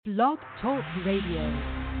Blog Talk Radio.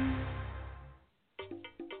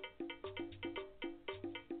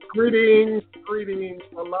 Greetings, greetings,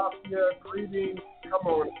 Alafia, greetings. Come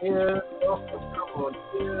on in, welcome, come on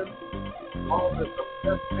in. All is a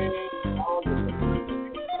blessing, all is a blessing.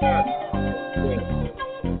 Yes, yes.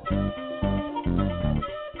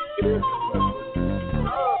 It is a blessing.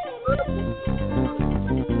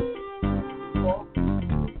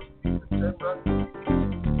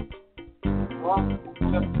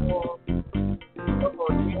 Come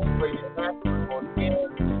on in, where you're at, come on in.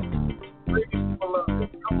 Greetings, beloved.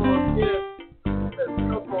 Come on in.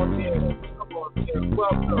 Come on in. Come on in.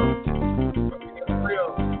 Welcome. Something is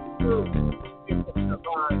real. True. It's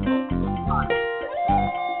divine. Divine.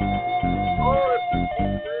 Oh, it's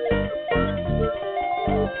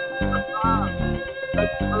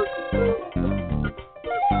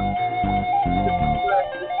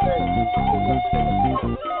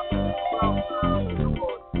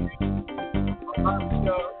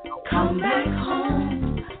Come back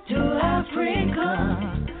home to Africa.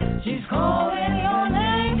 She's calling your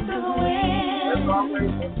name to the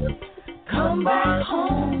wind. Come back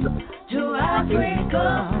home to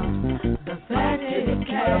Africa. The fatted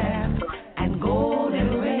calf and golden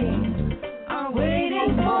ring are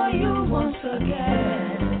waiting for you once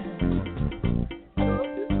again.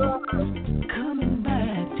 Coming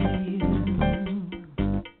back to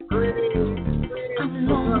you. I'm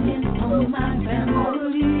longing for my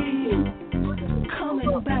family.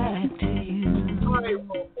 Coming back to you.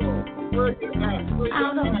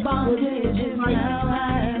 Out of bondage and now I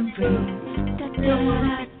am free. Da da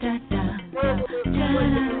da da da da da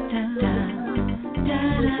da da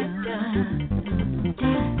da da.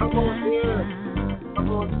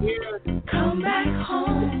 Come back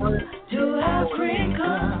home to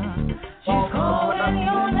Africa. She's calling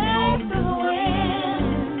your name to the wind.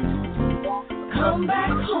 Come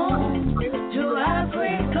back home to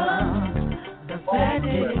Africa. The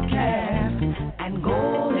fatted calf and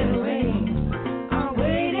golden ring are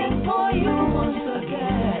waiting for you once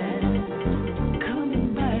again. Coming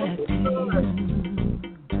back to you.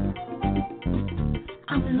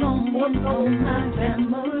 I'm longing for my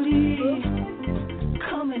family.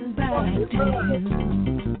 Coming back to you.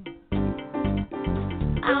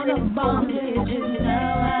 Out of bondage and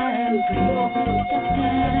now I am free. Da da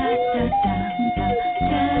da da da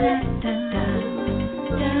da da da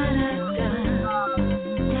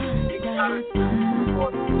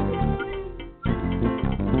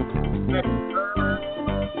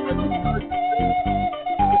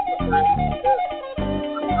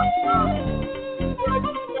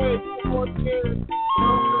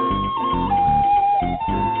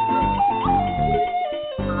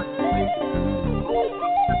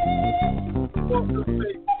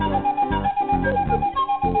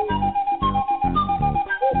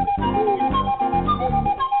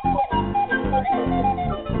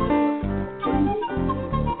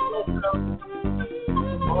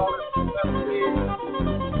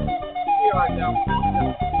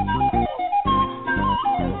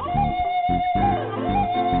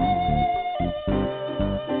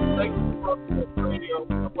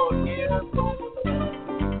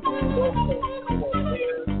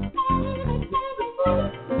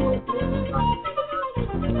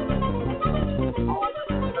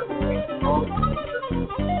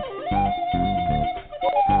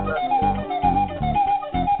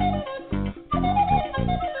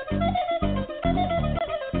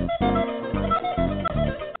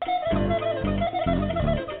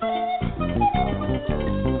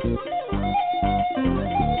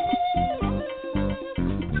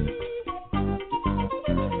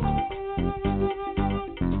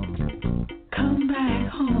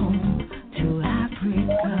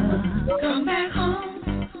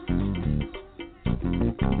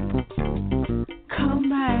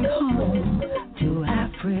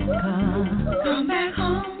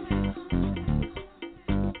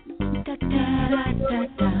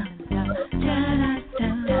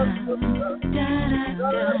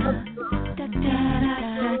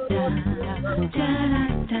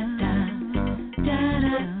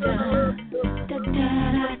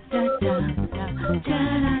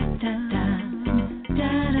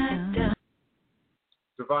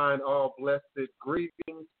Divine, all blessed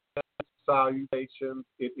greetings and salutations.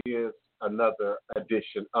 It is another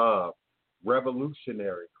edition of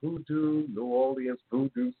Revolutionary Hoodoo, New Orleans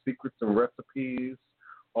Voodoo Secrets and Recipes.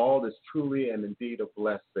 All is truly and indeed a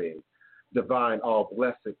blessing. Divine, all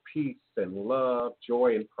blessed peace and love,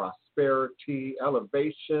 joy and prosperity,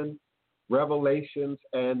 elevation, revelations,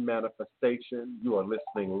 and manifestation. You are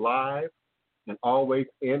listening live and always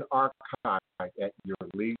in archive at your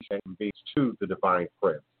leisure and convenience to the Divine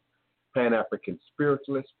Prince. Pan-African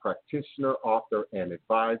spiritualist, practitioner, author, and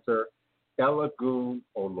advisor, Elagun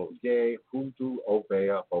Oloye Hoodoo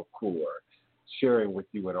Obeah Bokur, sharing with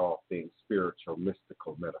you in all things spiritual,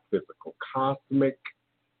 mystical, metaphysical, cosmic,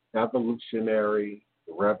 evolutionary,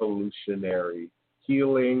 revolutionary,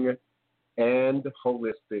 healing, and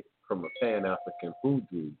holistic from a Pan-African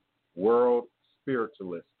Voodoo world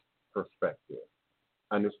spiritualist perspective,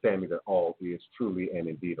 understanding that all is truly and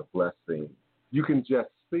indeed a blessing. You can just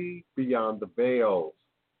see beyond the veils,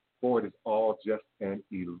 for it is all just an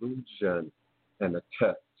illusion and a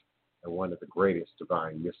test and one of the greatest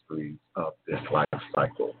divine mysteries of this life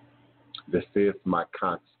cycle. This is my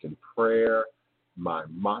constant prayer, my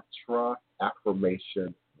mantra,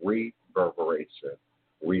 affirmation, reverberation,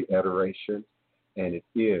 reiteration, and it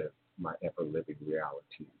is my ever-living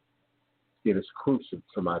reality. It is crucial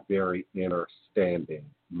to my very inner standing,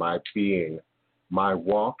 my being, my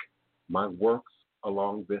walk, my works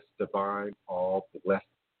along this divine, all blessed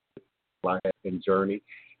life and journey.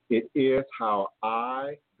 It is how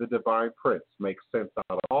I, the divine prince, make sense out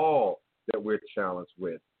of all that we're challenged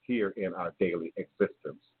with here in our daily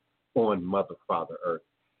existence on Mother, Father, Earth.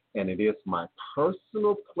 And it is my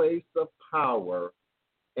personal place of power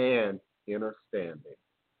and inner standing,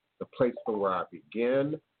 the place from where I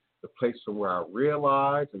begin, the place from where I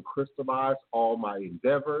realize and crystallize all my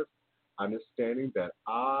endeavors, understanding that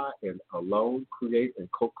I and alone create and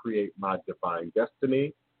co-create my divine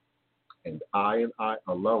destiny, and I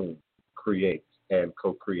alone create and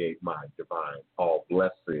co-create my divine, all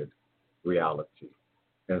blessed reality.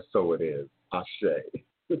 And so it is. Ashe.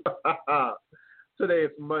 Today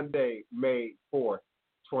is Monday, May 4th,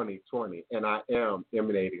 2020, and I am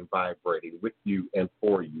emanating, vibrating with you and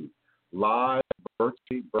for you, live,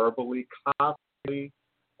 virtually, verbally, cosmically,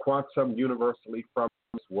 quantum, universally from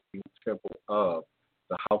this working temple of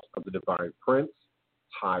the House of the Divine Prince,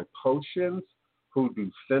 Thai Potions, Hoodoo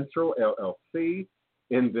Central, LLC,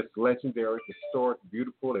 in this legendary, historic,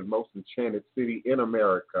 beautiful, and most enchanted city in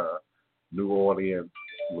America, New Orleans,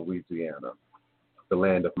 Louisiana, the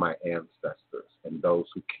land of my ancestors and those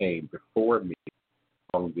who came before me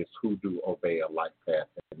on this Hoodoo Obeah life path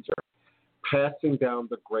and journey, passing down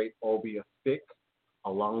the great Obeah stick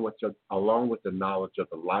along with the knowledge of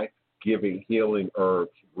the life-giving, healing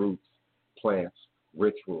herbs, roots, plants,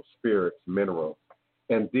 rituals, spirits, minerals,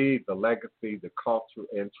 indeed the legacy, the culture,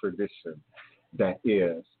 and tradition that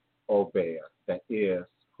is Obeah, that is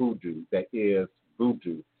Hoodoo, that is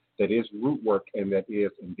Voodoo, that is root work, and that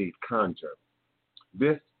is indeed conjure.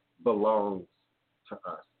 This belongs to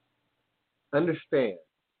us. Understand,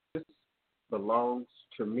 this belongs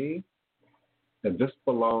to me, and this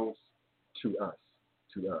belongs to us,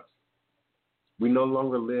 We no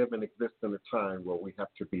longer live and exist in a time where we have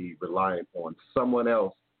to be reliant on someone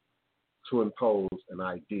else to impose an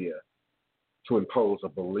idea, to impose a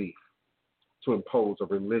belief, to impose a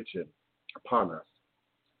religion upon us.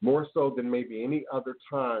 More so than maybe any other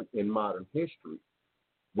time in modern history,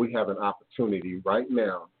 we have an opportunity right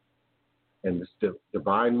now in this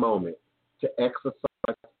divine moment to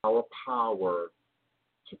exercise our power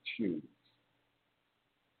to choose.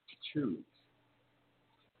 To choose.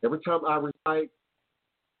 Every time I recite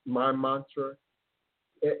my mantra,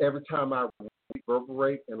 every time I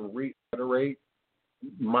reverberate and reiterate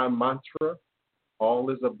my mantra, all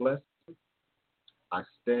is a blessing, I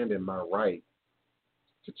stand in my right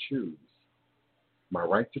to choose. My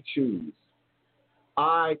right to choose.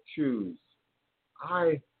 I choose.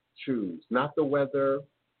 I choose. Not the weather,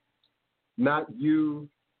 not you,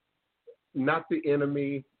 not the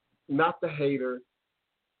enemy, not the hater.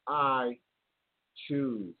 I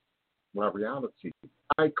choose my reality.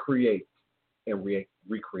 I create and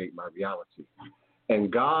recreate my reality.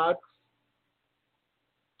 And gods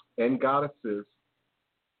and goddesses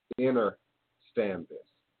understand this.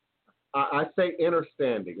 I say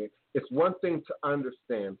understanding. It's one thing to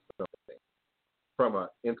understand something from an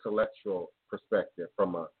intellectual perspective,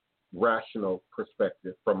 from a rational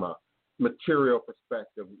perspective, from a material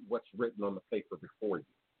perspective, what's written on the paper before you.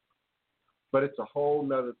 But it's a whole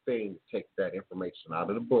nother thing to take that information out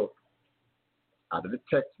of the book, out of the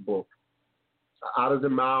textbook, out of the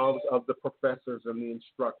mouths of the professors and the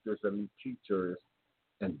instructors and the teachers,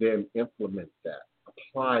 and then implement that,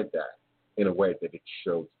 apply that in a way that it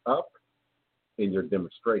shows up in your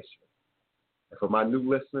demonstration. And for my new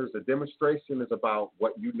listeners, the demonstration is about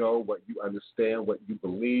what you know, what you understand, what you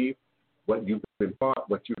believe, what you've been taught,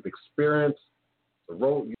 what you've experienced, the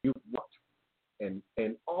road you've walked.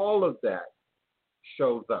 And all of that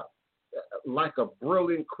shows up like a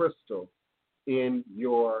brilliant crystal in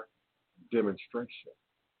your demonstration.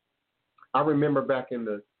 I remember back in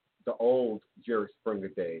the old Jerry Springer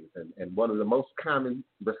days, and one of the most common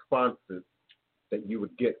responses that you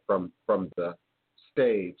would get from the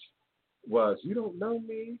stage was, "You don't know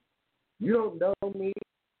me, you don't know me,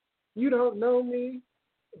 you don't know me."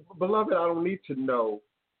 Beloved, I don't need to know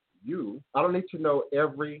you. I don't need to know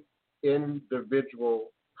every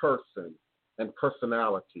individual person and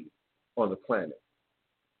personality on the planet.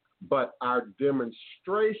 But our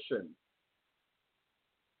demonstration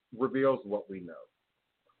reveals what we know,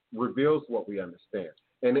 reveals what we understand.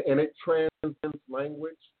 And it transcends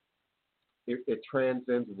language, it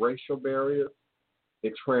transcends racial barriers,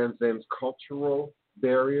 it transcends cultural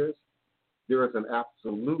barriers. There is an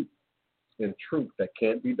absolute in truth that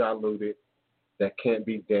can't be diluted, that can't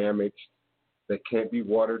be damaged, that can't be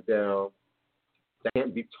watered down, that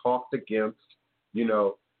can't be talked against. You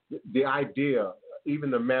know, the idea,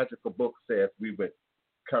 even the magical book says we would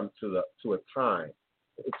come to a time.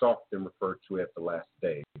 It's often referred to as the last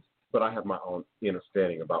days, but I have my own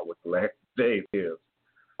understanding about what the last days is.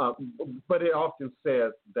 But it often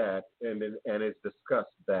says that, and it's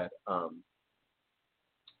discussed that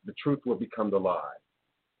the truth will become the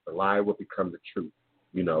lie will become the truth.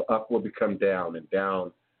 You know, up will become down, and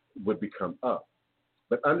down would become up.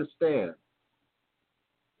 But understand,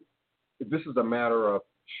 this is a matter of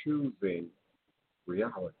choosing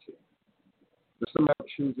reality. This is a matter of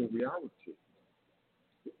choosing reality.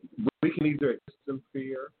 We can either exist in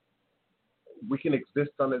fear, we can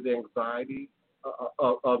exist under the anxiety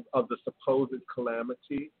of the supposed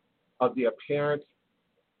calamity, of the apparent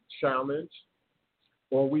challenge,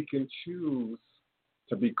 or we can choose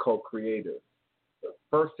to be co-creative.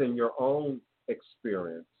 First, in your own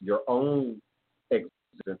experience, your own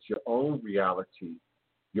existence, your own reality,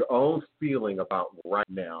 your own feeling about right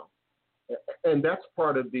now. And that's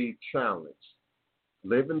part of the challenge.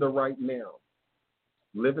 Live in the right now.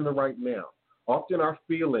 Live in the right now. Often our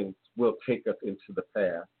feelings will take us into the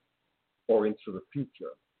past or into the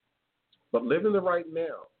future. But live in the right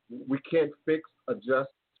now. We can't fix,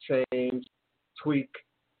 adjust, change, tweak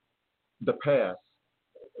the past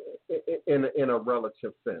in a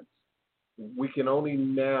relative sense. We can only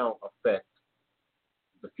now affect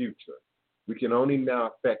the future. We can only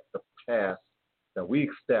now affect the past that we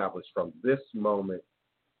establish from this moment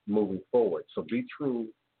moving forward. So be true,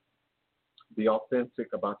 be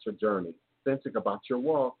authentic about your journey, authentic about your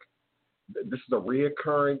walk. This is a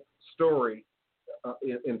reoccurring story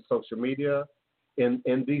in social media, in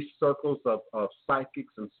these circles of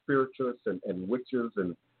psychics and spiritualists and witches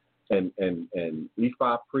and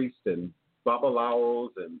Ifa priests and babalawos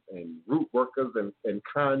and root workers and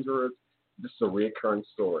conjurers. This is a reoccurring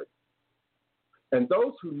story. And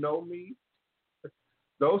those who know me,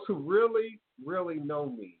 those who really, really know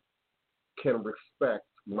me, can respect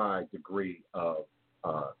my degree of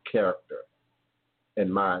character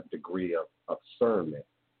and my degree of discernment,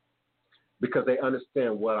 because they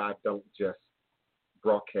understand what I don't just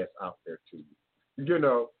broadcast out there to you. You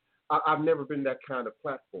know, I've never been that kind of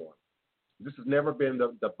platform. This has never been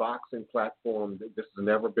the boxing platform. This has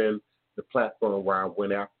never been the platform where I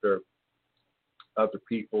went after other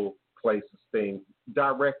people, places, things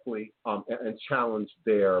directly and challenged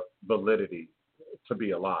their validity to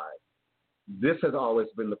be alive. This has always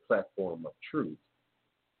been the platform of truth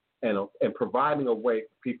and providing a way for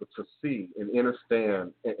people to see and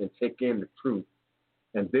understand and take in the truth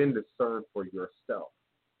and then discern for yourself.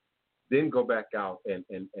 Then go back out and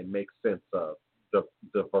make sense of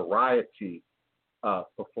the variety of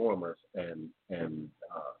performers and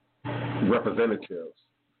representatives.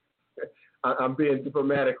 I'm being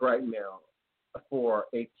diplomatic right now for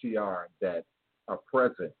ATR that are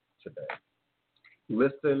present today.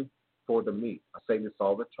 Listen for the meat. I say this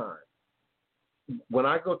all the time. When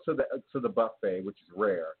I go to the buffet, which is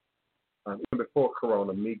rare, even before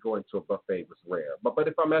Corona, me going to a buffet was rare. But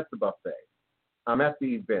if I'm at the buffet, I'm at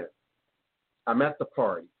the event, I'm at the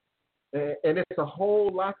party, and it's a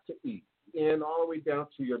whole lot to eat, and all the way down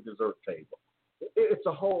to your dessert table. It's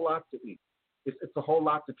a whole lot to eat. It's a whole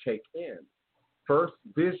lot to take in. First,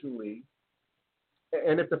 visually,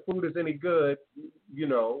 and if the food is any good, you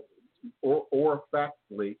know, or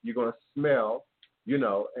factually, you're going to smell, you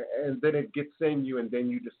know, and then it gets in you, and then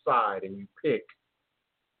you decide and you pick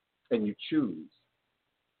and you choose.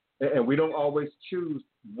 And we don't always choose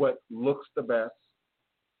what looks the best,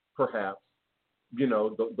 perhaps. You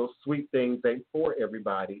know, those sweet things ain't for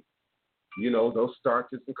everybody. You know, those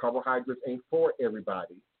starches and carbohydrates ain't for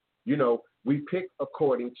everybody. You know, we pick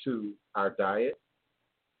according to our diet.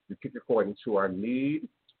 We pick according to our need.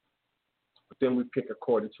 But then we pick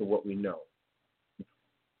according to what we know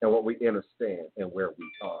and what we understand and where we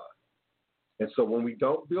are. And so when we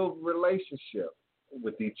don't build relationship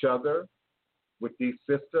with each other, with these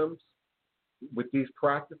systems, with these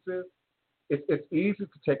practices, it's easy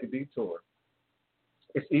to take a detour.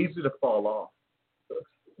 It's easy to fall off.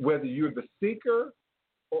 Whether you're the seeker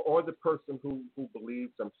or the person who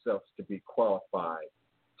believes themselves to be qualified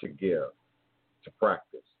to give, to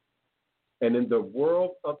practice. And in the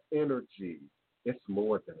world of energy, it's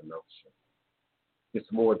more than a notion.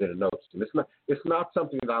 It's more than a notion. It's not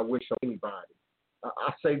something that I wish on anybody.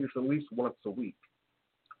 I say this at least once a week.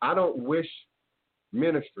 I don't wish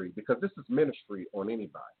ministry, because this is ministry, on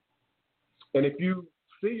anybody. And if you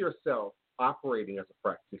see yourself operating as a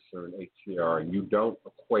practitioner in HCR and you don't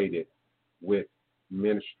equate it with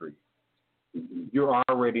ministry, you're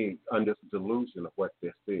already under the delusion of what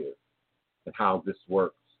this is and how this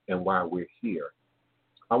works and why we're here.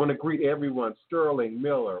 I want to greet everyone: Sterling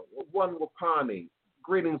Miller, One Wapani,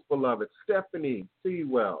 greetings, beloved, Stephanie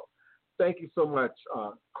Sewell. Thank you so much,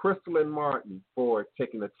 Crystalline Martin, for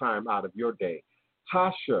taking the time out of your day.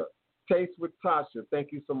 Tasha, Taste with Tasha,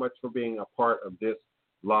 thank you so much for being a part of this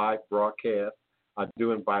live broadcast. I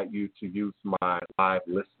do invite you to use my live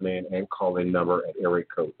listening and call-in number at area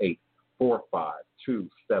code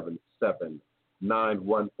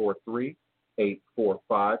 845-277-9143,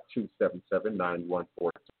 845-277-9143. If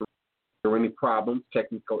there are any problems,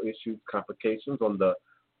 technical issues, complications on the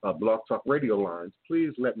Blog Talk Radio lines,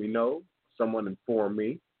 please let me know. Someone inform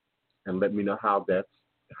me and let me know how that's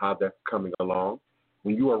coming along.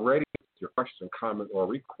 When you are ready with your question, comment, or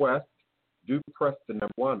request, do press the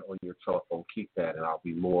number 1 on your telephone keypad, and I'll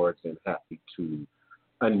be more than happy to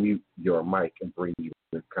unmute your mic and bring you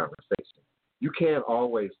in this conversation. You can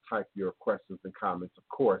always type your questions and comments, of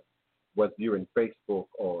course, whether you're in Facebook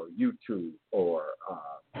or YouTube or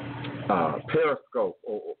Periscope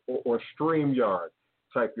or StreamYard.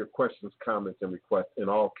 Type your questions, comments, and requests in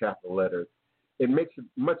all capital letters. It makes it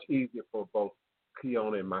much easier for both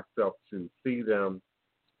Keona and myself to see them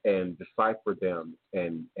and decipher them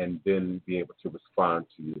and then be able to respond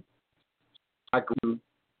to you. I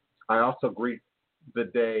also greet the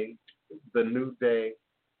day, the new day,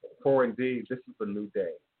 for indeed this is a new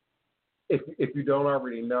day. If you don't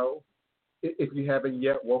already know, if you haven't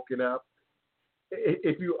yet woken up,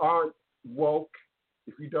 if you aren't woke,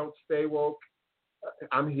 if you don't stay woke,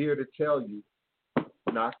 I'm here to tell you,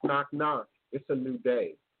 knock, knock, knock. It's a new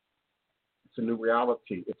day. It's a new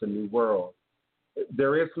reality. It's a new world.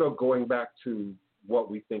 There is no going back to what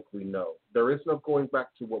we think we know. There is no going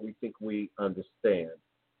back to what we think we understand.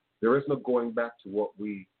 There is no going back to what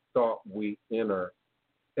we thought we enter.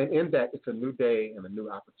 And in that, it's a new day and a new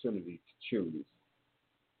opportunity to choose.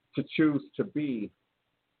 To choose to be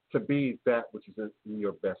that which is in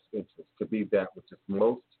your best interest, to be that which is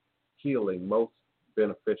most healing, most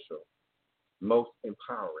beneficial, most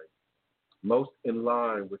empowering, most in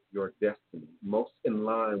line with your destiny, most in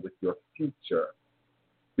line with your future.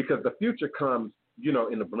 Because the future comes,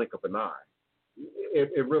 in the blink of an eye.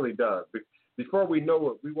 It really does. Before we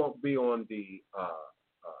know it, we won't be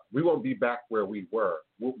we won't be back where we were.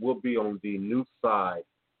 We'll be on the new side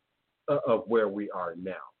of where we are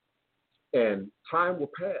now. And time will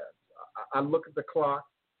pass. I look at the clock.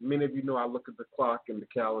 Many of you know I look at the clock and the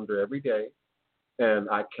calendar every day, and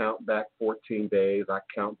I count back 14 days. I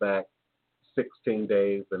count back 16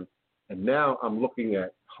 days, and now I'm looking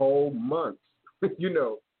at whole months,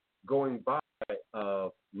 going by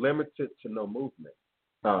limited to no movement.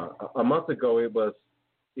 A month ago, it was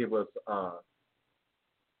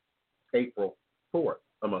April 4th.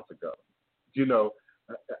 A month ago,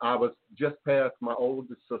 I was just past my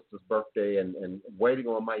oldest sister's birthday and waiting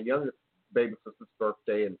on my youngest baby sister's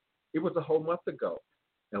birthday, and it was a whole month ago.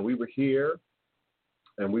 And we were here,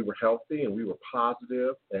 and we were healthy, and we were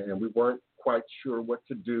positive, and we weren't quite sure what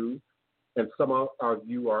to do. And some of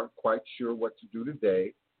you aren't quite sure what to do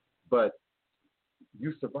today, but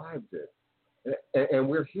you survived it, and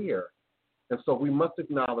we're here. And so we must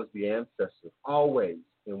acknowledge the ancestors always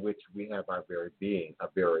in which we have our very being, our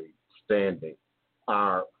very standing.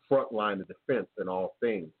 Our front line of defense in all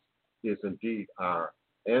things is indeed our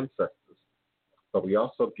ancestors. But we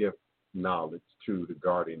also give knowledge to the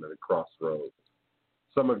guardian of the crossroads.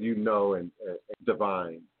 Some of you know and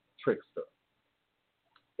divine trickster.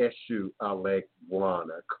 Eshu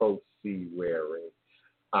Alegwana Kosiwere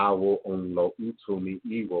Awo Onlo Utumi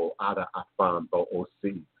Iwo Ada Afambo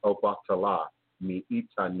Osi Obatala Mi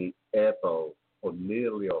Itani Ebo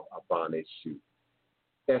Onilio Abaneshu.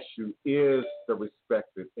 Eshu is the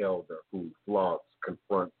respected elder who flogs,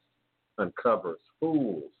 confronts, uncovers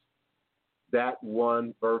fools. That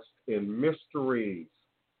one versed in mysteries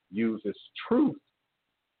uses truth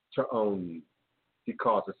to own you. He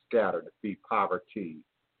causes scatter to feed poverty.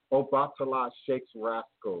 Obatala shakes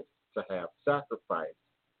rascals to have sacrifice,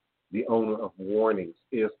 the owner of warnings,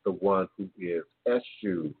 is the one who is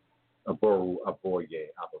Eshu, Aboru, Aboye,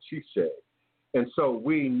 Aboshishe. And so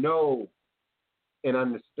we know and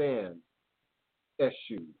understand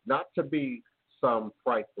Eshu not to be some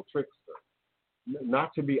frightful trickster,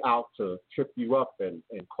 not to be out to trip you up and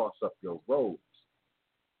cross up your roads.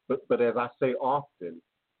 But as I say often,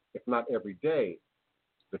 if not every day,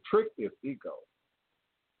 the trick is ego.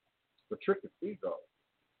 The trick is ego.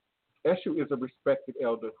 Eshu is a respected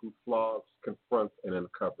elder who flogs, confronts, and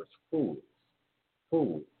uncovers fools.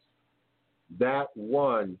 Fools. That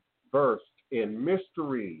one versed in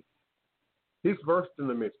mysteries. He's versed in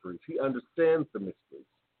the mysteries. He understands the mysteries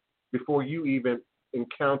before you even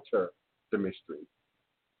encounter the mysteries.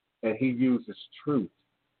 And he uses truth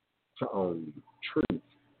to own you. Truth.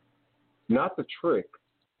 Not the trick,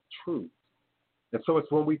 truth. And so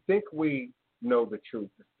it's when we think we know the truth,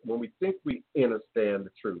 when we think we understand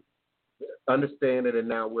the truth, understand it, and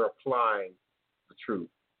now we're applying the truth,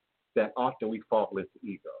 that often we fall into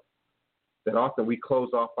ego. That often we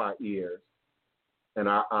close off our ears and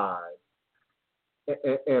our eyes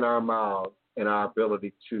and our mouths and our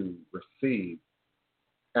ability to receive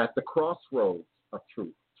at the crossroads of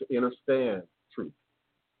truth, to understand truth.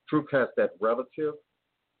 Truth has that relative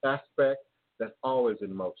aspect that's always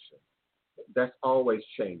in motion, that's always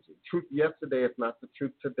changing. Truth yesterday is not the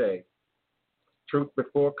truth today. Truth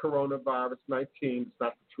before coronavirus 19 is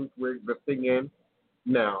not the truth we're existing in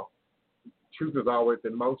now. Truth is always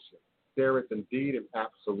in motion. There is indeed an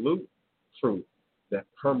absolute truth that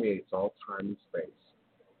permeates all time and space.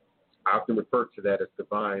 I often refer to that as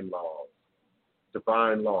divine laws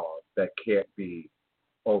that can't be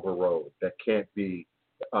overrode, that can't be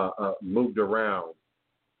moved around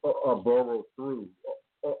or burrowed through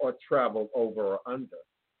or traveled over or under.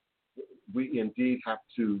 We indeed have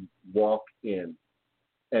to walk in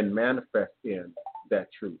and manifest in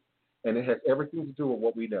that truth. And it has everything to do with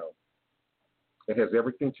what we know. It has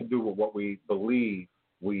everything to do with what we believe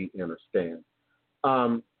we understand.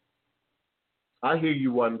 I hear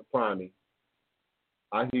you, one Prani.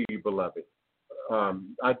 I hear you, beloved.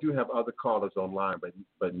 I do have other callers online,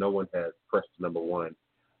 but no one has pressed number one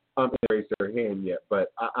and raised their hand yet.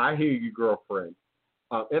 But I hear you, girlfriend.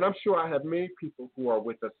 And I'm sure I have many people who are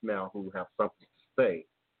with us now who have something to say,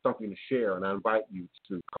 something to share, and I invite you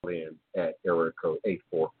to call in at area code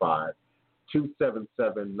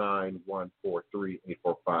 845-277-9143,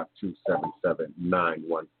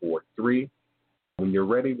 845-277-9143. When you're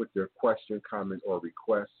ready with your question, comment, or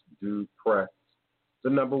request, do press the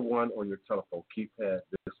number one on your telephone keypad.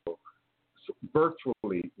 This will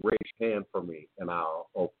virtually raise your hand for me, and I'll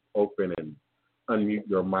open and unmute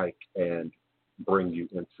your mic and bring you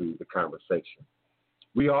into the conversation.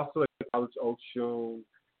 We also acknowledge Oshun,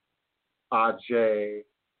 Ajay,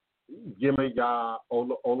 Yimaya,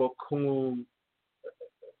 Olokun,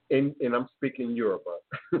 and I'm speaking Yoruba,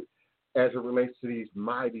 as it relates to these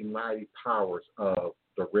mighty, mighty powers of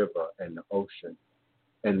the river and the ocean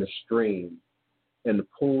and the stream and the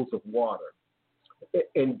pools of water.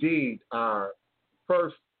 Indeed, our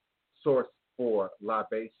first source for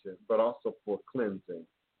libation, but also for cleansing,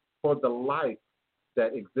 for the life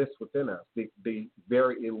that exists within us. The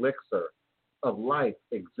very elixir of life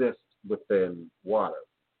exists within water.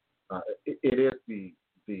 It is the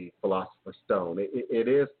philosopher's stone. It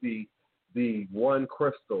is the one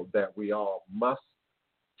crystal that we all must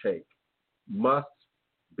take, must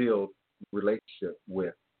build relationship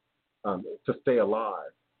with, to stay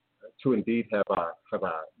alive, to indeed have our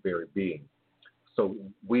very being. So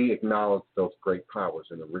we acknowledge those great powers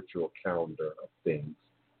in the ritual calendar of things.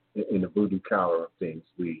 In the voodoo calendar of things,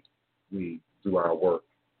 we do our work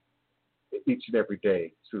each and every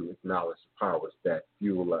day to acknowledge the powers that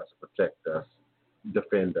fuel us, protect us,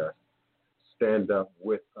 defend us, stand up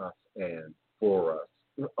with us and for us.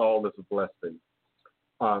 All is a blessing.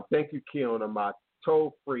 Thank you, Kiona. My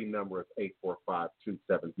toll-free number is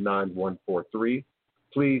 845-279-9143.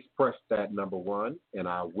 Please press that number one, and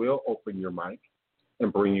I will open your mic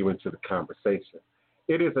and bring you into the conversation.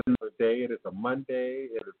 It is another day. It is a Monday.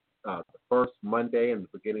 It is the first Monday in the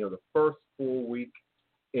beginning of the first full week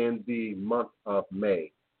in the month of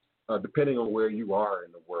May. Depending on where you are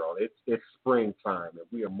in the world, it's springtime, and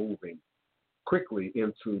we are moving quickly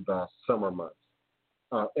into the summer months.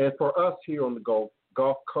 And for us here on the Gulf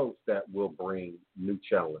Coast, that will bring new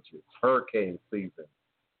challenges. Hurricane season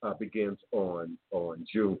begins on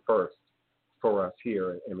June 1st for us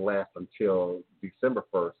here and lasts until December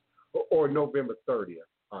 1st or November 30th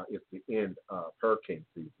is the end of hurricane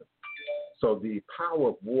season. So the power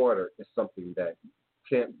of water is something that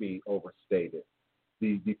can't be overstated.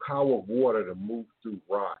 The power of water to move through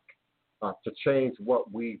rock to change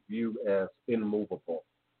what we view as immovable,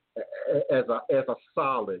 as a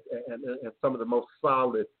solid, and some of the most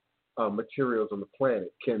solid materials on the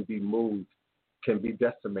planet can be moved, can be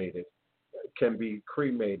decimated, can be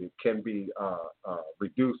cremated, can be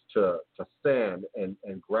reduced to sand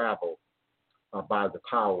and gravel by the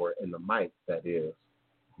power and the might that is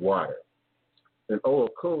water. And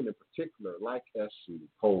Olokun in particular, like Eshu,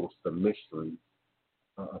 holds the mystery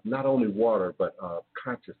of not only water but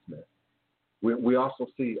consciousness. We also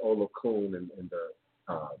see Olokun in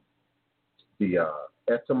the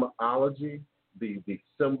etymology, the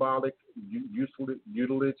symbolic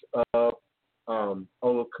utilage of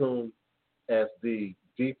Olokun as the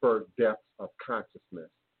deeper depths of consciousness.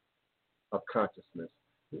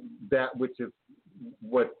 That which is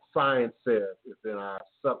what science says is in our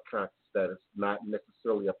subconscious, that is not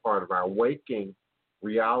necessarily a part of our waking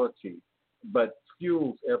reality, but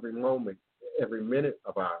fuels every moment, every minute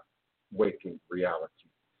of our waking reality.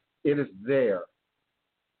 It is there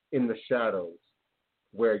in the shadows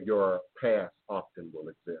where your past often will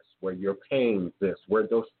exist, where your pain exists, where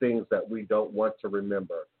those things that we don't want to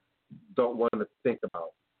remember, don't want to think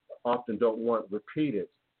about, often don't want repeated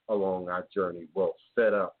along our journey will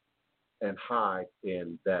set up and hide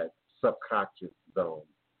in that subconscious zone.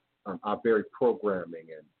 Our very programming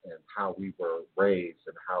and how we were raised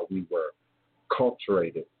and how we were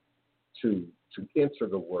culturated to enter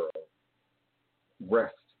the world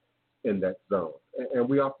rest in that zone. And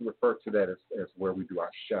we often refer to that as where we do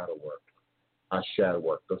our shadow work. Our shadow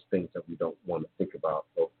work, those things that we don't want to think about,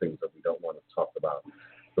 those things that we don't want to talk about,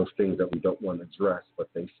 those things that we don't want to address, but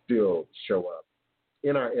they still show up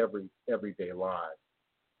in our everyday lives.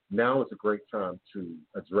 Now is a great time to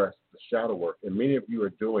address the shadow work, and many of you are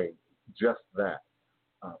doing just that.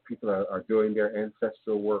 People are doing their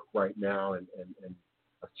ancestral work right now and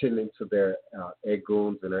attending to their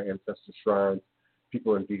eguns and their ancestral shrines.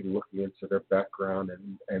 People are indeed looking into their background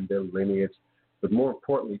and their lineage, but more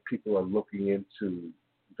importantly, people are looking into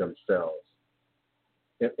themselves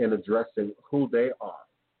and addressing who they are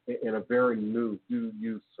in a very new, do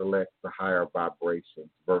you select the higher vibrations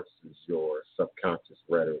versus your subconscious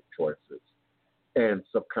rhetoric choices and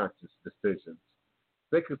subconscious decisions?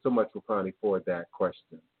 Thank you so much, Wapani, for that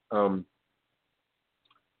question. And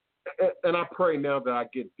I pray now that I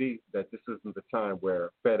get deep that this isn't the time where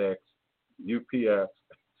FedEx, UPS,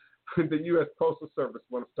 the U.S. Postal Service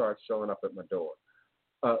want to start showing up at my door.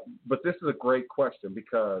 But this is a great question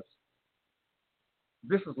because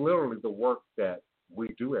this is literally the work that we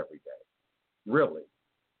do every day, really.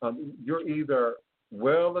 You're either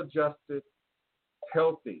well-adjusted,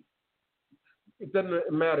 healthy. It doesn't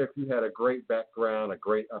matter if you had a great background, a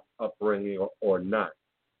great upbringing, or not.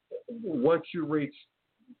 Once you reach,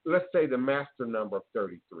 let's say, the master number of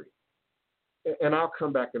 33, and I'll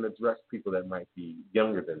come back and address people that might be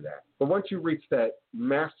younger than that. But once you reach that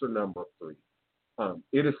master number of 3,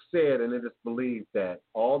 it is said and it is believed that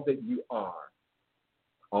all that you are,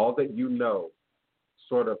 all that you know,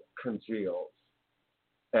 sort of congeals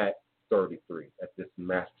at 33, at this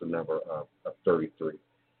master number of 33.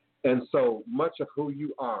 And so much of who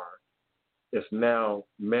you are is now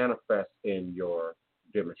manifest in your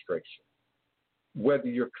demonstration, whether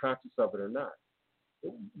you're conscious of it or not,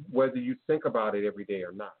 whether you think about it every day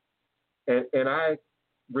or not. And I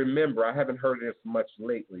remember, I haven't heard this much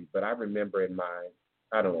lately, but I remember in my,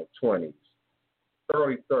 20s,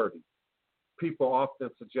 early 30s, people often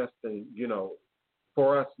suggesting,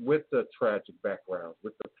 for us with the tragic backgrounds,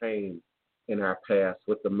 with the pain in our past,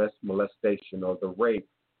 with the molestation or the rape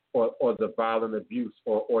or the violent abuse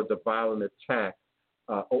or the violent attack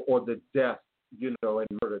or the death, and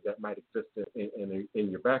murder that might exist in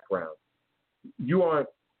your background. You aren't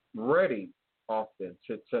ready often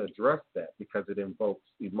to address that because it invokes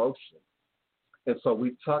emotion. And so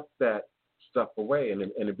we tuck that stuff away and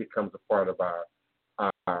it becomes a part of our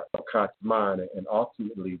subconscious mind and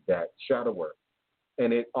ultimately that shadow work.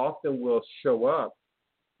 And it often will show up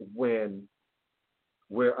when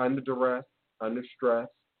we're under duress, under stress,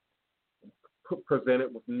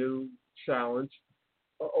 presented with new challenge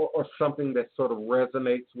or something that sort of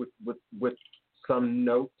resonates with some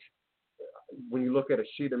note. When you look at a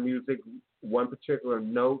sheet of music, one particular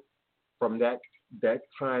note from that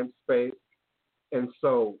time space. And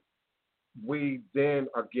so we then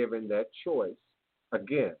are given that choice,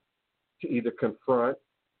 again, to either confront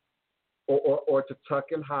or to tuck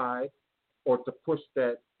and hide or to push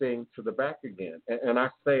that thing to the back again. And I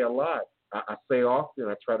say a lot. I say often.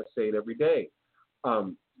 I try to say it every day.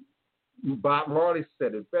 Bob Marley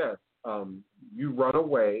said it best. You run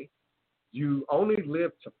away. You only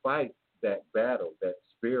live to fight that battle, that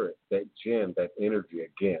spirit, that gem, that energy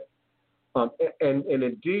again. And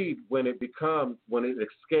indeed, when it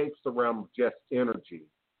escapes the realm of just energy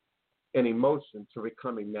and emotion to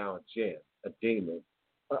becoming now a jinn, a demon,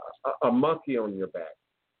 a monkey on your back,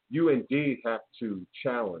 you indeed have to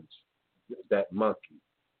challenge that monkey.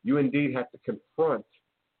 You indeed have to confront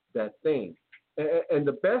that thing. And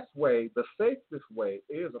the best way, the safest way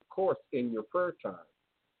is, of course, in your prayer time.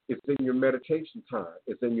 It's in your meditation time.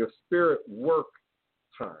 It's in your spirit work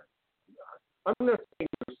time. I'm not saying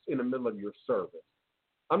in the middle of your service.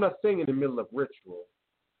 I'm not saying in the middle of ritual.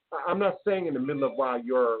 I'm not saying in the middle of while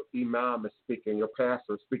your imam is speaking, your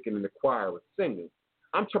pastor is speaking in the choir or singing.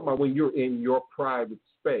 I'm talking about when you're in your private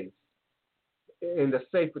space, in the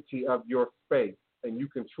safety of your space, and you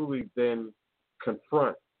can truly then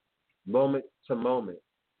confront moment to moment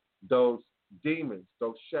those demons,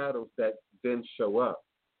 those shadows that then show up.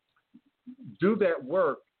 Do that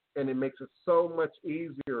work, and it makes it so much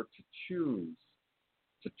easier to choose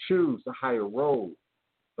the higher road,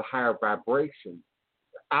 the higher vibration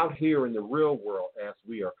out here in the real world as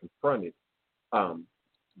we are confronted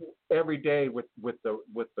every day with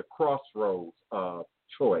the crossroads of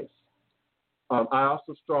choice. I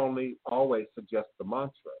also strongly always suggest the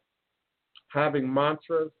mantra. Having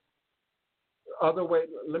mantras, other way.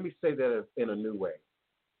 Let me say that in a new way.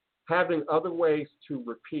 Having other ways to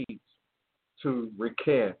repeat, to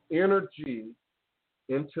recant energy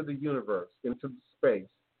into the universe, into the space.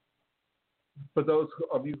 For those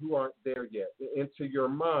of you who aren't there yet, into your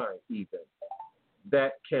mind even,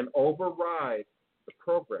 that can override the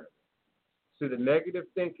programming. See, the negative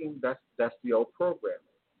thinking, that's the old programming.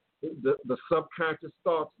 The subconscious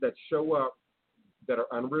thoughts that show up that are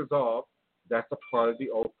unresolved, that's a part of the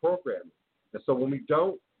old programming. And so when we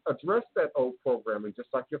don't address that old programming, just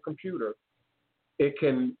like your computer, it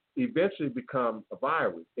can eventually become a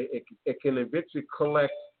virus. It can eventually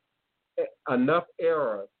collect enough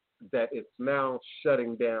errors that it's now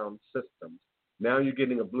shutting down systems. Now you're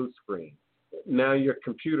getting a blue screen. Now your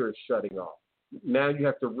computer is shutting off. Now you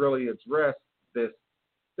have to really address this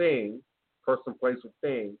thing, person, place, or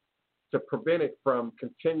thing, to prevent it from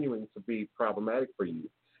continuing to be problematic for you.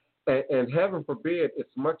 And heaven forbid,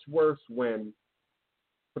 it's much worse when,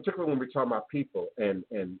 particularly when we're talking about people, and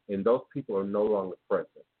those people are no longer present,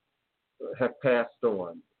 have passed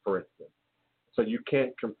on, for instance. So you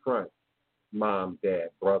can't confront mom, dad,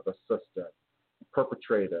 brother, sister,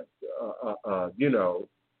 perpetrator,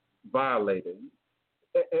 violator.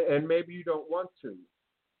 And maybe you don't want to.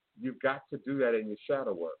 You've got to do that in your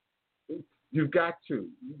shadow work. You've got to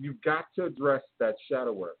address that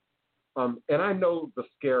shadow work. And I know the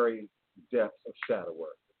scary depths of shadow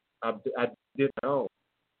work. I did my own,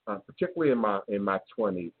 particularly in my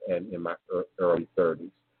 20s and in my early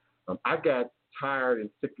 30s. I got tired and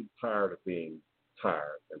sick and tired of being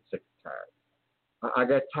tired and sick and tired. I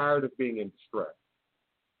got tired of being in distress.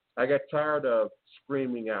 I got tired of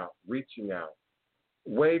screaming out, reaching out,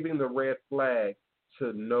 waving the red flag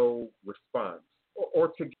to no response, or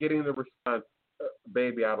to getting the response,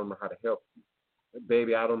 baby, I don't know how to help you.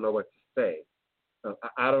 Baby, I don't know what to say.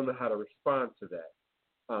 I don't know how to respond to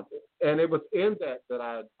that. And it was in that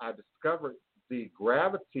I discovered the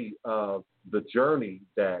gravity of the journey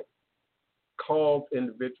that called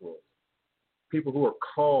individuals, people who are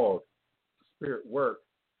called to spirit work,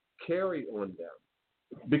 carry on them.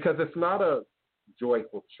 Because it's not a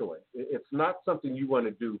joyful choice. It's not something you want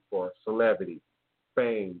to do for celebrity,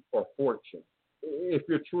 fame, or fortune. If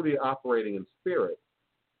you're truly operating in spirit,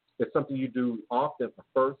 it's something you do often for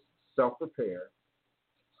first self-repair,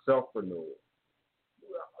 self-renewal,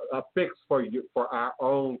 a fix for our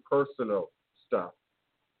own personal stuff.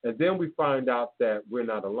 And then we find out that we're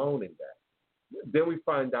not alone in that. Then we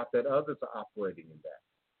find out that others are operating in that.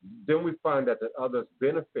 Then we find out that others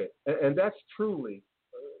benefit. And that's truly,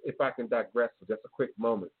 if I can digress for just a quick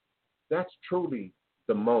moment, that's truly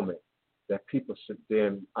the moment that people should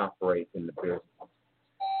then operate in the business.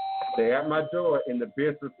 They're at my door in the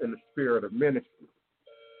business and the spirit of ministry.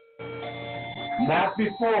 Not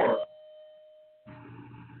before.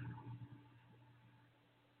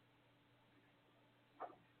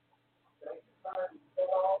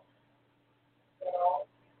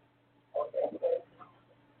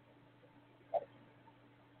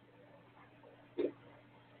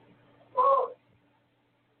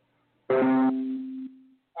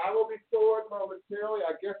 I will be forward momentarily.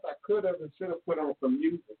 I guess I could have and should have put on some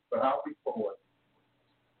music, but I'll be forward.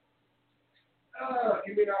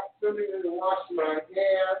 Give me the opportunity to wash my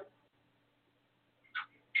hands,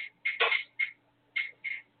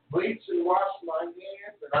 bleach and wash my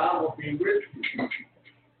hands, and I will be with you.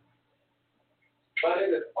 But it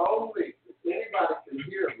is only, if anybody can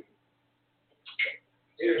hear me,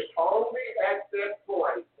 It is only at that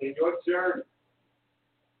point in your journey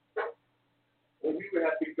when you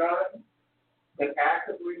have begun and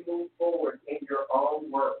actively move forward in your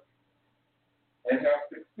own work and have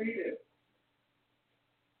succeeded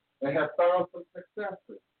and have found some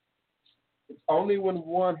successes. It's only when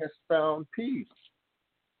one has found peace,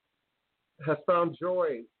 has found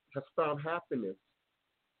joy, has found happiness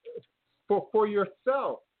for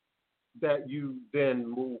yourself that you then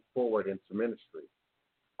move forward into ministry.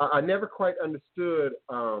 I never quite understood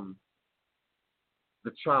the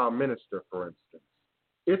child minister, for instance.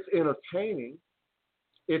 It's entertaining.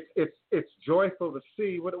 It's joyful to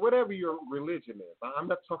see whatever your religion is. I'm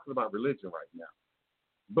not talking about religion right now,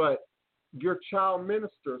 but your child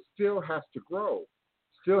minister still has to grow,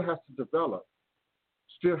 still has to develop,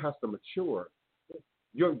 still has to mature.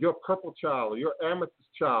 Your purple child, or your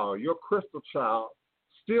amethyst child, or your crystal child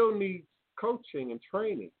still needs coaching and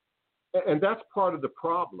training. And that's part of the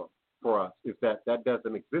problem for us, is that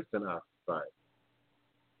doesn't exist in our society.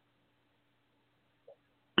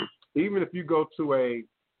 Even if you go to a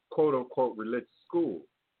quote-unquote religious school,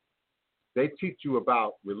 they teach you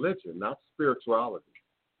about religion, not spirituality.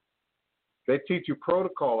 They teach you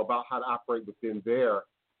protocol about how to operate within their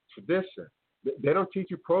tradition. They don't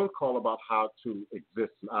teach you protocol about how to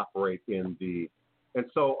exist and operate in the.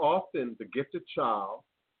 And so often the gifted child,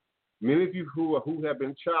 many of you who have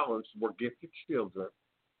been challenged were gifted children,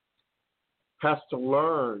 has to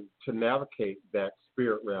learn to navigate that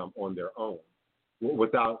spirit realm on their own,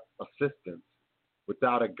 without assistance,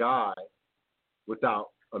 without a guide, without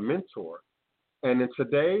a mentor. And in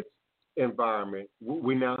today's environment,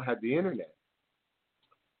 we now have the internet.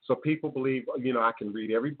 So people believe, I can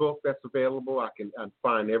read every book that's available. I can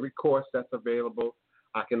find every course that's available.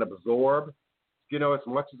 I can absorb, as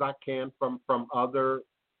much as I can from other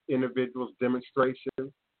individuals'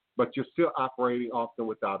 demonstrations, but you're still operating often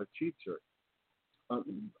without a teacher.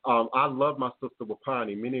 I love my sister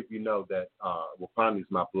Wapani. Many of you know that Wapani is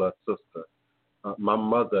my blood sister. My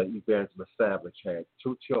mother, Evangelist Savage, had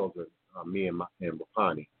 2 children, me and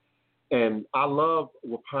Wapani. And I love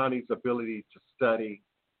Wapani's ability to study,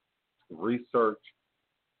 research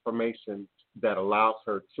information that allows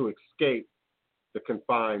her to escape the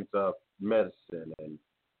confines of medicine and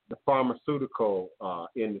the pharmaceutical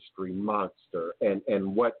industry monster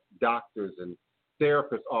and what doctors and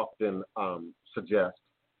therapists often suggest,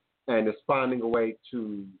 and is finding a way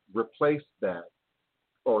to replace that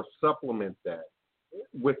or supplement that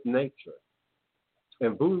with nature.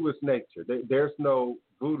 And voodoo is nature. There's no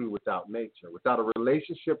voodoo without nature, without a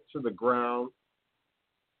relationship to the ground,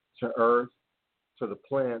 to earth, to the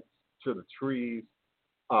plants, to the trees.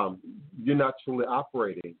 You're not truly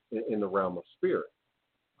operating in the realm of spirit.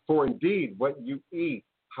 For indeed, what you eat,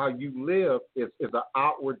 how you live is an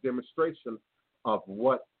outward demonstration of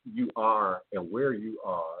what you are and where you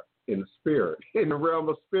are in the spirit, in the realm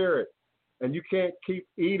of spirit. And you can't keep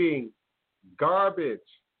eating garbage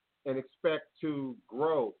and expect to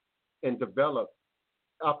grow and develop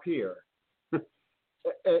up here.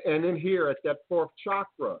 And in here at that 4th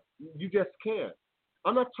chakra, you just can't.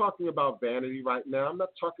 I'm not talking about vanity right now. I'm not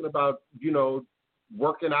talking about,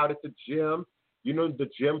 working out at the gym. The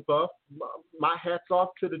gym buff. My hat's off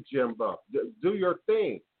to the gym buff. Do your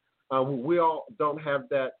thing. We all don't have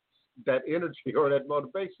that energy or that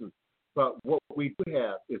motivation. But what we do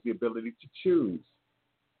have is the ability to choose.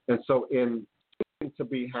 And so in choosing to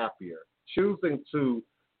be happier, choosing to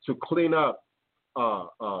clean up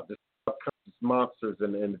the subconscious monsters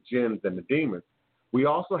and the jinns and the demons, we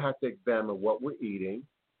also have to examine what we're eating,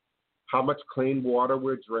 how much clean water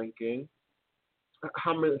we're drinking,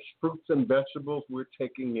 how much fruits and vegetables we're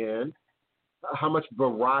taking in, how much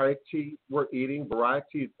variety we're eating.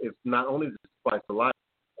 Variety is not only the spice of life,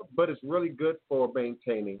 but it's really good for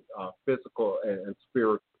maintaining physical and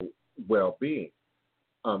spiritual well-being.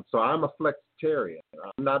 So I'm a flexitarian.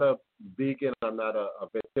 I'm not a vegan. I'm not a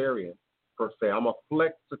vegetarian per se. I'm a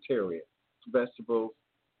flexitarian. Vegetables,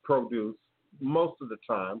 produce, most of the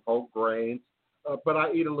time, whole grains, but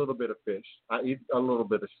I eat a little bit of fish. I eat a little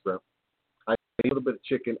bit of shrimp. I eat a little bit of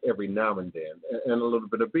chicken every now and then, and a little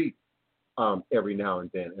bit of beef every now and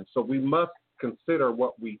then. And so we must consider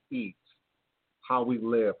what we eat, how we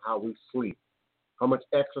live, how we sleep, how much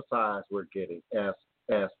exercise we're getting as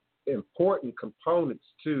important components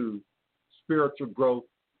to spiritual growth,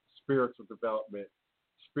 spiritual development,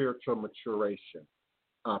 spiritual maturation,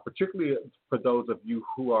 particularly for those of you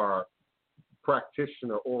who are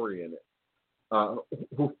practitioner-oriented,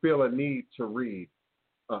 who feel a need to read,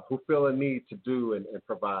 who feel a need to do and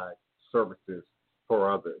provide services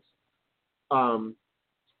for others.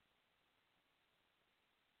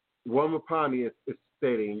 Wamapani is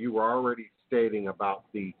stating, you were already stating about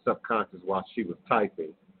the subconscious while she was typing.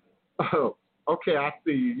 Oh, okay, I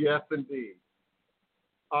see you. Yes, indeed.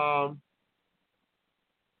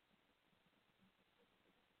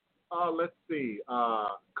 Let's see.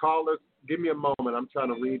 Callers, give me a moment. I'm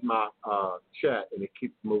trying to read my chat, and it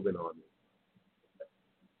keeps moving on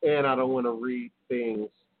me. And I don't want to read things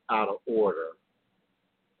out of order.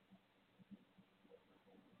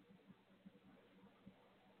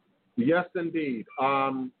 Yes, indeed.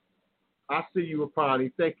 I see you,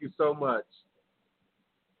 Apani. Thank you so much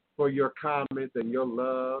for your comments and your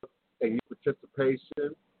love and your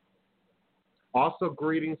participation. Also,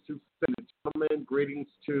 greetings to the gentlemen. Greetings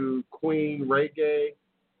to Queen Reggae.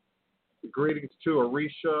 Greetings to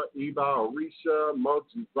Orisha, Eva Orisha,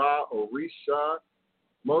 Mojuba Orisha,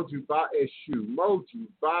 Mojuba Eshu,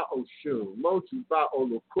 Mojuba Oshun, Mojuba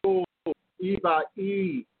Olokun, Eva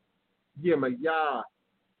E, Yemaya.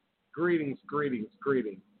 Greetings, greetings,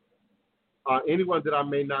 greetings. Anyone that I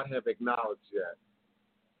may not have acknowledged yet.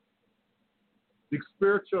 The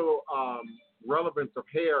spiritual relevance of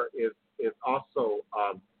hair is also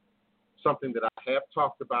something that I have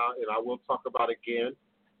talked about, and I will talk about again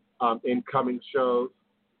in coming shows.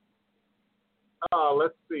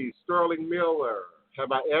 Let's see. Sterling Miller.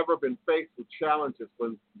 Have I ever been faced with challenges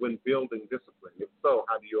when building discipline? If so,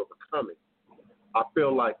 how do you overcome it? I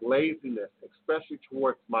feel like laziness, especially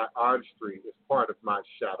towards my artistry, is part of my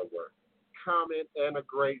shadow work. Comment and a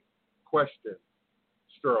great question,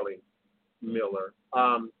 Sterling Miller.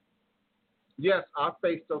 Yes, I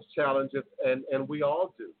face those challenges, and we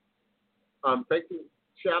all do. Facing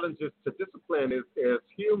challenges to discipline is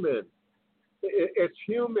human. It's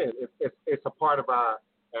human. It's a part of our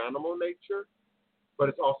animal nature, but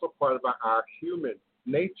it's also part of our human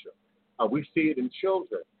nature. We see it in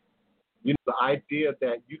children. You know, the idea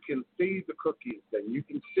that you can see the cookies and you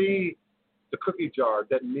can see the cookie jar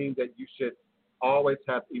doesn't mean that you should always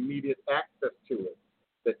have immediate access to it,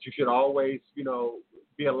 that you should always,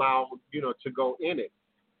 be allowed, to go in it.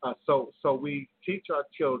 So we teach our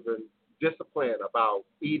children discipline about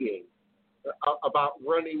eating, about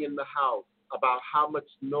running in the house, about how much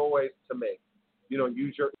noise to make.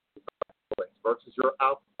 Use your inside voice versus your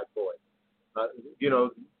outside voice.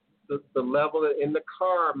 The level in the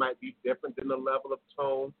car might be different than the level of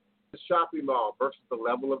tone in the shopping mall versus the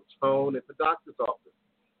level of tone at the doctor's office.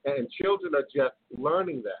 And children are just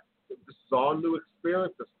learning that. This is all new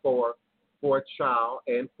experiences for a child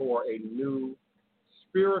and for a new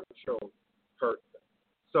spiritual person.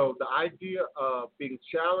 So the idea of being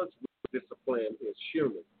challenged with discipline is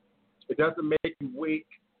human. It doesn't make you weak.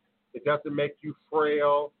 It doesn't make you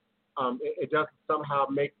frail. It doesn't somehow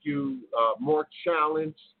make you more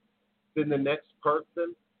challenged than the next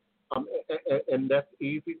person. And that's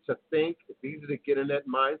easy to think. It's easy to get in that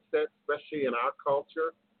mindset, especially in our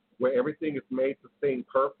culture where everything is made to seem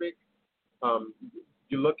perfect.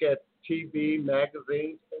 You look at TV,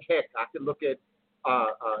 magazines. Heck, I could look at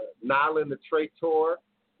Nyla the Traitor,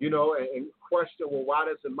 and question, well, why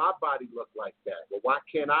doesn't my body look like that? Well, why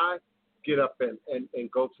can't I get up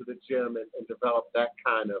and go to the gym and develop that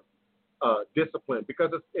kind of discipline?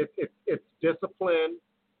 Because it's discipline,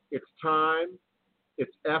 it's time,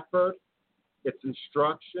 it's effort, it's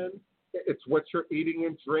instruction, it's what you're eating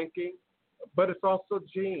and drinking, but it's also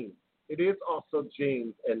genes. It is also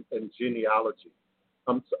genes and genealogy.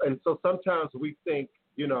 And so sometimes we think,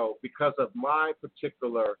 because of my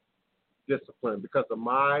particular discipline, because of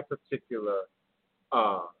my particular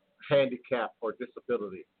handicap or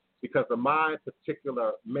disability, because of my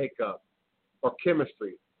particular makeup or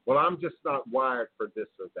chemistry, well, I'm just not wired for this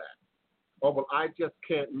or that. Or, well, I just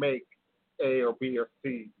can't make A or B or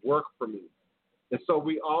C work for me. And so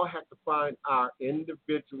we all have to find our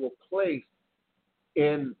individual place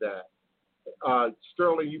in that.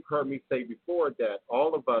 Sterling, you've heard me say before that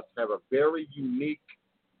all of us have a very unique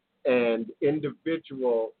and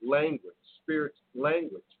individual language, spirit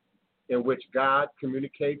language, in which God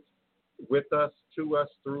communicates with us, to us,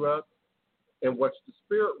 through us, and which the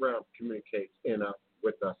spirit realm communicates in us,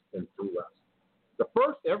 with us, and through us. The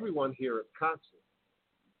first, everyone here is conscious.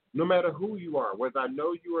 No matter who you are, whether I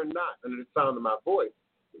know you or not, under the sound of my voice,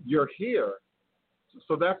 you're here.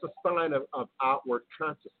 So that's a sign of outward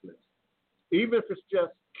consciousness. Even if it's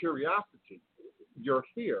just curiosity, you're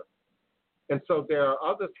here. And so there are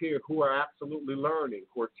others here who are absolutely learning,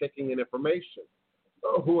 who are taking in information,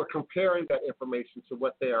 who are comparing that information to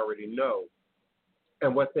what they already know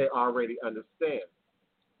and what they already understand.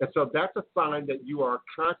 And so that's a sign that you are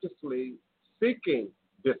consciously seeking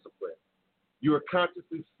discipline. You are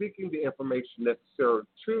consciously seeking the information necessary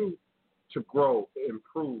to grow,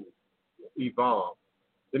 improve, evolve.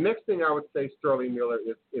 The next thing I would say, Sterling Miller,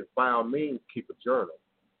 is by all means keep a journal.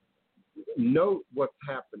 Note what's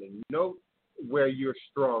happening. Note where you're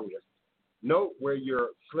strongest. Note where you're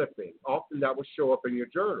slipping. Often that will show up in your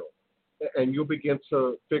journal. And you'll begin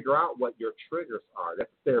to figure out what your triggers are.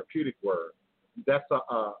 That's a therapeutic word. That's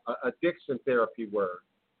a addiction therapy word.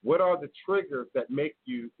 What are the triggers that make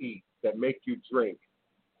you eat, that make you drink,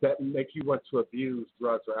 that make you want to abuse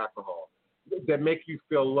drugs or alcohol, that make you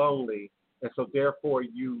feel lonely, and so therefore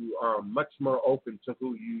you are much more open to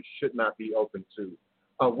who you should not be open to?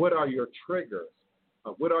 What are your triggers?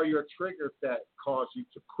 What are your triggers that cause you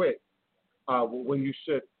to quit when you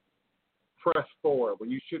should press forward, when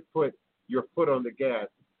you should put your foot on the gas?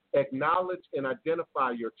 Acknowledge and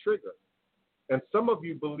identify your triggers. And some of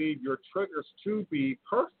you believe your triggers to be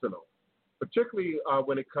personal, particularly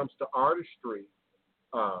when it comes to artistry,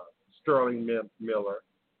 Sterling Miller,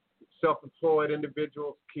 self-employed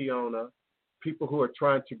individuals, Kiona, people who are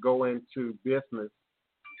trying to go into business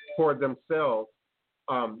for themselves.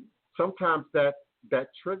 Sometimes that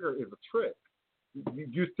trigger is a trick.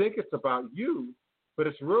 You think it's about you, but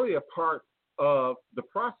it's really a part of the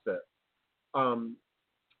process.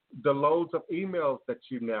 The loads of emails that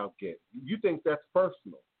you now get, you think that's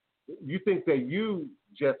personal. You think that you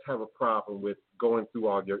just have a problem with going through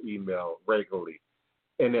all your email regularly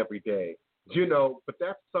and every day. But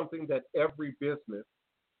that's something that every business,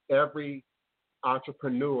 every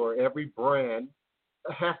entrepreneur, every brand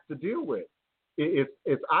has to deal with.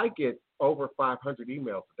 I get over 500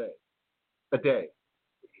 emails a day.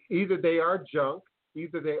 Either they are junk,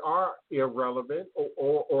 either they are irrelevant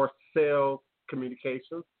or sales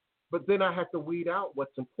communications, but then I have to weed out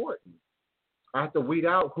what's important. I have to weed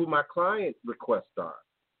out who my client requests are.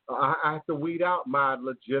 I have to weed out my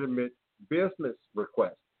legitimate business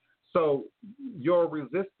requests. So your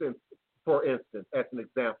resistance, for instance, as an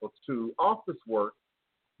example, to office work,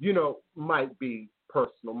 might be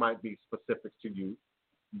personal, might be specific to you,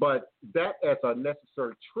 but that as a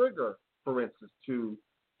necessary trigger, for instance, to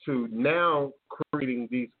now creating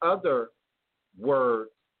these other word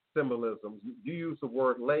symbolisms. You use the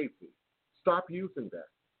word lazy. Stop using that.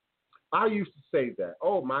 I used to say that.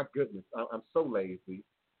 Oh my goodness, I'm so lazy,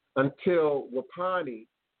 until Wapani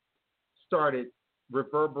started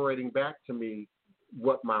reverberating back to me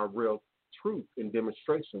what my real truth and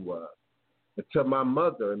demonstration was. Until my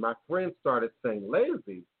mother and my friends started saying,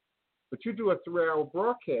 lazy, but you do a 3-hour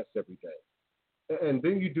broadcast every day. And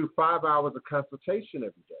then you do 5 hours of consultation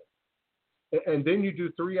every day. And then you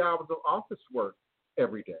do 3 hours of office work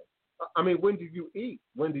every day. I mean, when do you eat?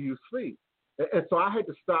 When do you sleep? And so I had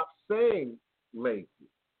to stop saying lazy.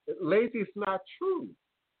 Lazy is not true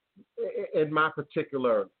in my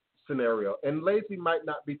particular scenario. And lazy might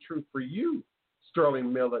not be true for you,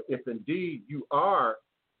 Sterling Miller, if indeed you are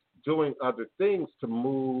doing other things to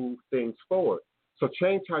move things forward. So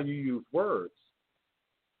change how you use words.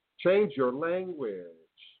 Change your language.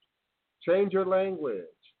 Change your language.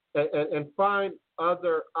 And find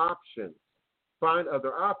other options. Find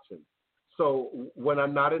other options. So when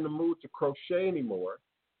I'm not in the mood to crochet anymore,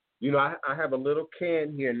 I have a little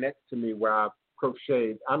can here next to me where I've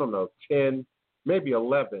crocheted, 10, maybe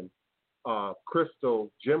 11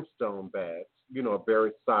 crystal gemstone bags, of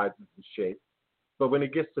various sizes and shapes. But when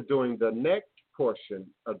it gets to doing the neck portion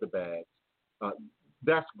of the bags,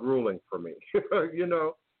 that's grueling for me,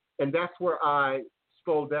 and that's where I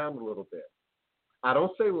slow down a little bit. I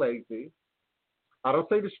don't say lazy. I don't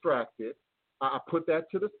say distracted. I put that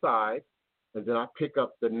to the side, and then I pick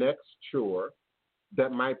up the next chore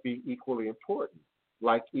that might be equally important,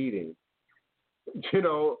 like eating,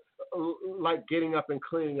 like getting up and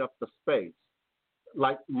cleaning up the space,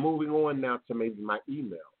 like moving on now to maybe my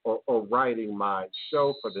email or writing my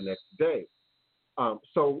show for the next day.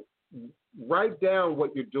 So write down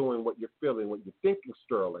what you're doing, what you're feeling, what you're thinking,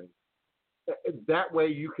 Sterling. That way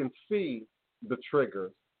you can see the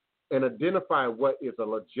triggers and identify what is a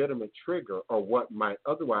legitimate trigger or what might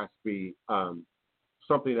otherwise be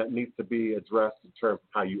something that needs to be addressed in terms of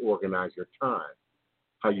how you organize your time,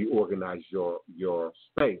 how you organize your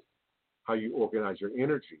space, how you organize your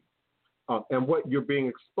energy, and what you're being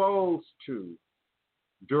exposed to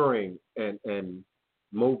during and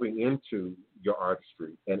moving into your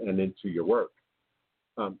artistry and into your work.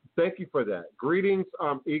 Thank you for that. Greetings,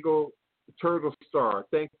 Eagle Turtle Star.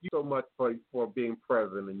 Thank you so much for being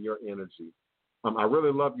present in your energy. I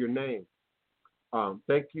really love your name.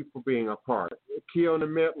 Thank you for being a part. Kiona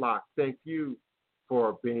Medlock, thank you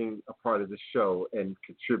for being a part of the show and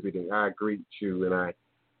contributing. I greet you and I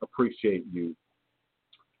appreciate you.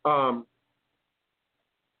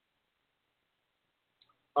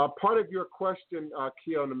 Part of your question,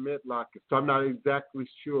 Keona Midlock, so I'm not exactly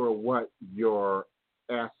sure what you're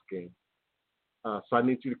asking. So I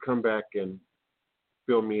need you to come back and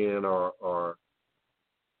fill me in or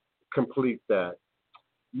complete that.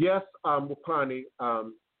 Yes, Wapani,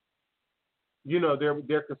 there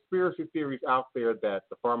are conspiracy theories out there that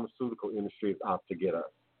the pharmaceutical industry is out to get us.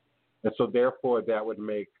 And so therefore that would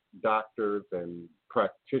make doctors and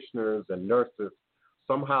practitioners and nurses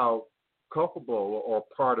somehow culpable or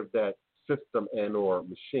part of that system and or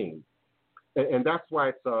machine. And that's why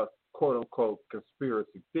it's a quote-unquote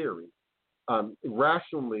conspiracy theory.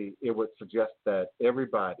 Rationally, it would suggest that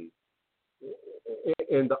everybody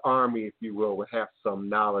in the Army, if you will, would have some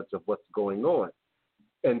knowledge of what's going on.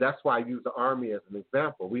 And that's why I use the Army as an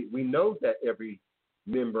example. We know that every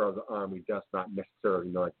member of the Army does not necessarily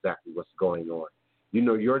know exactly what's going on. You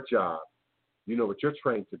know your job. You know what you're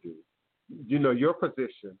trained to do. You know your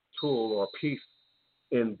position, tool, or piece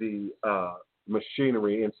in the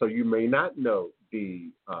machinery. And so you may not know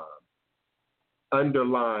the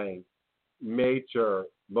underlying major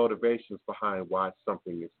motivations behind why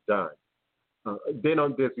something is done. Then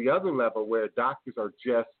there's the other level where doctors are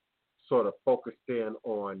just sort of focused in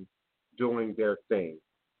on doing their thing.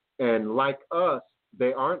 And like us,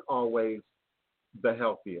 they aren't always the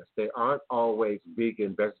healthiest. They aren't always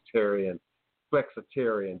vegan, vegetarian,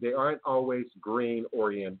 flexitarian. They aren't always green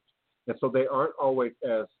oriented. And so they aren't always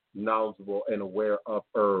as knowledgeable and aware of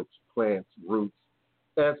herbs, plants, roots,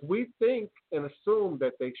 as we think and assume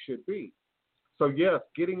that they should be. So yes,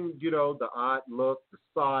 getting, the odd look, the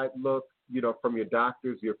side look, from your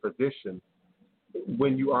doctors, your physicians,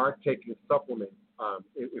 when you are taking supplements,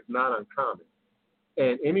 is not uncommon.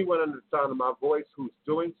 And anyone under the sound of my voice who's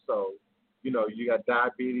doing so, you got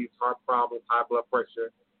diabetes, heart problems, high blood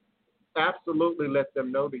pressure, absolutely let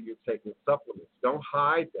them know that you're taking supplements. Don't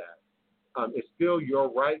hide that. It's still your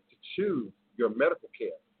right to choose your medical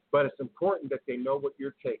care, but it's important that they know what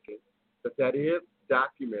you're taking, that is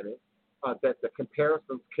documented, that the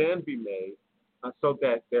comparisons can be made, so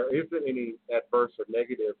that there isn't any adverse or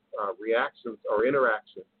negative reactions or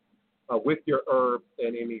interactions with your herbs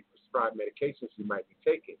and any prescribed medications you might be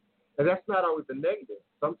taking. And that's not always a negative.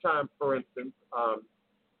 Sometimes, for instance,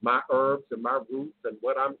 my herbs and my roots and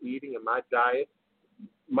what I'm eating and my diet,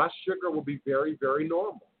 my sugar will be very, very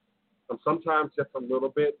normal. Sometimes just a little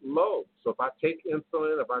bit low. So if I take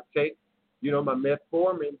insulin, if I take, my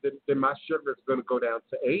metformin, then my sugar is going to go down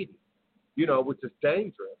to 80, which is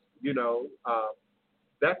dangerous.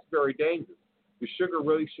 That's very dangerous. Your sugar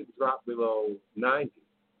really shouldn't drop below 90.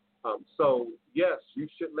 So, yes, you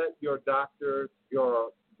should let your doctors,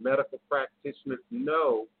 your medical practitioners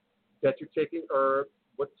know that you're taking herbs,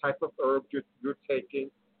 what type of herbs you're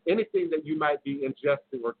taking, anything that you might be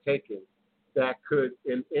ingesting or taking that could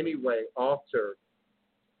in any way alter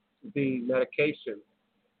the medication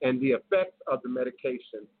and the effects of the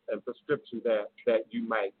medication and prescription that you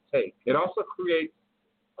might take. It also creates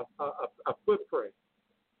a footprint.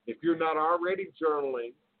 If you're not already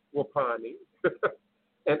journaling, Wapani,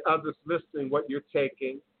 and others listening what you're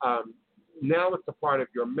taking, now it's a part of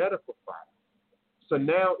your medical file. So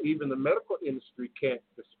now even the medical industry can't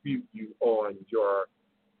dispute you on your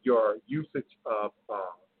usage of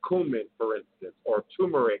cumin, for instance, or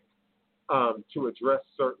turmeric to address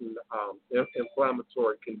certain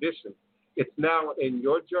inflammatory conditions. It's now in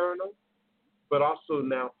your journal, but also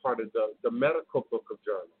now part of the medical book of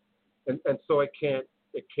journal. And so it can't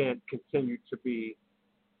continue to be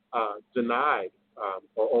denied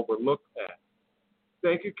or overlooked at.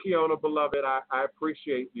 Thank you, Keona, beloved. I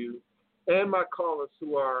appreciate you. And my callers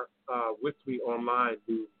who are with me online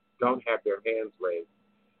who don't have their hands raised.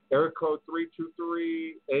 Area code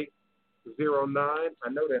 323-809. I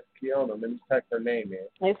know that's Keona. Let me type her name in.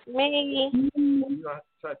 It's me. You have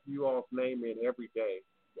to type you all's name in every day.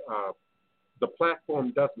 The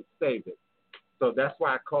platform doesn't save it. So that's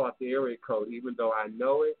why I call it the area code, even though I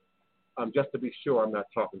know it, just to be sure I'm not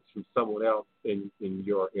talking to someone else in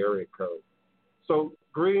your area code. So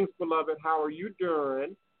greetings, beloved. How are you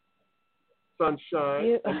doing,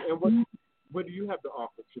 Sunshine? And what do you have to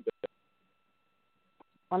offer today?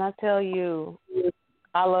 When I tell you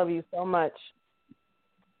I love you so much,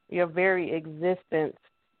 your very existence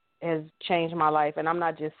has changed my life. And I'm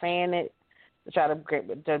not just saying it to try to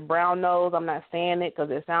get the brown nose. I'm not saying it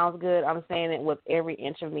because it sounds good. I'm saying it with every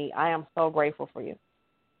inch of me. I am so grateful for you.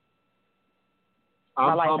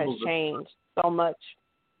 My life has changed so much.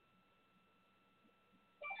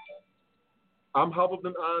 I'm humbled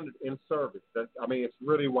and honored in service. It's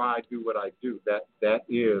really why I do what I do. That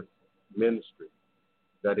is ministry.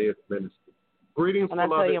 That is ministry. Greetings,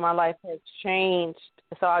 beloved. When I tell you my life has changed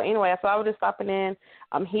So anyway, so I was just stopping in.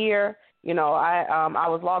 I'm here. You know, I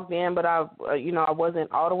was logged in, but I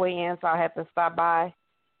wasn't all the way in, so I had to stop by,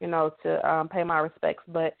 you know, to pay my respects.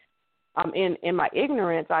 But in my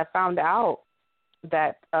ignorance, I found out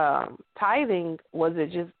that tithing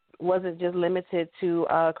wasn't just limited to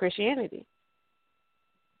Christianity.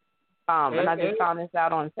 And I just found this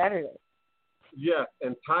out on Saturday. Yes,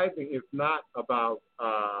 and tithing is not about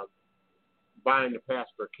buying the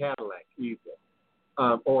pastor a Cadillac either,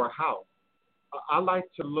 or a house. I like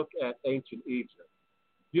to look at ancient Egypt.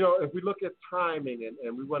 You know, if we look at timing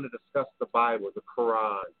and we want to discuss the Bible, the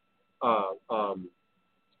Quran,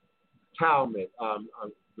 Talmud,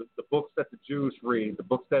 the books that the Jews read, the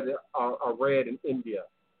books that are read in India,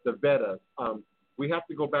 the Vedas, we have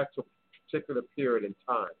to go back to a particular period in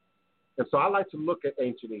time. And so I like to look at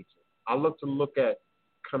ancient Egypt. I look to look at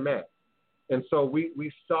Kemet. And so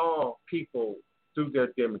we saw people through their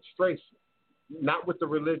demonstration, not what the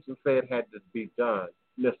religion said had to be done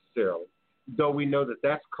necessarily, though we know that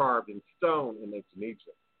that's carved in stone in ancient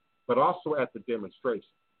Egypt, but also at the demonstration.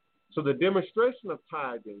 So the demonstration of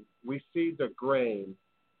tithing, we see the grain,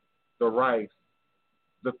 the rice,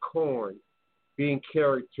 the corn being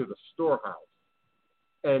carried to the storehouse.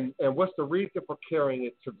 And what's the reason for carrying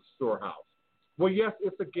it to the storehouse? Well, yes,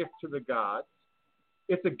 it's a gift to the gods.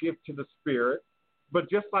 It's a gift to the spirit. But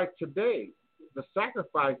just like today, the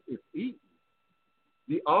sacrifice is eaten.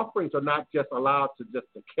 The offerings are not just allowed to just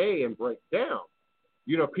decay and break down.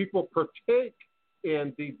 You know, people partake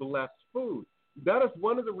in the blessed food. That is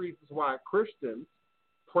one of the reasons why Christians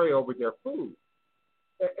pray over their food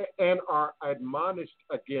and are admonished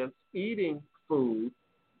against eating food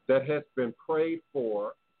that has been prayed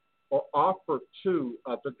for or offered to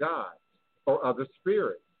other gods or other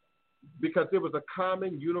spirits, because it was a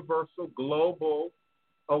common, universal, global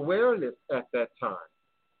awareness at that time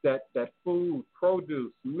that food,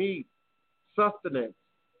 produce, meat, sustenance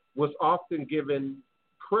was often given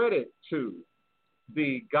credit to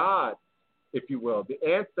the gods, if you will, the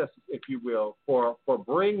ancestors, if you will, for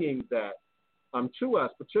bringing that to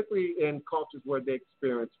us, particularly in cultures where they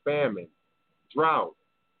experience famine, drought,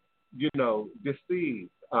 you know, disease,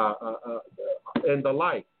 and the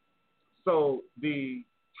like. So the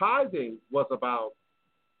tithing was about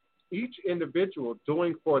each individual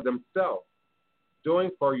doing for themselves,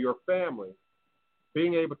 doing for your family,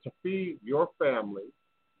 being able to feed your family,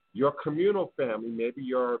 your communal family, maybe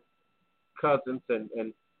your cousins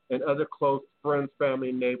and other close friends,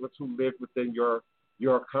 family, neighbors who live within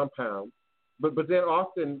your compound, but then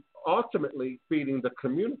often ultimately feeding the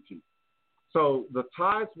community. So the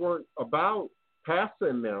tithes weren't about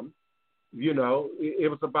passing them, you know, it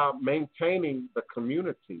was about maintaining the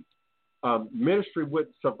community. Ministry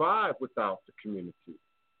wouldn't survive without the community.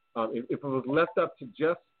 If it was left up to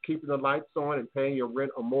just keeping the lights on and paying your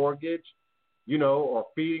rent or mortgage, you know, or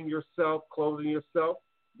feeding yourself, clothing yourself,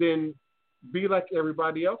 then be like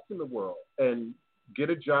everybody else in the world and get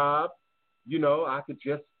a job. You know, I could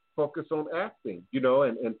just focus on acting, you know,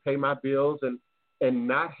 and pay my bills and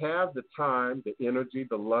not have the time, the energy,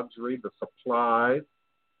 the luxury, the supplies,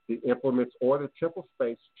 the implements, or the temple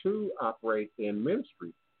space to operate in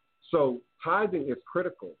ministry. So tithing is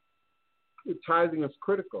critical. Tithing is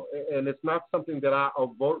critical, and it's not something that I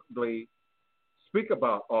overtly speak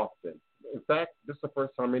about often. In fact, this is the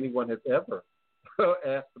first time anyone has ever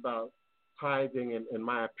asked about tithing and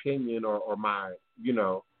my opinion or my, you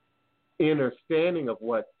know, understanding of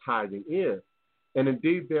what tithing is. And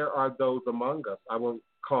indeed, there are those among us, I won't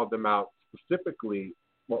call them out specifically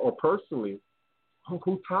or personally,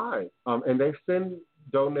 who tithe. And they send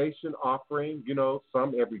donation offering, you know,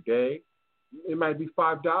 some every day. It might be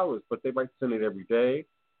 $5, but they might send it every day,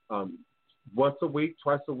 once a week,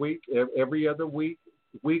 twice a week, every other week,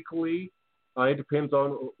 weekly. It depends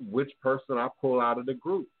on which person I pull out of the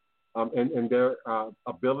group, and their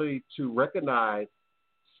ability to recognize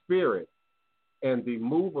spirit and the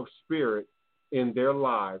move of spirit in their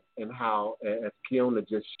lives, and how, as Kiona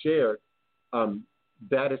just shared,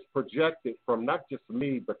 that is projected from not just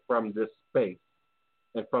me, but from this space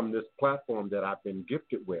and from this platform that I've been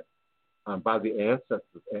gifted with. By the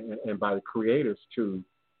ancestors and by the creators to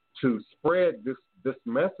spread this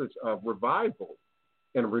message of revival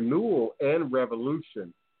and renewal and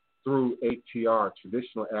revolution through ATR,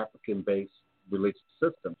 traditional African-based religious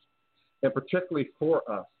systems, and particularly for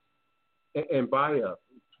us and by us.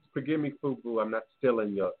 Forgive me, Fubu, I'm not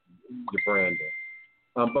stealing your branding,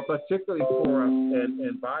 but particularly for us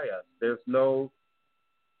and by us. There's no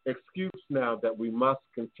excuse now that we must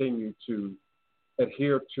continue to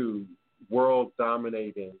adhere to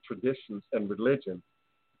world-dominating traditions and religions,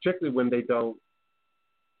 particularly when they don't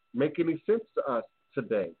make any sense to us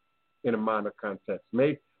today in a minor context,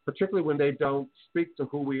 maybe particularly when they don't speak to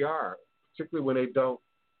who we are, particularly when they don't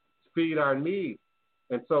feed our needs.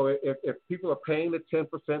 And so if people are paying the 10%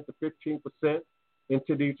 to 15%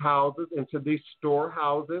 into these houses, into these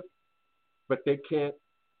storehouses, but they can't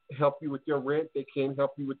help you with your rent, they can't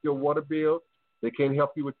help you with your water bill, they can't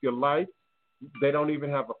help you with your life, they don't even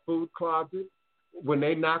have a food closet. When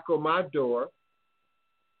they knock on my door,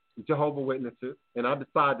 Jehovah's Witnesses, and I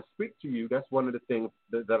decide to speak to you, that's one of the things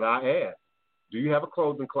that I ask. Do you have a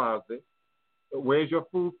clothing closet? Where's your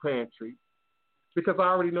food pantry? Because I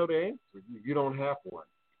already know the answer. You don't have one.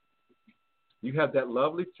 You have that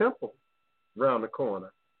lovely temple around the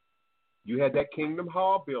corner. You had that Kingdom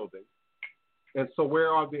Hall building. And so where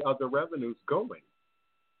are the other revenues going?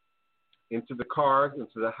 Into the cars,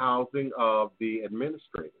 into the housing of the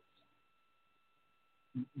administrators.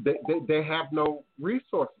 They have no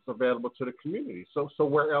resources available to the community. So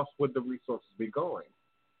where else would the resources be going?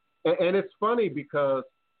 And it's funny because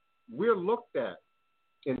we're looked at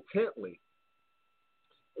intently.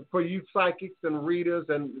 For you psychics and readers,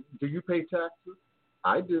 and do you pay taxes?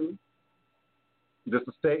 I do. Does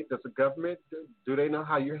the state, does the government, do they know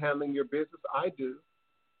how you're handling your business? I do.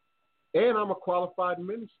 And I'm a qualified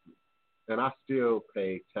ministry, and I still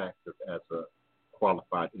pay taxes as a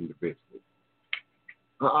qualified individual.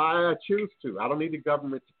 I choose to. I don't need the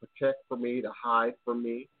government to protect for me, to hide from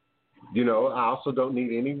me. You know, I also don't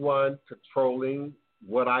need anyone controlling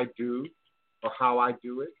what I do or how I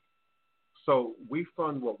do it. So we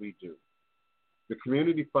fund what we do. The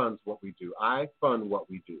community funds what we do. I fund what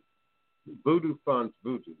we do. Voodoo funds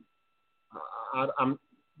Voodoo.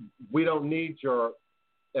 We don't need your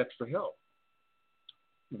extra help.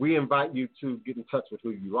 We invite you to get in touch with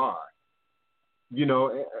who you are, you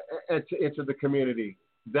know, and to enter the community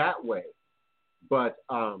that way. But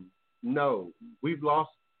no, we've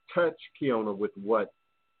lost touch, Kiona, with what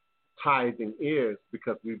tithing is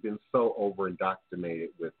because we've been so over-indoctrinated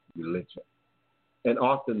with religion and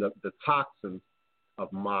often the toxins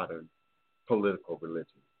of modern political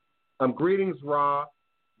religion. Greetings, Ra.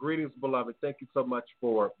 Greetings, beloved. Thank you so much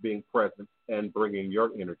for being present and bringing your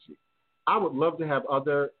energy. I would love to have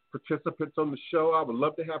other participants on the show. I would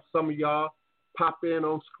love to have some of y'all pop in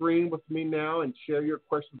on screen with me now and share your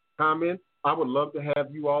questions and comments. I would love to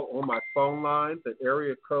have you all on my phone lines at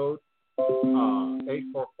area code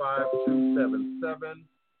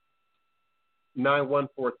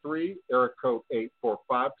 845-277-9143, area code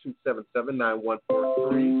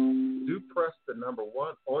 845-277-9143. Do press the number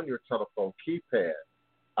 1 on your telephone keypad.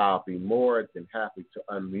 I'll be more than happy to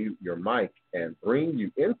unmute your mic and bring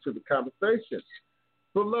you into the conversation.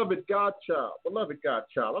 Beloved Godchild, I'm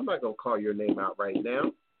not going to call your name out right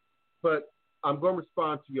now, but I'm going to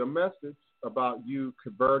respond to your message about you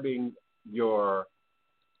converting your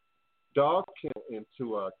dog kennel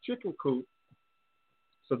into a chicken coop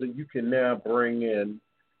so that you can now bring in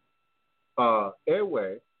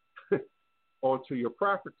airway onto your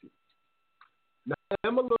property. Now,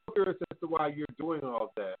 I'm a little curious as to why you're doing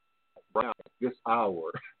all that right now at this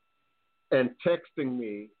hour and texting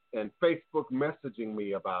me and Facebook messaging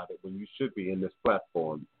me about it when you should be in this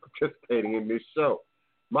platform participating in this show.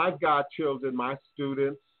 My godchildren, my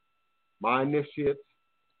students, my initiates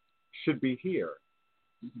should be here.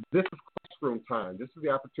 This is classroom time. This is the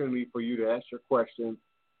opportunity for you to ask your questions,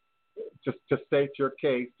 just to state your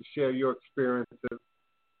case, to share your experiences.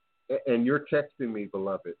 And you're texting me,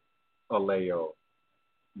 beloved Aleo.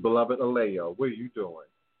 Beloved Aleo, what are you doing?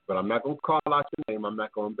 But I'm not going to call out your name. I'm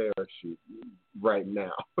not going to embarrass you right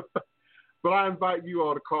now. But I invite you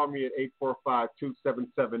all to call me at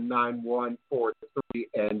 845-277-9143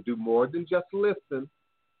 and do more than just listen.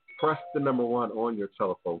 Press the number 1 on your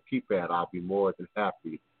telephone keypad. I'll be more than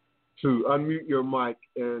happy to unmute your mic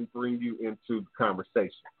and bring you into the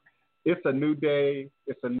conversation. It's a new day.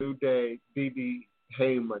 It's a new day. Dee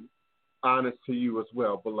Heyman, honest to you as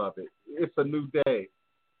well, beloved. It's a new day.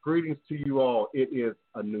 Greetings to you all. It is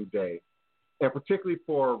a new day. And particularly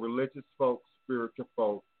for religious folks, spiritual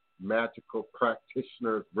folks, magical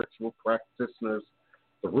practitioners, ritual practitioners,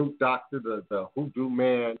 the root doctor, the hoodoo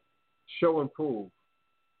man, show and prove.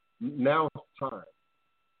 Now it's time.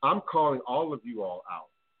 I'm calling all of you all out.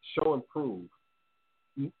 Show and prove.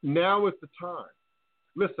 Now is the time.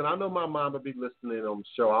 Listen, I know my mama be listening on the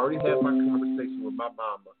show. I already had my conversation with my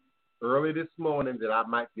mama early this morning that I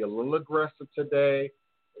might be a little aggressive today,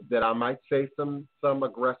 that I might say some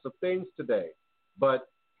aggressive things today. But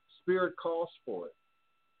Spirit calls for it.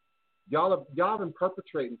 Y'all have been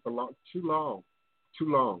perpetrating for too long.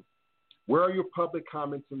 Where are your public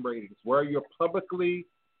comments and ratings? Where are your publicly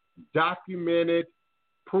documented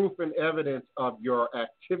proof and evidence of your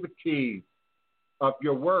activities of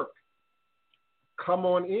your work, come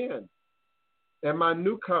on in. And my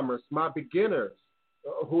newcomers, my beginners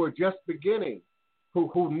who are just beginning,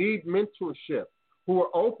 who need mentorship, who are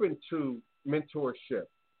open to mentorship,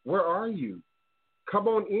 where are you? Come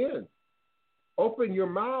on in. Open your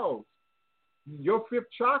mouths. Your fifth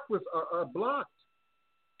chakras are blocked.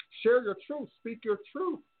 Share your truth. Speak your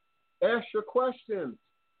truth. Ask your questions.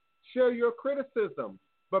 Share your criticism.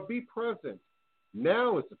 But be present.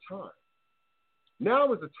 Now is the time.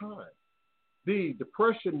 Now is the time. The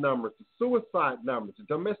depression numbers, the suicide numbers, the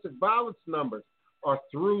domestic violence numbers are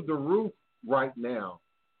through the roof right now.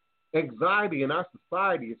 Anxiety in our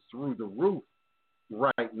society is through the roof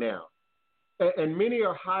right now. And many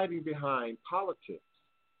are hiding behind politics.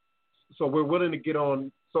 So we're willing to get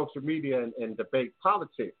on social media and debate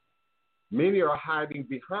politics. Many are hiding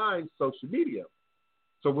behind social media.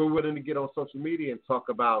 So we're willing to get on social media and talk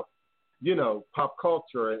about, pop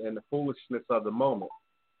culture and the foolishness of the moment,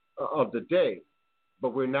 of the day.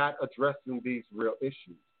 But we're not addressing these real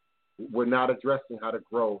issues. We're not addressing how to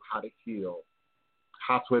grow, how to heal,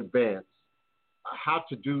 how to advance, how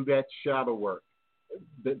to do that shadow work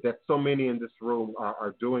that so many in this room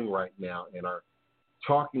are doing right now and are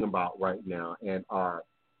talking about right now and are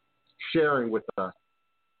sharing with us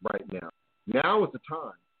right now. Now is the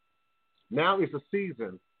time. Now is the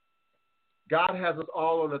season. God has us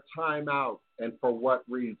all on a timeout, and for what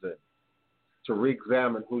reason? To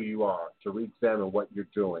re-examine who you are, to re-examine what you're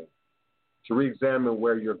doing, to re-examine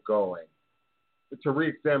where you're going, to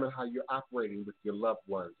re-examine how you're operating with your loved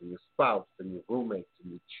ones and your spouse and your roommates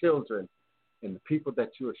and your children and the people that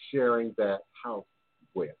you are sharing that house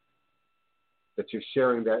with, that you're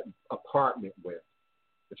sharing that apartment with,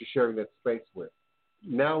 that you're sharing that space with.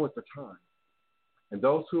 Now is the time. And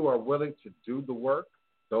those who are willing to do the work,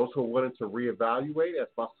 those who are willing to reevaluate, as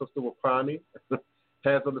my sister Wapani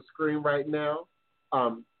has on the screen right now,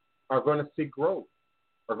 are going to see growth,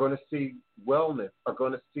 are going to see wellness, are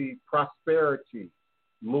going to see prosperity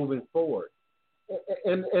moving forward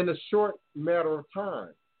in a short matter of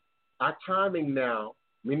time. Our timing now,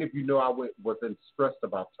 many of you know I wasn't stressed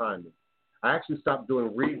about timing. I actually stopped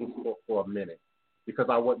doing readings for a minute because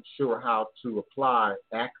I wasn't sure how to apply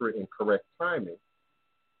accurate and correct timing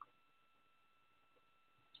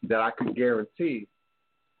that I could guarantee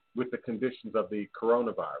with the conditions of the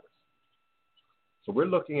coronavirus. So we're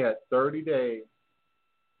looking at 30 days,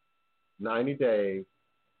 90 days,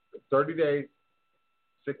 30 days,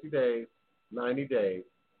 60 days, 90 days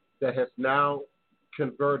that has now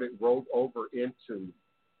rolled over into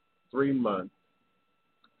 3 months,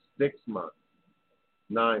 6 months,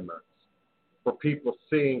 9 months, for people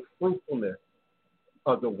seeing fruitfulness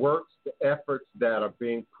of the works, the efforts that are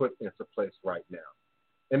being put into place right now.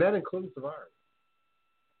 And that includes the virus.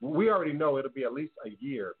 We already know it'll be at least a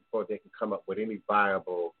year before they can come up with any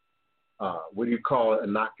viable,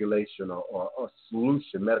 inoculation or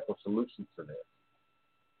solution, medical solution to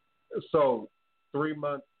this. So 3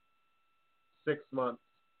 months, 6 months,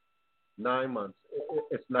 9 months,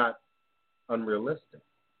 it's not unrealistic.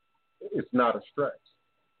 It's not a stretch.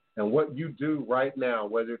 And what you do right now,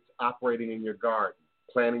 whether it's operating in your garden,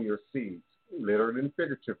 planting your seeds, literally and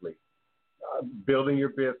figuratively, building your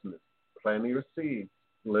business, planting your seeds,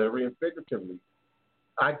 literally and figuratively,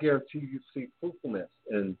 I guarantee you see fruitfulness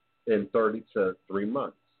in 30 to 3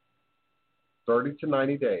 months, 30 to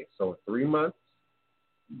 90 days. So in 3 months,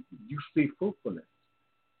 you see fruitfulness.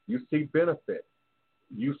 You see benefit.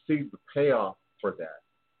 You see the payoff for that.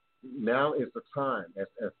 Now is the time,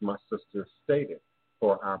 as my sister stated,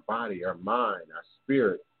 for our body, our mind, our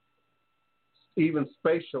spirit, even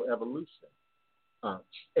spatial evolution.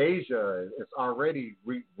 Asia is already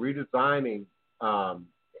redesigning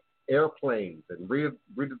airplanes and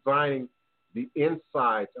redesigning the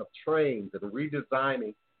insides of trains and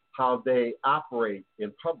redesigning how they operate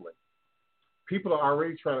in public. People are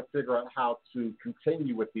already trying to figure out how to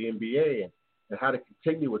continue with the NBA and how to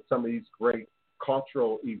continue with some of these great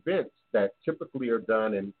cultural events that typically are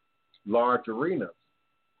done in large arenas,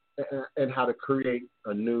 and how to create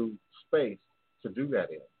a new space to do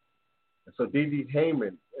that in. And so D.D.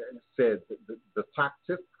 Heyman said the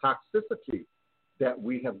toxicity that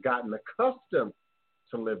we have gotten accustomed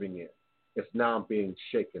to living in is now being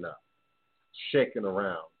shaken up, shaken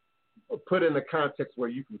around, put in a context where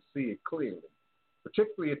you can see it clearly,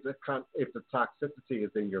 particularly if the toxicity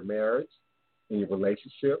is in your marriage, in your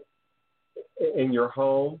relationship, in your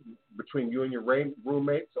home, between you and your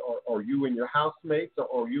roommates, or you and your housemates,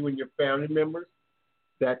 or you and your family members.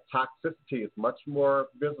 That toxicity is much more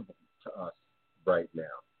visible to us right now.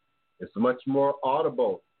 It's much more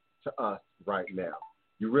audible to us right now.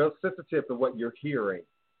 You're real sensitive to what you're hearing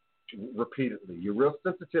repeatedly. You're real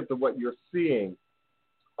sensitive to what you're seeing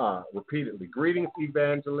repeatedly. Greetings,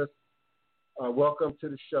 evangelist. Welcome to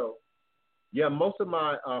the show. Yeah, most of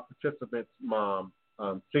my participants, Mom,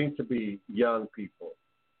 seem to be young people,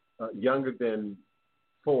 younger than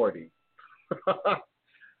 40.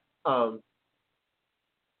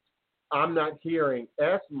 I'm not hearing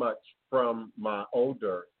as much from my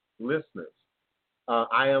older listeners.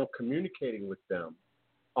 I am communicating with them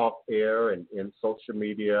off air and in social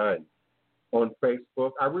media and on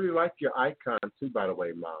Facebook. I really like your icon too, by the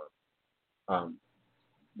way, Mom.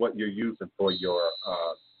 What you're using for your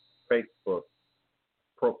Facebook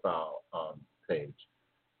profile page.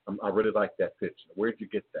 I really like that picture. Where'd you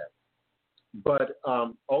get that? But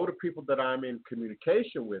older people that I'm in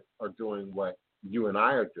communication with are doing what you and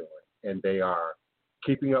I are doing, and they are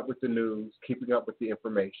keeping up with the news, keeping up with the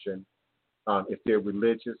information. If they're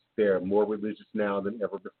religious, they're more religious now than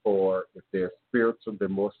ever before. If they're spiritual, they're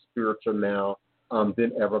more spiritual now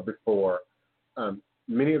than ever before.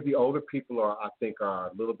 Many of the older people I think are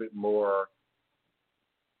a little bit more.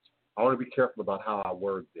 I want to be careful about how I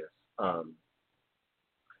word this.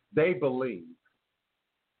 They believe.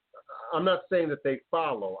 I'm not saying that they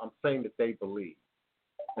follow. I'm saying that they believe.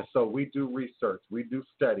 And so we do research. We do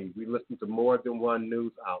study. We listen to more than one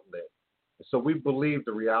news outlet. And so we believe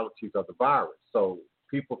the realities of the virus. So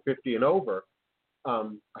people 50 and over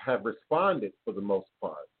have responded for the most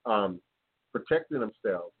part, protecting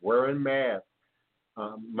themselves, wearing masks.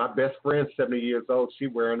 My best friend, 70 years old, she's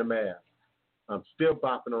wearing a mask. Still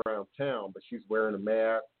bopping around town, but she's wearing a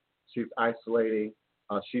mask. She's isolating.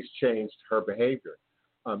 She's changed her behavior.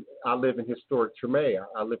 I live in historic Treme.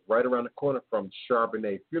 I live right around the corner from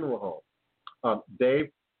Charbonnet Funeral Home.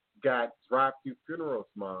 They've got drive-through funerals,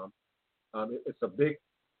 Mom. It's a big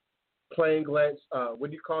plain glass, what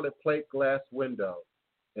do you call it, plate glass window.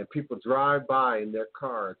 And people drive by in their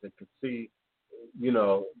cars and can see,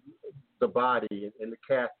 the body in the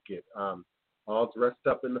casket. All dressed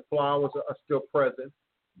up, and the flowers are still present,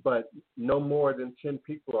 but no more than 10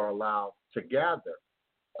 people are allowed to gather.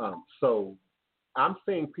 So I'm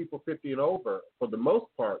seeing people 50 and over, for the most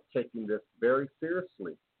part, taking this very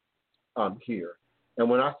seriously here. And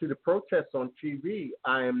when I see the protests on TV,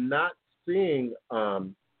 I am not seeing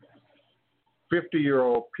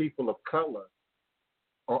 50-year-old people of color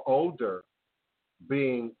or older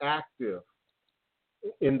being active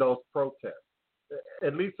in those protests,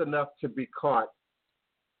 at least enough to be caught,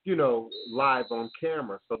 live on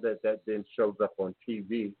camera, so that then shows up on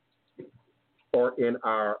TV or in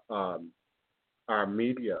our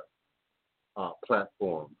media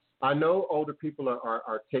platforms. I know older people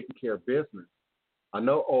are taking care of business. I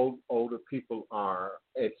know older people are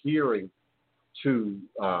adhering to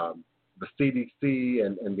the CDC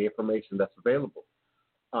and the information that's available.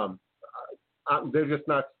 They're just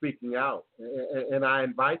not speaking out, and I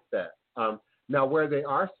invite that. Now, where they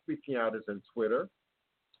are speaking out is in Twitter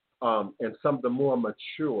and some of the more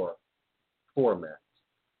mature formats.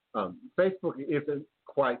 Facebook isn't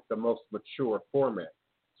quite the most mature format.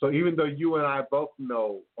 So even though you and I both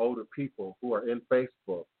know older people who are in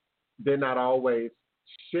Facebook, they're not always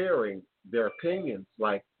sharing their opinions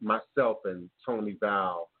like myself and Tony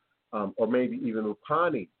Val, or maybe even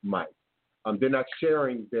Upani might. They're not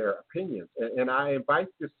sharing their opinions. And I invite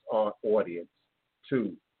this audience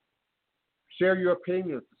to share your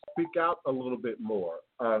opinions, to speak out a little bit more,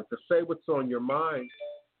 to say what's on your mind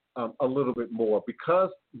a little bit more, because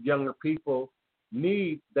younger people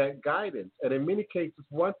need that guidance, and in many cases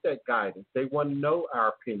want that guidance. They want to know our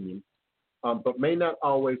opinion, but may not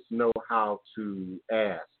always know how to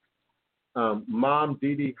ask. Mom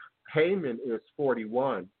Dee Heyman is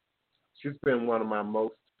 41. She's been one of my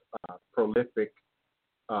most prolific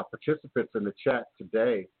participants in the chat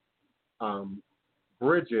today.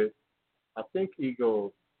 Bridget, I think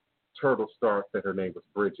Eagle Turtle Star said her name was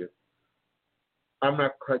Bridget. I'm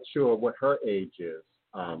not quite sure what her age is.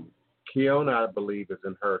 Kiona, I believe, is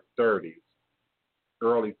in her 30s,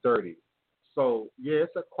 early 30s. So, yeah,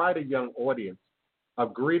 it's quite a young audience.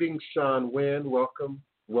 Greetings, Sean Wynn. Welcome,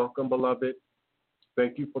 beloved.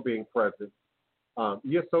 Thank you for being present.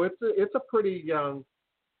 So it's a pretty young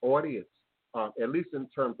audience, at least in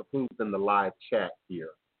terms of who's in the live chat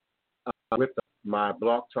here. With my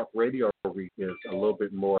Blog Talk Radio reach is a little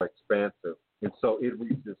bit more expansive, and so it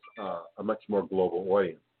reaches a much more global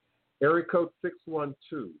audience. Area code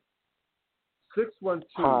 612.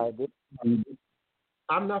 612. Hi,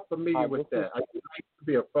 I'm not familiar with that. I used to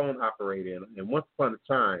be a phone operator, and once upon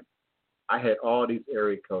a time, I had all these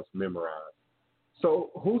area codes memorized. So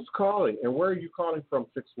who's calling, and where are you calling from,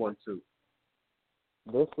 612?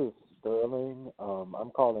 this is Sterling.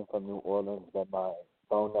 I'm calling from New Orleans, but my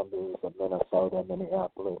phone number is a Minnesota,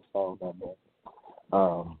 Minneapolis phone number.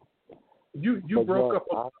 You broke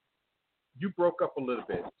up. You broke up a little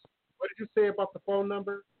bit. What did you say about the phone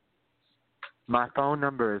number? My phone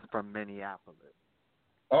number is from Minneapolis.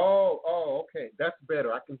 Oh, okay. That's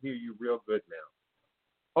better. I can hear you real good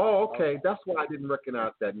now. Oh, okay. That's why I didn't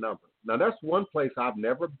recognize that number. Now, that's one place I've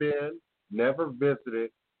never been, never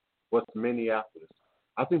visited, was Minneapolis.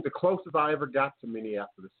 I think the closest I ever got to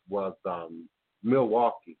Minneapolis was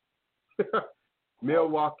Milwaukee.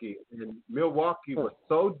 Milwaukee. And Milwaukee was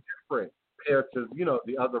so different compared to,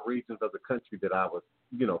 the other regions of the country that I was,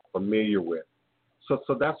 familiar with.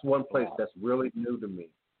 So that's one place that's really new to me.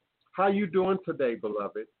 How you doing today,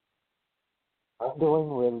 beloved? I'm doing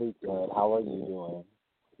really good. How are you doing?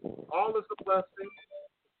 All is a blessing.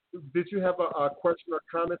 Did you have a question or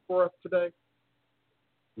comment for us today?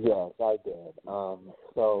 Yes, I did.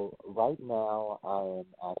 So right now I am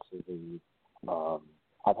actually,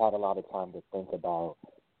 I've had a lot of time to think about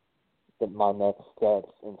my next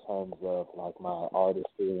steps in terms of like my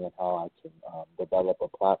artistry and how I can develop a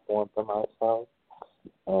platform for myself.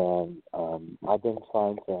 And I've been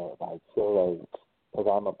trying to like curate, because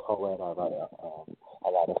I'm a poet. I write a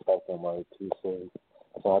lot of spoken word pieces.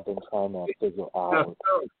 So I've been trying to figure out.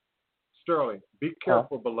 Sterling, be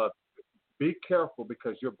careful, beloved. Be careful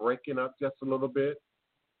because you're breaking up just a little bit.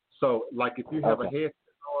 So, like if you have a headset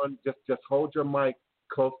on, just hold your mic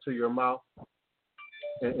close to your mouth,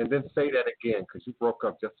 and then say that again because you broke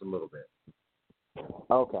up just a little bit.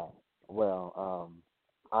 Okay. Well,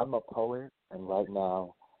 I'm a poet, and right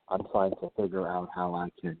now I'm trying to figure out how I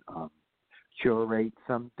can curate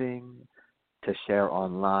something to share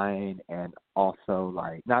online, and also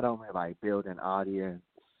like not only like build an audience,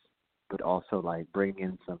 but also like bring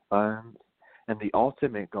in some funds. And the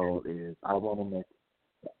ultimate goal is I want to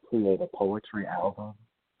create a poetry album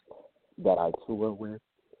that I tour with.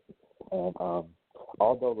 And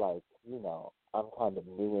although like, I'm kind of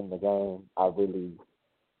new in the game, I really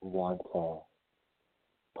want to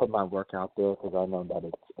put my work out there because I know that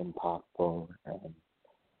it's impactful and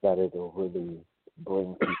that it will really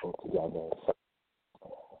bring people together. So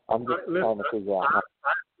I'm just trying to figure out how.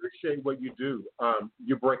 I appreciate what you do.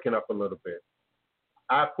 You're breaking up a little bit.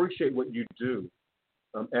 I appreciate what you do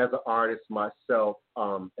as an artist myself,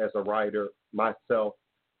 as a writer myself.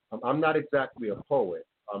 I'm not exactly a poet.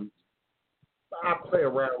 I play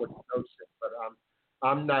around with the notion, but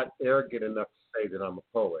I'm not arrogant enough to say that I'm a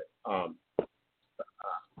poet.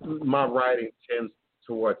 My writing tends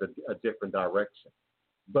towards a different direction.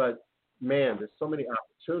 But, man, there's so many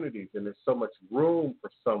opportunities and there's so much room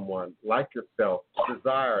for someone like yourself to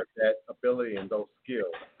desire that ability and those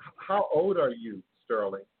skills. How old are you,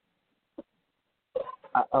 Sterling?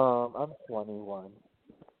 I'm 21.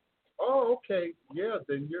 Oh, okay. Yeah,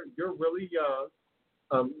 then you're really young.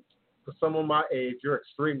 For someone my age, you're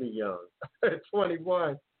extremely young. At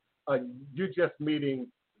 21, you're just meeting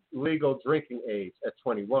legal drinking age at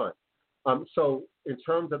 21. So in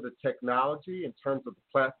terms of the technology, in terms of the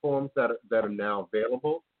platforms that are now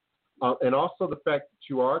available, and also the fact that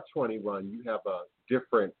you are 21, you have a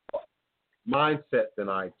different mindset than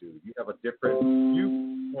I do. You have a different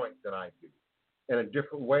viewpoint than I do, and a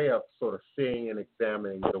different way of sort of seeing and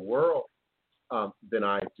examining the world than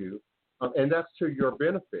I do, and that's to your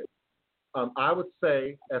benefit. I would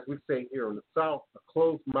say, as we say here in the South, a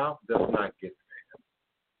closed mouth does not get fed.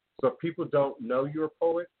 So if people don't know you're a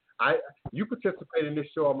poet, you participate in this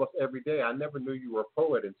show almost every day. I never knew you were a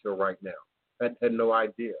poet until right now. Had no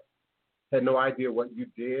idea. Had no idea what you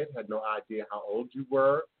did. Had no idea how old you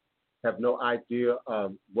were. Have no idea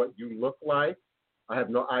what you look like. I have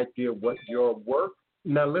no idea what your work.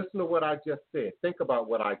 Now listen to what I just said. Think about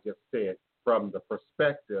what I just said from the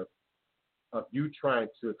perspective of you trying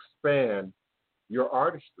to expand your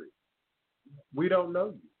artistry. We don't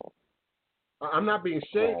know you. I'm not being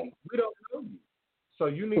shady. We don't know you. So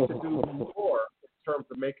you need to do more in terms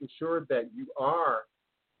of making sure that you are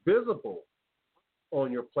visible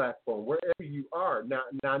on your platform, wherever you are. Now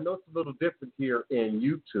I know it's a little different here in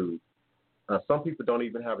YouTube. Some people don't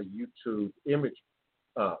even have a YouTube image.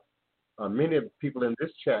 Many of the people in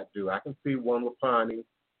this chat do. I can see one with Pani.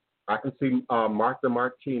 I can see Martha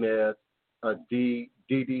Martinez, Dee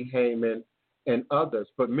Heyman, and others.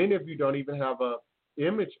 But many of you don't even have a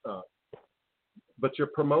image up. But you're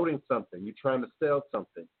promoting something. You're trying to sell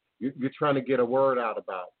something. You're trying to get a word out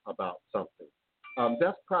about something.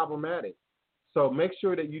 That's problematic. So make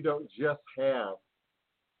sure that you don't just have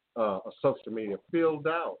a social media filled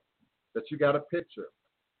out, that you got a picture,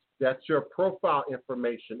 that your profile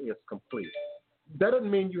information is complete. That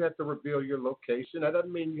doesn't mean you have to reveal your location. That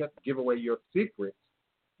doesn't mean you have to give away your secrets.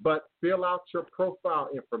 but fill out your profile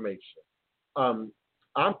information.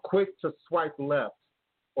 I'm quick to swipe left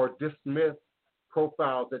or dismiss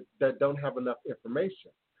profiles that don't have enough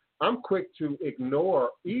information. I'm quick to ignore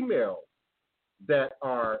emails that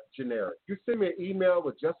are generic. You send me an email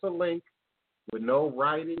with just a link, with no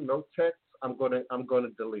writing, no text, I'm gonna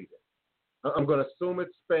delete it. I'm gonna assume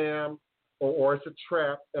it's spam or it's a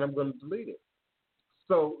trap, and I'm gonna delete it.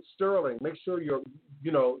 So Sterling, make sure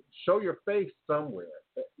show your face somewhere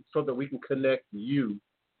so that we can connect you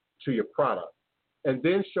to your product, and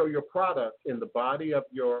then show your product in the body of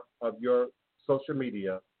your social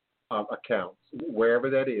media accounts, wherever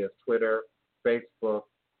that is: Twitter, Facebook,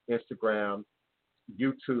 Instagram,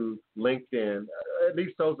 YouTube, LinkedIn. At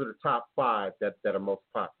least those are the top 5 that are most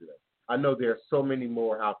popular. I know there are so many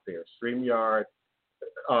more out there. StreamYard,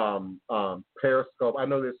 Periscope. I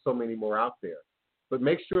know there's so many more out there. But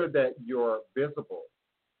make sure that you're visible,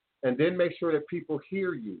 and then make sure that people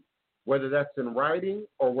hear you, whether that's in writing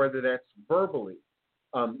or whether that's verbally.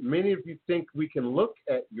 Many of you think we can look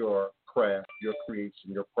at your craft, your creation,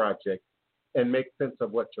 your project, and make sense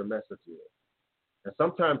of what your message is. And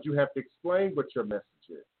sometimes you have to explain what your message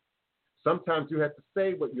is. Sometimes you have to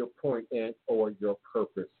say what your point or your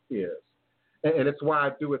purpose is. And it's why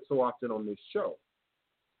I do it so often on this show.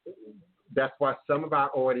 That's why some of our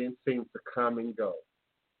audience seems to come and go.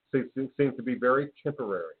 Seems to be very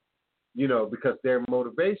temporary, because their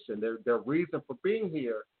motivation, their reason for being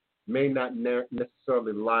here may not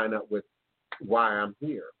necessarily line up with why I'm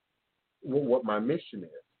here, what my mission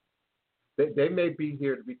is. They may be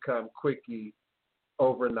here to become quickie,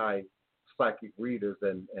 overnight psychic readers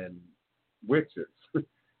and witches.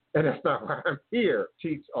 And that's not why I'm here.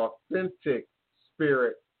 Teach authentic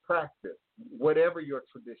spirit practice, whatever your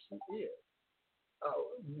tradition is.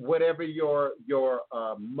 Whatever your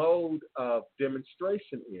mode of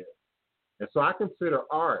demonstration is. And so I consider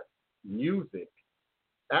art, music,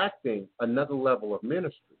 acting another level of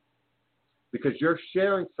ministry, because you're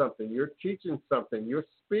sharing something, you're teaching something, you're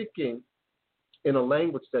speaking in a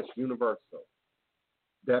language that's universal,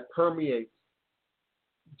 that permeates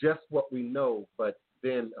just what we know, but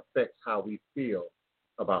then affects how we feel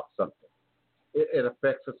about something. It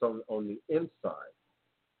affects us on the inside.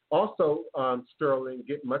 Also, Sterling,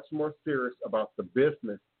 get much more serious about the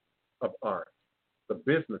business of art. The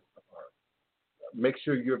business of art. Make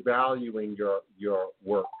sure you're valuing your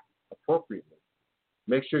work appropriately.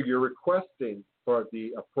 Make sure you're requesting for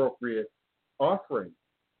the appropriate offering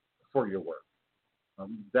for your work.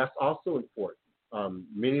 That's also important.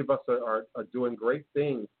 Many of us are doing great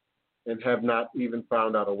things and have not even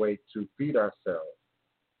found out a way to feed ourselves,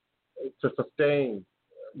 to sustain,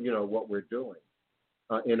 what we're doing.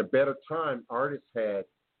 In a better time, artists had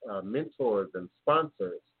mentors and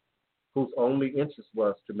sponsors whose only interest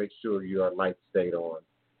was to make sure your light stayed on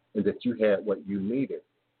and that you had what you needed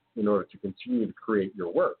in order to continue to create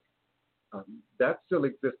your work. That still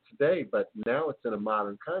exists today, but now it's in a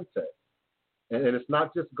modern context. And it's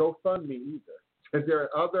not just GoFundMe either. There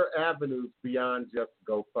are other avenues beyond just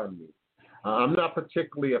GoFundMe. I'm not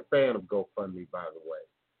particularly a fan of GoFundMe, by the way.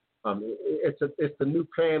 It's the new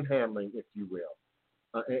panhandling, if you will.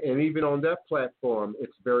 And even on that platform,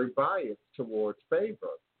 it's very biased towards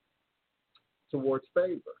favor.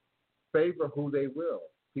 Favor who they will.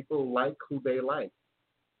 People like who they like.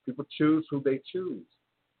 People choose who they choose.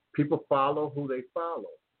 People follow who they follow.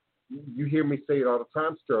 You hear me say it all the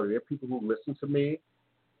time, Sterling. There are people who listen to me,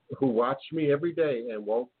 who watch me every day and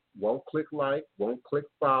won't click like, won't click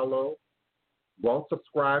follow, won't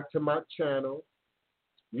subscribe to my channel,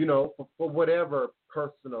 for whatever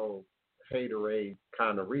personal haterade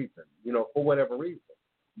kind of reason, for whatever reason.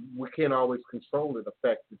 We can't always control it,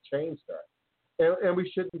 affect, and change that. And we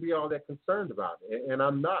shouldn't be all that concerned about it. And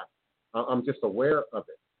I'm not. I'm just aware of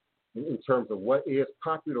it in terms of what is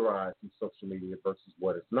popularized in social media versus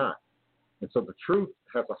what is not. And so the truth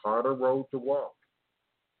has a harder road to walk.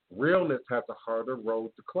 Realness has a harder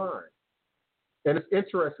road to climb. And it's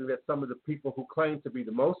interesting that some of the people who claim to be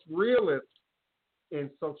the most realist in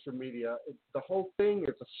social media, the whole thing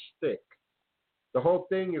is a shtick. The whole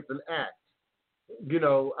thing is an act.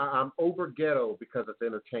 I'm over ghetto because it's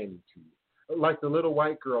entertaining to you. Like the little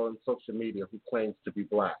white girl in social media who claims to be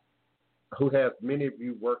black, who has many of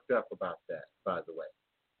you worked up about that, by the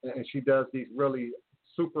way. And she does these really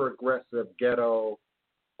super aggressive, ghetto,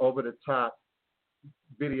 over-the-top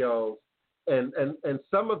videos. And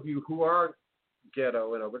some of you who are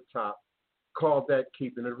ghetto and over the top call that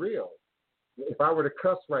keeping it real. If I were to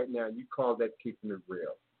cuss right now, you call that keeping it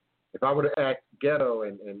real. If I were to act ghetto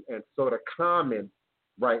and sort of common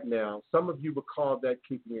right now, some of you would call that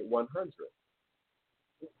keeping it 100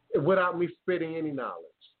 without me spitting any knowledge.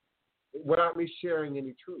 without me sharing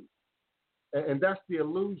any truth. And that's the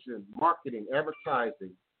illusion, marketing,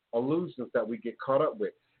 advertising, illusions that we get caught up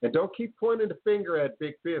with. And don't keep pointing the finger at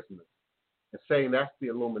big business and saying that's the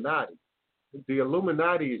Illuminati. The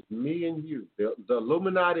Illuminati is me and you. The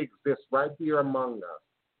Illuminati exists right here among us.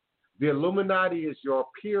 The Illuminati is your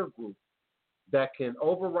peer group that can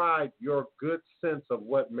override your good sense of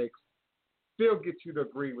what still get you to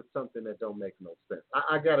agree with something that don't make no sense.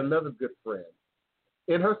 I got another good friend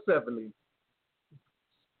in her 70s,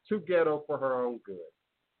 too ghetto for her own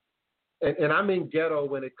good. And I mean ghetto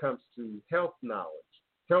when it comes to health knowledge,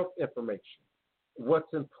 health information,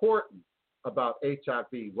 what's important about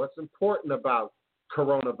HIV, what's important about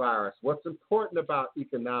coronavirus, what's important about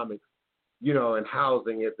economics, and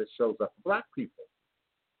housing as it shows up for Black people.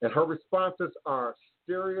 And her responses are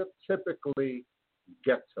stereotypically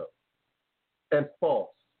ghetto and false.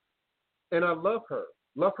 And I love her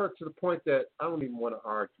to the point that I don't even want to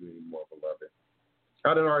argue anymore, beloved.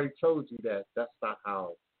 I done already told you that that's not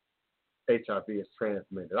how HIV is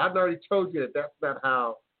transmitted. I've already told you that that's not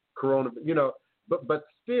how but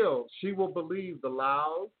still, she will believe the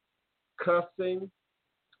loud, cussing,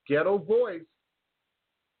 ghetto voice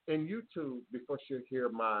in YouTube before she'll hear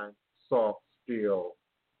my soft, still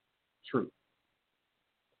truth.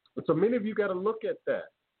 But so many of you got to look at that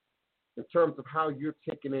in terms of how you're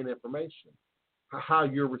taking in information, how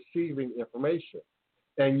you're receiving information,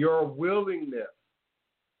 and your willingness,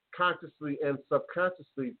 consciously and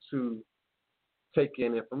subconsciously, to take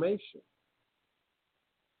in information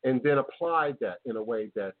and then apply that in a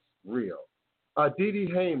way that's real. Dee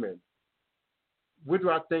Heyman, what do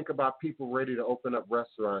I think about people ready to open up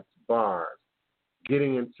restaurants, bars,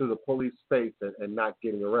 getting into the police space and not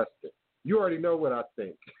getting arrested? You already know what I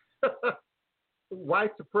think.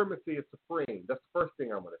 White supremacy is supreme. That's the first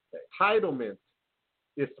thing I'm going to say. Entitlement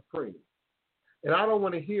is supreme. And I don't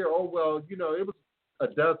want to hear, it was a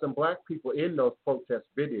dozen Black people in those protest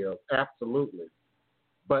videos. Absolutely.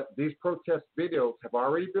 But these protest videos have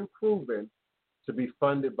already been proven to be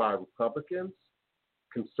funded by Republicans,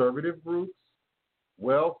 conservative groups,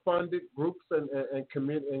 well-funded groups and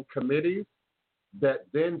committees that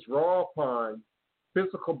then draw upon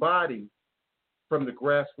physical bodies from the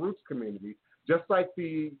grassroots community, just like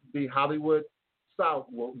the Hollywood South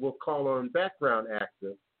will call on background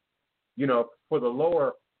actors, for the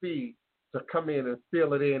lower fee to come in and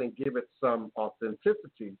fill it in and give it some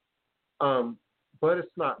authenticity. But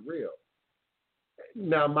it's not real.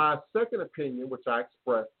 Now, my second opinion, which I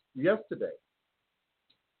expressed yesterday,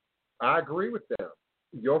 I agree with them.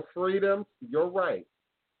 Your freedom, your right.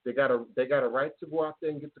 They got a right to go out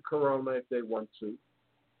there and get the corona if they want to.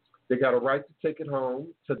 They got a right to take it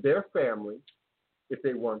home to their family if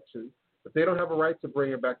they want to. But they don't have a right to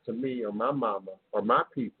bring it back to me or my mama or my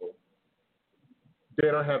people. They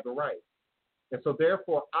don't have the right. And so,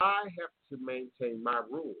 therefore, I have to maintain my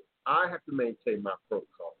rules. I have to maintain my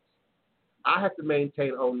protocols. I have to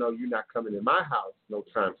maintain, oh, no, you're not coming in my house no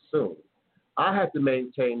time soon. I have to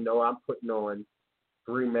maintain, no, I'm putting on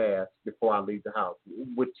 3 masks before I leave the house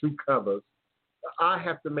with 2 covers. I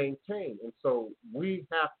have to maintain. And so we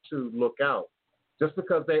have to look out. Just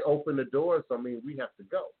because they open the doors don't mean we have to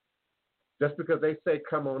go. Just because they say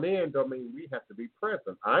come on in don't mean we have to be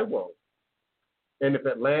present. I won't. And if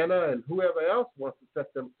Atlanta and whoever else wants to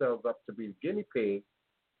set themselves up to be the guinea pig,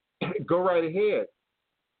 go right ahead.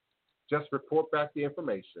 Just report back the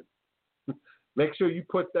information. Make sure you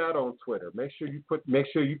put that on Twitter. Make sure you put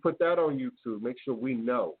that on YouTube. Make sure we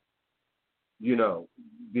know,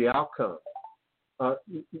 the outcome.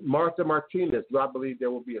 Martha Martinez, do I believe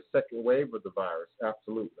there will be a second wave of the virus?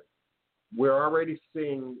 Absolutely. We're already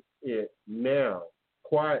seeing it now,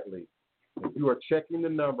 quietly. You are checking the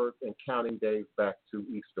numbers and counting days back to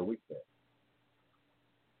Easter weekend.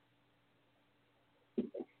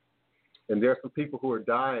 And there are some people who are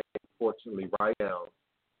dying, unfortunately, right now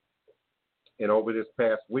and over this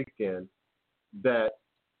past weekend that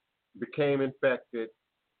became infected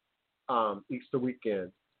Easter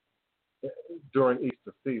weekend during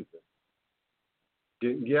Easter season.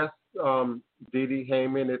 Yes, Dee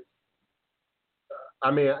Heyman, it's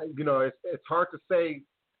hard to say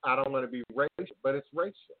I don't want to be racial, but it's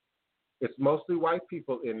racial. It's mostly white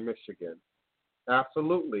people in Michigan,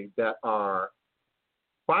 absolutely, that are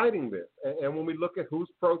fighting this. And when we look at who's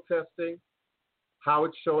protesting, how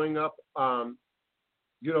it's showing up, on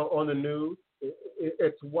the news,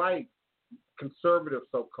 it's white, conservative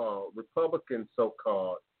so-called, Republican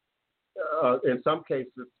so-called, in some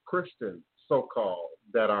cases Christian so-called,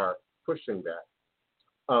 that are pushing that.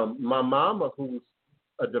 My mama, who's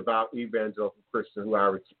a devout evangelical Christian who I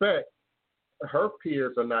respect, her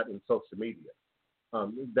peers are not in social media.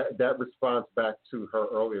 That responds back to her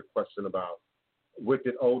earlier question about what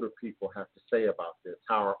did older people have to say about this?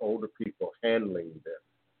 How are older people handling this?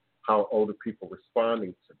 How are older people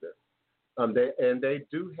responding to this? They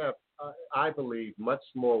do have, I believe, much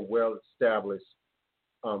more well-established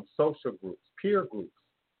social groups, peer groups,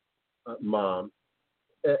 Mom.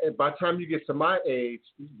 By the time you get to my age,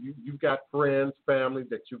 you've got friends, family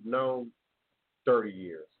that you've known 30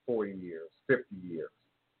 years, 40 years, 50 years,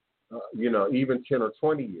 even 10 or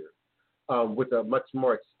 20 years, with a much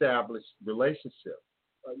more established relationship.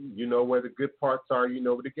 You know where the good parts are, you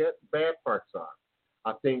know where the bad parts are.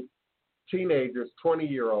 I think teenagers,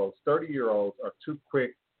 20-year-olds, 30-year-olds are too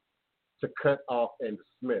quick to cut off and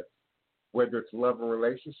dismiss, whether it's love and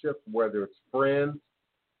relationships, whether it's friends.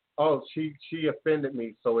 Oh, she offended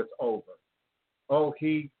me, so it's over. Oh,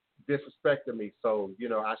 he disrespected me, so,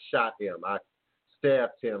 I shot him. I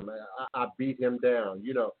stabbed him. I beat him down.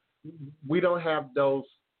 We don't have those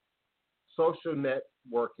social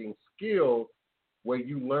networking skills where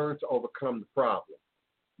you learn to overcome the problem.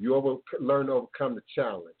 You learn to overcome the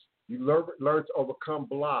challenge. You learn to overcome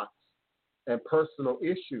blocks and personal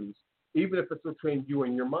issues, even if it's between you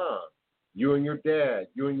and your mom, you and your dad,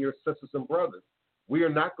 you and your sisters and brothers. We are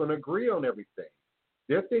not going to agree on everything.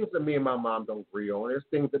 There are things that me and my mom don't agree on. There's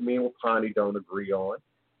things that me and Wapani don't agree on,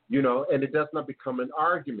 and it does not become an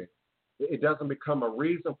argument. It doesn't become a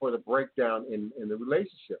reason for the breakdown in the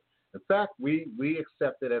relationship. In fact, we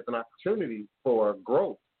accept it as an opportunity for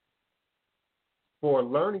growth, for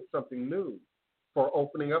learning something new, for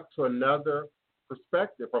opening up to another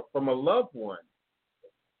perspective, or from a loved one,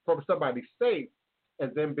 from somebody safe,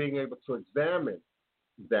 and then being able to examine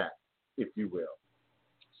that, if you will.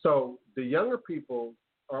 So the younger people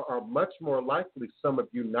are much more likely, some of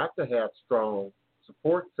you, not to have strong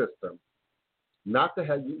support systems, not to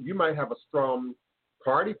have, you might have a strong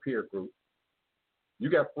party peer group. You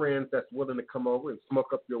got friends that's willing to come over and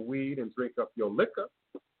smoke up your weed and drink up your liquor.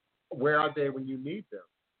 Where are they when you need them?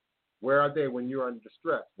 Where are they when you're under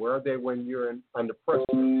distress? Where are they when you're under pressure?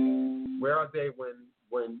 Where are they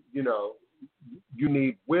when you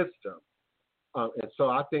need wisdom? And so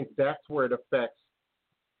I think that's where it affects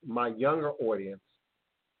my younger audience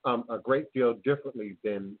a great deal differently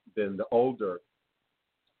than the older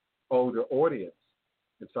audience.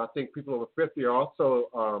 And so I think people over 50 are also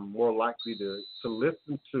more likely to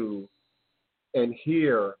listen to and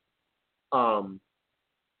hear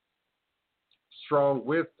strong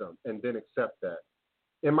wisdom and then accept that.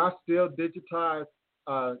 Am I still digitized,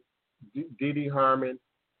 Dee Dee Harmon?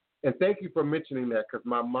 And thank you for mentioning that, because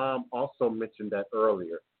my mom also mentioned that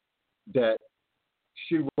earlier, that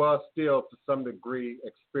she was still to some degree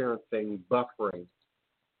experiencing buffering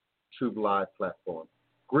Tube Live platform.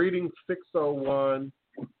 Greetings, 601.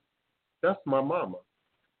 That's my mama.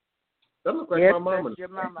 That looks like yes, my mama. That's your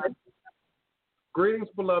mama. Greetings,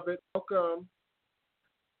 beloved. Welcome.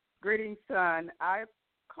 Greetings, son. I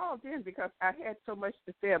called in because I had so much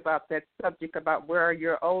to say about that subject, about where are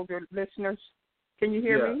your older listeners. Can you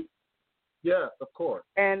hear me? Yes, of course.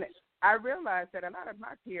 And I realize that a lot of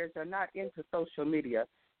my peers are not into social media.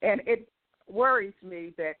 And it worries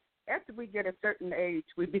me that after we get a certain age,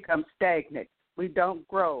 we become stagnant. We don't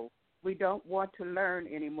grow. We don't want to learn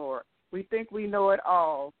anymore. We think we know it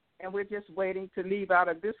all, and we're just waiting to leave out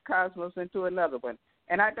of this cosmos into another one.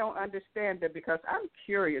 And I don't understand that, because I'm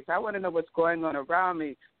curious. I want to know what's going on around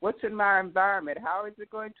me. What's in my environment? How is it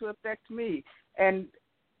going to affect me? And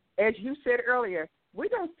as you said earlier, we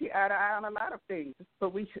don't see eye to eye on a lot of things,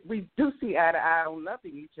 but we do see eye to eye on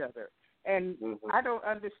loving each other. And I don't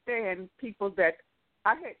understand people that –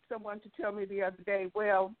 I had someone to tell me the other day,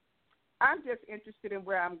 well, I'm just interested in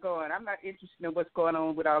where I'm going. I'm not interested in what's going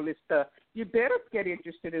on with all this stuff. You better get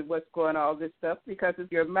interested in what's going on, all this stuff, because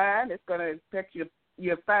it's your mind. It's going to affect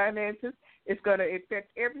your finances. It's going to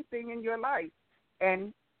affect everything in your life.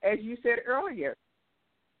 And as you said earlier,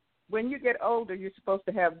 when you get older, you're supposed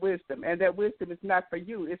to have wisdom, and that wisdom is not for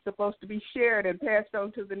you. It's supposed to be shared and passed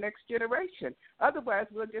on to the next generation. Otherwise,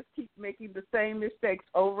 we'll just keep making the same mistakes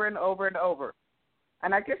over and over and over.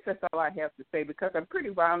 And I guess that's all I have to say, because I'm pretty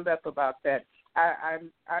wound up about that. I'm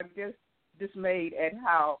just dismayed at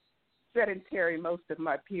how sedentary most of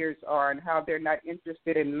my peers are and how they're not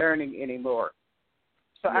interested in learning anymore.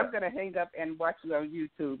 So I'm going to hang up and watch you on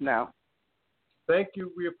YouTube now. Thank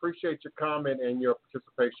you. We appreciate your comment and your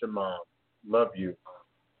participation, Mom. Love you.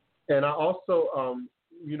 And I also, I'm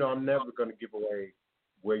never going to give away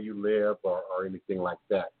where you live or anything like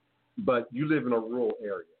that. But you live in a rural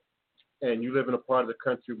area, and you live in a part of the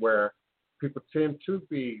country where people tend to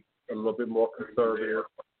be a little bit more conservative,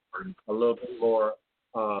 a little bit more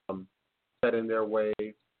set in their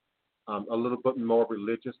ways. a little bit more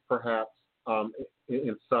religious, perhaps,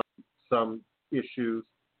 in some issues.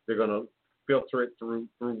 They're going to filter it through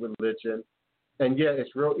religion. And yeah,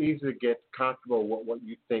 it's real easy to get comfortable with what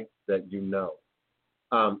you think that you know,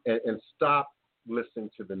 and stop listening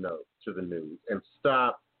to the news, and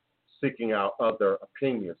stop seeking out other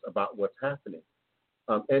opinions about what's happening.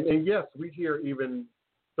 And yes, we hear even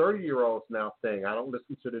 30-year-olds now saying, "I don't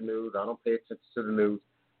listen to the news. I don't pay attention to the news,"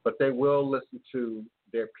 but they will listen to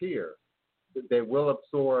their peers. They will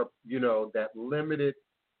absorb, that limited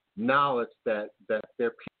knowledge that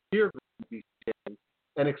their peers will be sharing,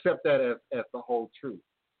 and accept that as the whole truth.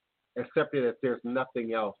 Accept it as there's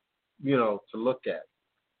nothing else, to look at.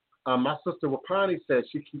 My sister Wapani says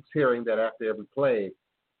she keeps hearing that after every plague,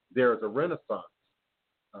 there is a renaissance.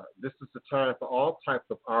 This is the time for all types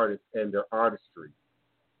of artists and their artistry.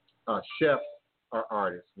 Chefs are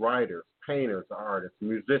artists, writers, painters are artists,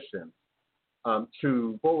 musicians,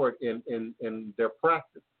 to forward in their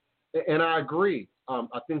practice. And I agree.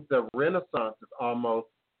 I think the renaissance is almost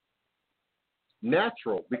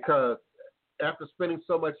natural, because after spending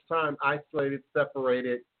so much time isolated,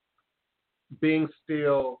 separated, being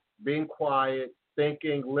still, being quiet,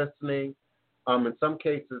 thinking, listening, in some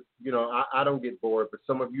cases, I don't get bored, but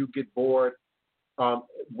some of you get bored,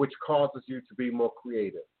 which causes you to be more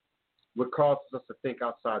creative, which causes us to think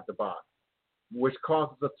outside the box, which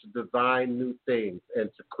causes us to design new things and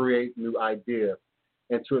to create new ideas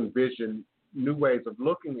and to envision new ways of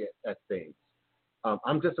looking at things.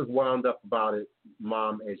 I'm just as wound up about it,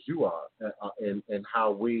 Mom, as you are, and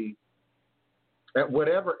how we, at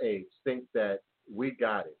whatever age, think that we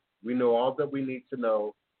got it. We know all that we need to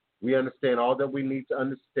know. We understand all that we need to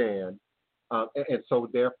understand. And so,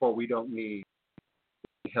 therefore, we don't need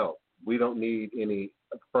help. We don't need any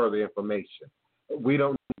further information. We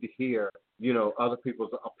don't need to hear, other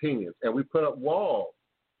people's opinions. And we put up walls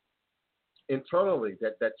internally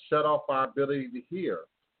that shut off our ability to hear,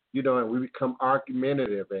 and we become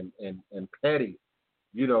argumentative and petty,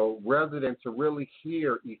 rather than to really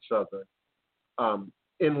hear each other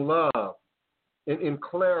in love, in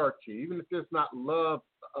clarity. Even if there's not love,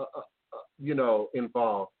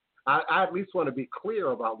 involved, I at least want to be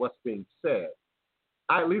clear about what's being said.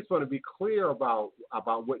 I at least want to be clear about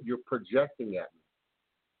what you're projecting at me.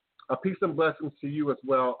 A peace and blessings to you as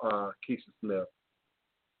well, Keisha Smith.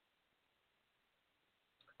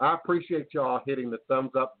 I appreciate y'all hitting the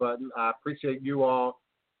thumbs up button. I appreciate you all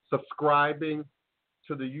subscribing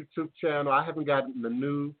to the YouTube channel. I haven't gotten the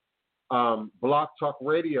new Blog Talk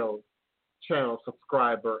Radio channel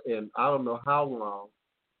subscriber in I don't know how long.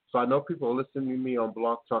 So I know people are listening to me on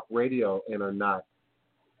Blog Talk Radio and are not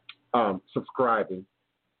subscribing.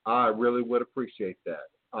 I really would appreciate that.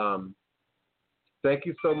 Thank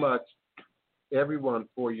you so much, everyone,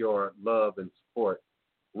 for your love and support.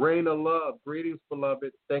 Reign of love, greetings,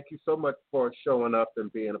 beloved. Thank you so much for showing up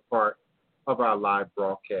and being a part of our live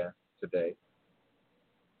broadcast today.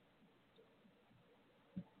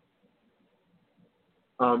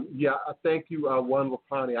 Thank you, One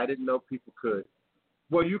Wapani. I didn't know people could.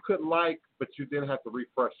 Well, you could like, but you didn't have to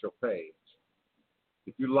refresh your page.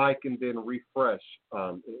 If you like and then refresh,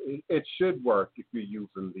 it should work if you're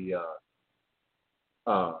using the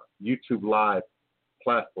YouTube Live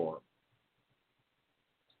platform.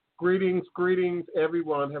 Greetings,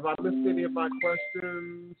 everyone. Have I missed any of my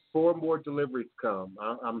questions? 4 more deliveries come.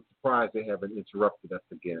 I'm surprised they haven't interrupted us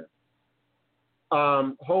again.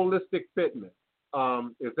 Holistic fitness.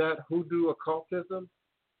 Is that hoodoo occultism?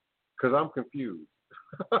 Because I'm confused.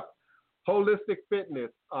 Holistic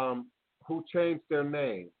fitness, who changed their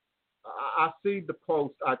name. I see the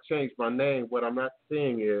post, I changed my name. What I'm not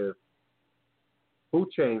seeing is who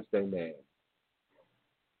changed their name.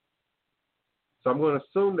 So I'm going to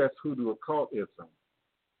assume that's hoodoo occultism,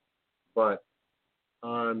 but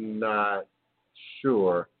I'm not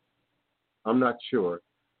sure. Let's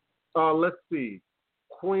see.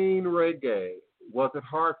 Queen Reggae, was it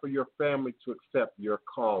hard for your family to accept your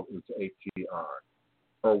call into ATR?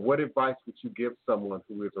 Or what advice would you give someone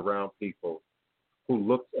who is around people who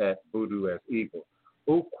looks at voodoo as evil?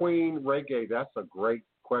 Oh, Queen Reggae, that's a great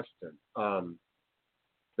question. As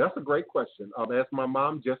my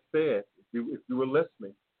mom just said, if you were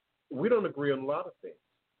listening, we don't agree on a lot of things.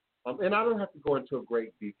 And I don't have to go into a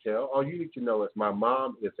great detail. All you need to know is my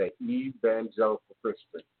mom is an evangelical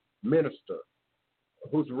Christian minister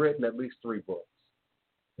who's written at least 3 books.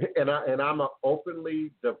 And I'm an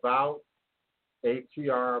openly devout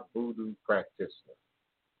ATR voodoo practitioner.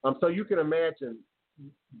 So you can imagine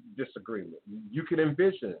disagreement. You can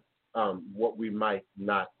envision what we might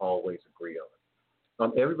not always agree on.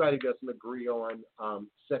 Everybody doesn't agree on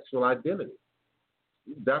sexual identity.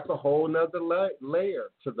 That's a whole nother layer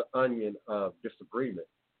to the onion of disagreement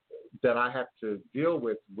that I have to deal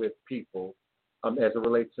with people as it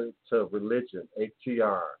relates to religion,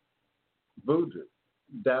 ATR, Voodoo.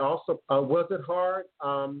 That also, was it hard?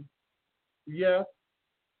 Yes,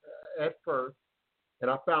 at first. And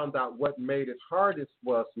I found out what made it hardest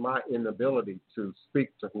was my inability to speak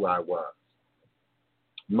to who I was,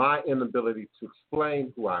 my inability to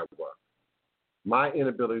explain who I was, my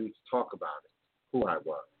inability to talk about it, who I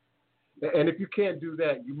was. And if you can't do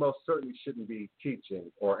that, you most certainly shouldn't be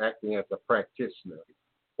teaching or acting as a practitioner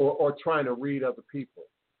or trying to read other people.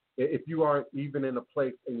 If you aren't even in a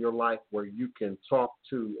place in your life where you can talk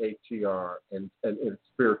to ATR and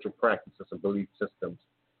spiritual practices and belief systems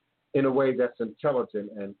in a way that's intelligent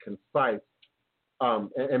and concise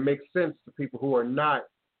and makes sense to people who are not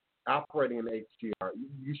operating in ATR,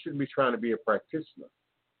 you shouldn't be trying to be a practitioner.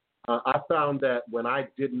 I found that when I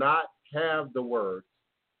did not have the words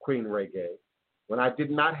Queen Reggae, when I did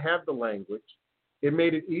not have the language, it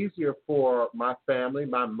made it easier for my family,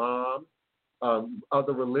 my mom,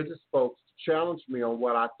 other religious folks to challenge me on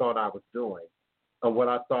what I thought I was doing, on what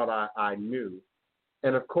I thought I knew.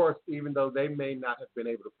 And of course, even though they may not have been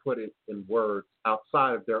able to put it in words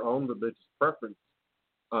outside of their own religious preference,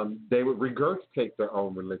 they would regurgitate their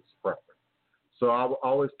own religious preference. So I would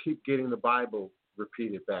always keep getting the Bible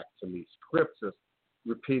repeated back to me, scriptures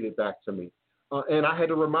repeated back to me. And I had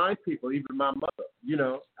to remind people, even my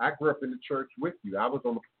mother, I grew up in the church with you. I was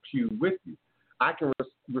on the pew with you. I can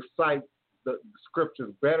recite the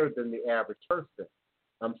scriptures better than the average person.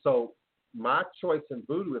 So my choice in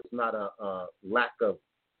Voodoo is not a lack of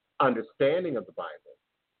understanding of the Bible.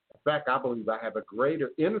 In fact, I believe I have a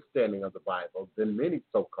greater understanding of the Bible than many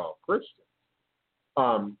so-called Christians.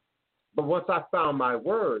 But once I found my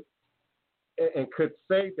words and could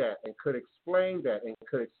say that and could explain that and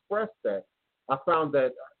could express that, I found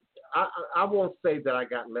that I won't say that I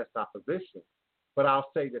got less opposition, but I'll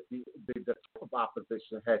say that the type of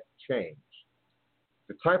opposition had to change.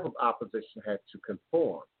 The type of opposition had to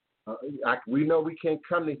conform. We know we can't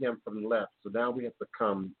come to him from the left, so now we have to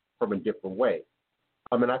come from a different way.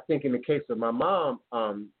 I think in the case of my mom,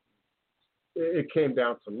 it came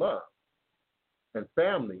down to love and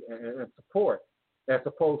family and support, as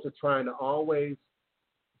opposed to trying to always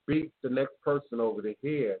beat the next person over the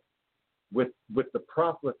head with the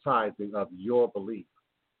proselytizing of your belief,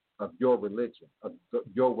 of your religion, of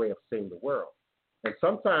your way of seeing the world. And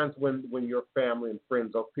sometimes when your family and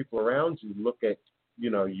friends or people around you look at, you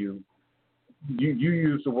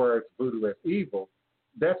use the words Voodoo as evil,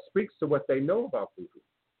 that speaks to what they know about Voodoo.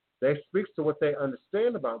 That speaks to what they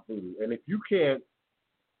understand about Voodoo. And if you can't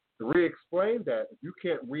re-explain that, if you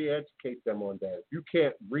can't re-educate them on that, if you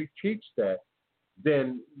can't re-teach that,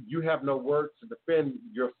 then you have no words to defend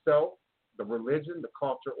yourself, the religion, the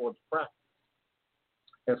culture, or the practice.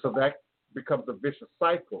 And so that becomes a vicious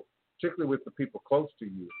cycle, particularly with the people close to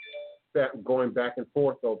you, that going back and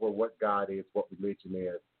forth over what God is, what religion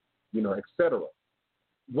is, etc.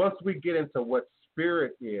 Once we get into what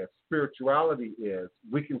spirit is, spirituality is,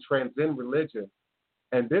 we can transcend religion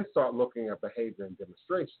and then start looking at behavior and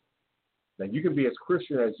demonstration. Now, you can be as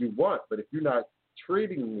Christian as you want, but if you're not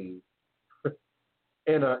treating me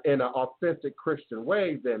in an authentic Christian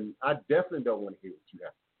way, then I definitely don't want to hear what you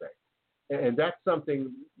have to say. And that's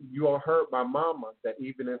something you all heard my mama, that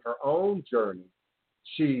even in her own journey,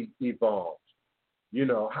 she evolved.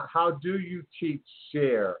 How do you teach,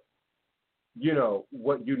 share,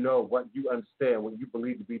 what what you understand, what you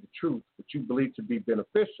believe to be the truth, what you believe to be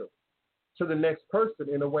beneficial to the next person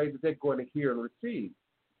in a way that they're going to hear and receive?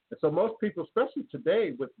 And so most people, especially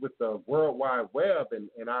today with the World Wide Web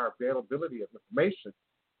and our availability of information,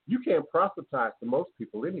 you can't proselytize to most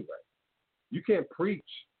people anyway. You can't preach,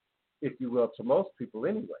 if you will, to most people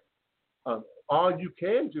anyway. All you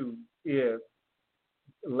can do is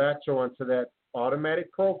latch on to that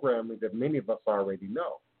automatic programming that many of us already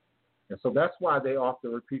know. And so that's why they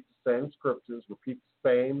often repeat the same scriptures, repeat the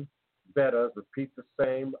same Vedas, repeat the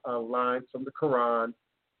same lines from the Quran,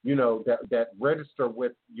 that register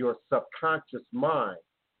with your subconscious mind,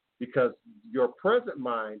 because your present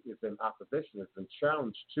mind is in opposition, is in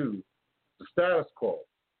challenge to the status quo.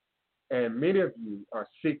 And many of you are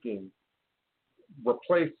seeking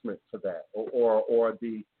replacement to that, or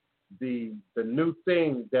the new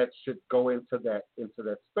thing that should go into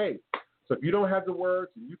that space. So if you don't have the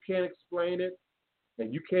words and you can't explain it,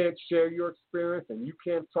 and you can't share your experience, and you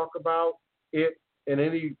can't talk about it in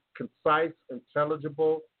any concise,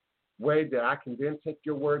 intelligible way that I can then take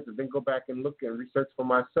your words and then go back and look and research for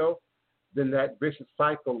myself, then that vicious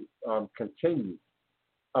cycle continues.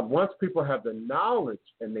 Once people have the knowledge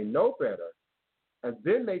and they know better, and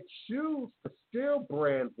then they choose to still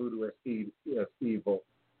brand voodoo as evil,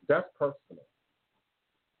 that's personal.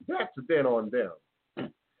 That's then on them.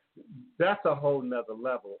 That's a whole nother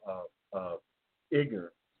level of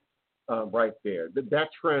ignorance right there. That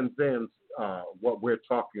transcends what we're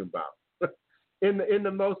talking about. in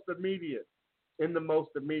the most immediate.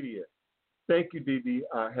 Thank you, D.D.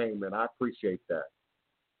 Heyman. I appreciate that.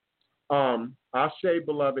 Ashe,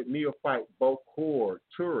 beloved, neophyte, Bokur,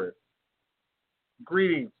 tourist.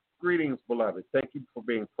 Greetings, beloved. Thank you for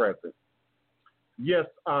being present. Yes,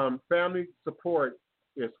 family support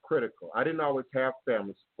is critical. I didn't always have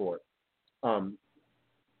family support.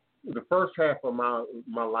 The first half of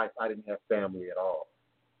my life, I didn't have family at all.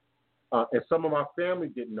 And some of my family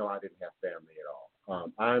didn't know I didn't have family at all.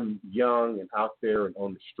 I'm young and out there and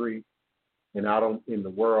on the street and out in the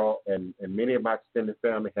world, and many of my extended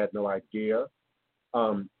family had no idea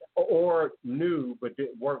or knew but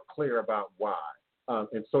weren't clear about why.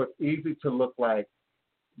 And so it's easy to look like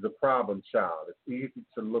the problem child. It's easy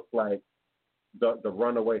to look like the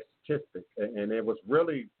runaway statistic. And it was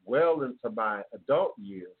really well into my adult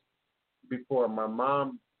years before my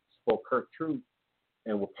mom spoke her truth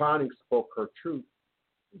and Wapani spoke her truth,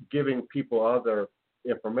 giving people other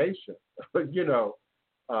information,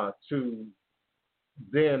 to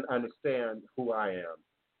then understand who I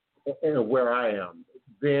am and where I am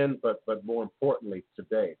then, but more importantly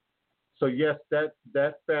today. So yes,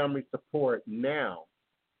 that family support now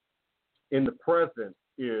in the present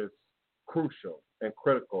is crucial and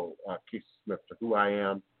critical, Keisha Smith, to who I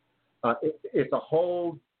am. It's a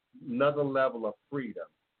whole another level of freedom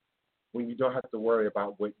when you don't have to worry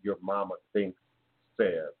about what your mama thinks,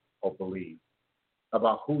 says, or believes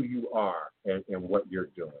about who you are and what you're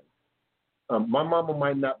doing. My mama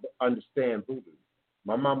might not understand voodoo.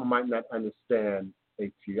 My mama might not understand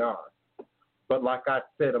ATR. But like I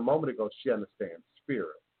said a moment ago, she understands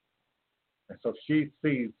spirit. And so she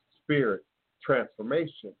sees spirit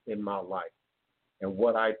transformation in my life and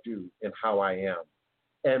what I do and how I am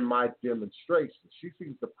and my demonstration. She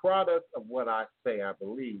sees the product of what I say I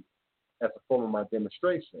believe as a form of my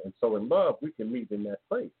demonstration. And so in love, we can meet in that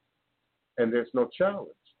place. And there's no challenge.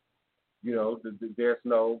 There's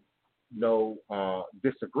no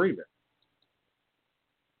disagreement.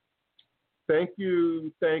 Thank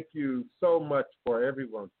you so much for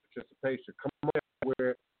everyone's participation. Come on,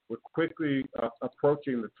 we're quickly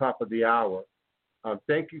approaching the top of the hour.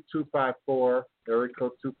 Thank you, 254, area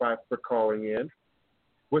code 25, for calling in.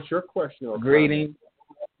 What's your question? Or Greetings.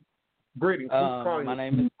 Greetings. Who's calling?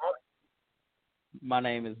 My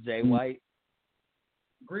name is Jay White.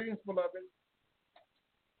 Greetings, beloved.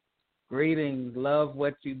 Greetings. Love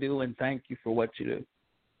what you do and thank you for what you do.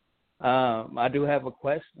 I do have a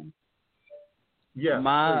question. Yeah.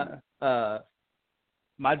 My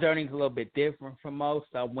journey is a little bit different from most.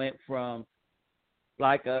 I went from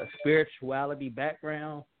like a spirituality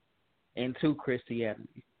background into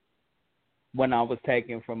Christianity when I was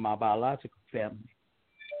taken from my biological family.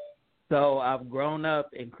 So I've grown up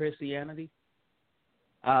in Christianity.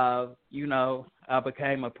 I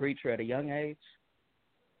became a preacher at a young age.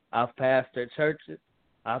 I've pastored churches.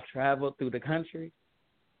 I've traveled through the country,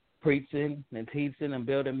 preaching and teaching and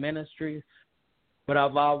building ministries. But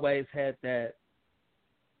I've always had that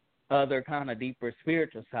other kind of deeper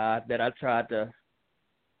spiritual side that I tried to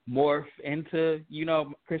morph into,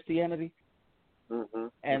 Christianity. Mm-hmm.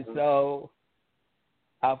 And so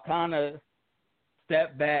I've kind of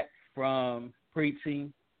stepped back from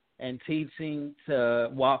preaching and teaching to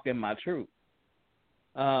walk in my truth.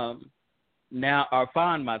 Now, or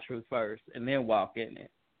find my truth first and then walk in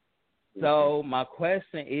it. Mm-hmm. So my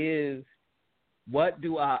question is, what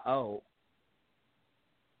do I owe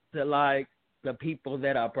to like the people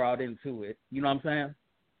that I brought into it? You know what I'm saying?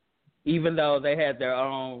 Even though they had their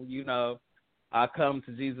own, I come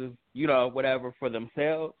to Jesus, whatever for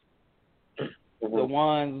themselves. Mm-hmm. The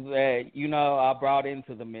ones that, I brought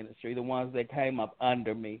into the ministry, the ones that came up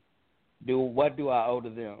under me, what do I owe to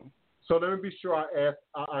them? So let me be sure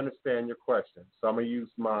I understand your question. So I'm going to use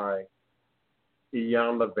my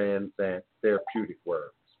Iyanla Vanzant therapeutic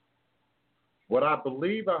words. What I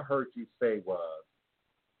believe I heard you say was,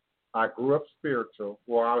 I grew up spiritual,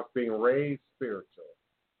 or I was being raised spiritual.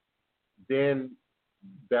 Then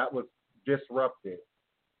that was disrupted,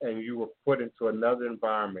 and you were put into another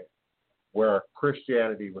environment where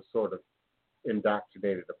Christianity was sort of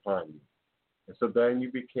indoctrinated upon you. And so then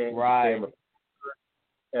you became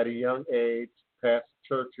at a young age, past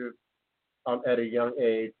churches at a young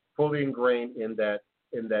age, fully ingrained in that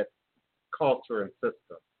culture and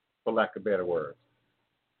system, for lack of better words.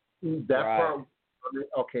 That part.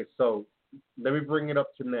 Okay, so let me bring it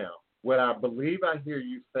up to now. what I believe I hear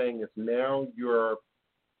you saying is now you're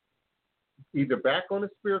either back on the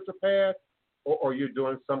spiritual path or you're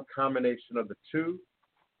doing some combination of the two.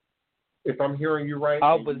 If I'm hearing you right,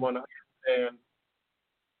 you want to understand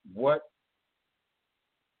what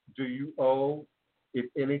do you owe, if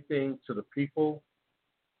anything, to the people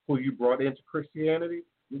who you brought into Christianity?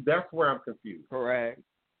 That's where I'm confused. Correct.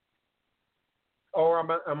 Or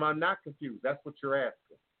am I not confused? That's what you're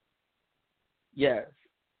asking. Yes.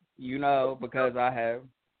 Because I have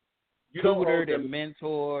tutored and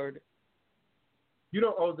mentored. You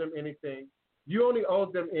don't owe them anything. You only owe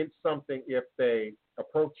them in something if they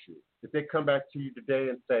approach you. If they come back to you today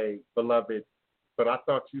and say, beloved, but I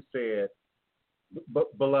thought you said,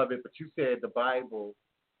 beloved, but you said the Bible.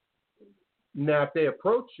 Now, if they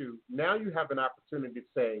approach you, now you have an opportunity to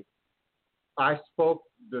say, I spoke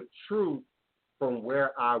the truth from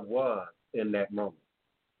where I was in that moment.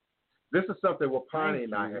 This is something Wapani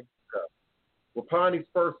and I have discussed. Wapani's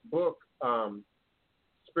first book,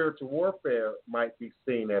 Spiritual Warfare, might be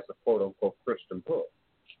seen as a quote-unquote Christian book.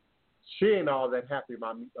 She ain't all that happy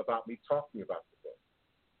about me talking about the book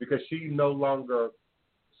because she no longer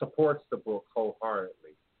supports the book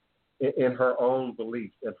wholeheartedly in her own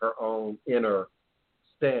beliefs, in her own inner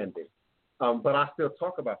standing. But I still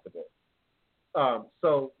talk about the book.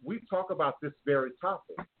 So we talk about this very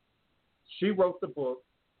topic. She wrote the book,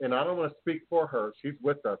 and I don't want to speak for her. She's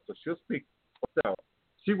with us, so she'll speak for herself.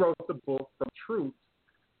 She wrote the book from truth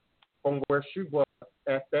from where she was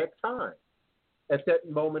at that time, at that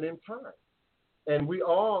moment in time. And we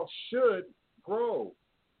all should grow.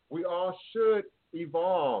 We all should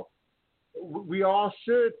evolve. We all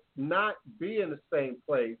should not be in the same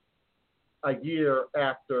place a year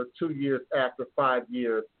after, 2 years after, 5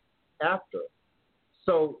 years after.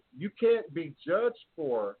 So you can't be judged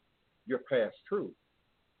for your past truth.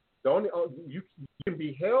 You can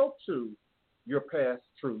be held to your past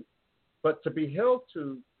truth, but to be held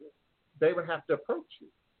to, they would have to approach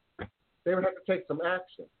you. They would have to take some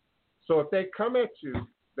action. So if they come at you,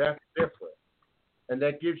 that's different. And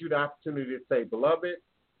that gives you the opportunity to say, beloved,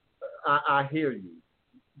 I hear you.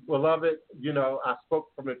 Beloved, I spoke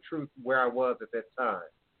from the truth where I was at that time.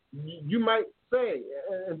 You might say,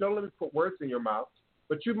 and don't let me put words in your mouth,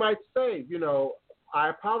 but you might say, I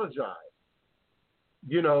apologize.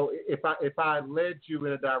 If I led you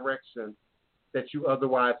in a direction that you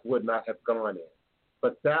otherwise would not have gone in.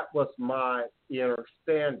 But that was my inner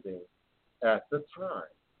standing at the time.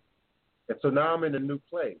 And so now I'm in a new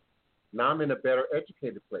place. Now I'm in a better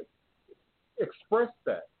educated place. Express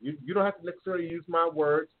that. You don't have to necessarily use my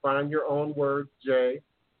words. Find your own words, Jay,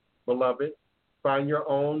 beloved. Find your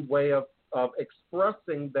own way of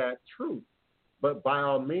expressing that truth. But by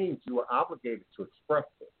all means, you are obligated to express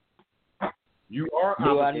it. You are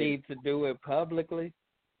obligated. Do I need to do it publicly?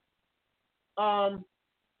 Not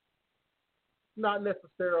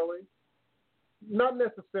necessarily. Not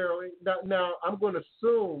necessarily. Now, I'm going to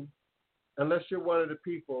assume, unless you're one of the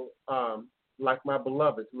people like my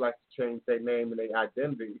beloveds who like to change their name and their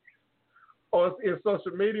identity, or in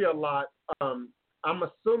social media a lot, I'm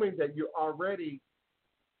assuming that you're already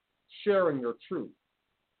sharing your truth.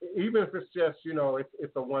 Even if it's just,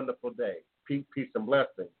 it's a wonderful day, peace and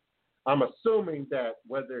blessings. I'm assuming that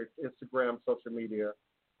whether it's Instagram, social media,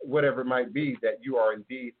 whatever it might be, that you are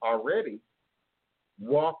indeed already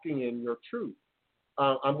walking in your truth.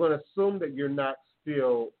 I'm going to assume that you're not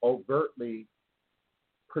still overtly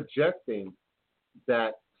projecting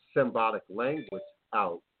that symbolic language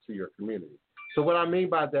out to your community. So what I mean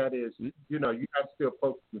by that is, you got to still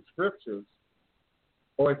post the scriptures,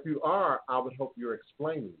 or if you are, I would hope you're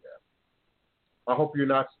explaining them. I hope you're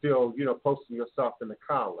not still, posting yourself in the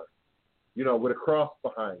collar, with a cross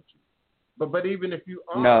behind you. But even if you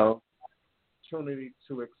are, no, opportunity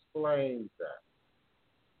to explain that.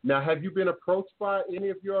 Now, have you been approached by any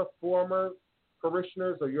of your former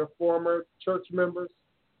parishioners or your former church members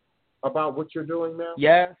about what you're doing now?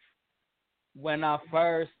 Yes. When I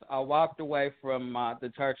walked away from the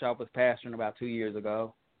church I was pastoring about 2 years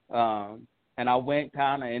ago, and I went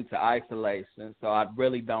kind of into isolation, so I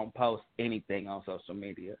really don't post anything on social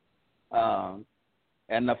media.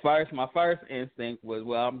 And my first instinct was,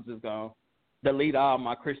 well, I'm just going to delete all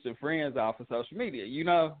my Christian friends off of social media,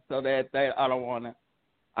 so that I don't want to,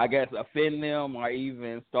 I guess, offend them or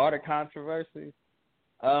even start a controversy.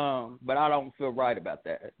 But I don't feel right about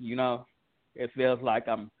that, It feels like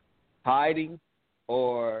I'm hiding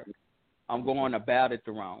or I'm going about it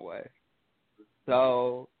the wrong way.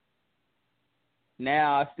 So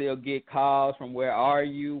now I still get calls from, where are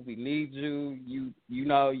you? We need you. You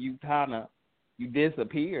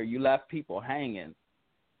disappear. You left people hanging.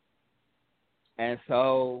 And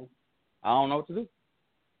so I don't know what to do.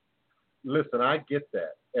 Listen, I get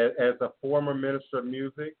that. As a former minister of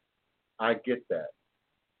music, I get that.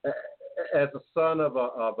 As a son of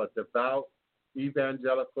a devout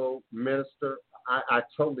evangelical minister, I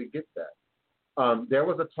totally get that. There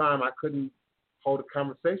was a time I couldn't hold a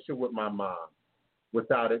conversation with my mom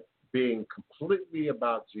without it being completely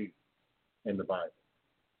about Jesus and the Bible.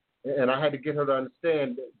 And I had to get her to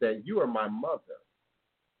understand that you are my mother.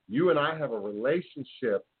 You and I have a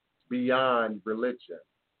relationship beyond religion.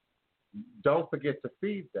 Don't forget to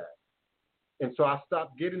feed that. And so I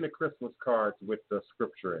stopped getting the Christmas cards with the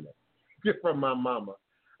scripture in it from my mama.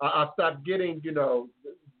 I stopped getting,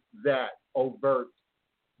 that overt,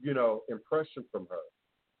 impression from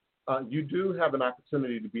her. You do have an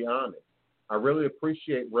opportunity to be honest. I really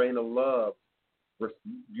appreciate Reign of Love.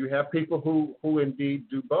 You have people who indeed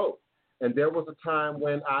do both. And there was a time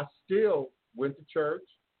when I still went to church,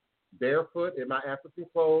 barefoot in my African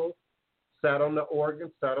clothes, sat on the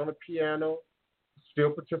organ, sat on the piano,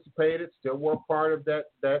 still participated, still were part of that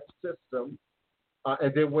system,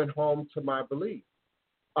 and then went home to my belief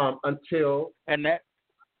until I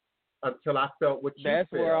felt what you felt.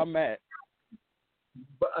 That's where I'm at.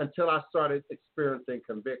 But until I started experiencing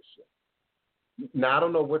conviction. Now, I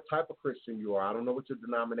don't know what type of Christian you are. I don't know what your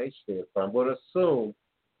denomination is, but I'm going to assume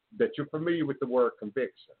that you're familiar with the word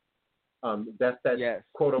conviction. That's that yes.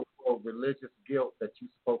 quote-unquote religious guilt that you're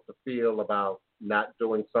supposed to feel about not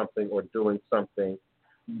doing something or doing something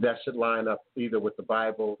that should line up either with the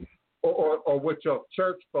Bible or what your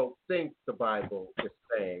church folks think the Bible is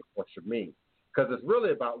saying or should mean. Because it's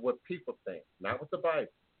really about what people think, not what the Bible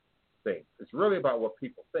thinks. It's really about what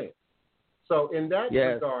people think. So in that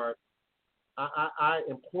yes. regard, I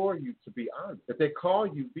implore you to be honest. If they call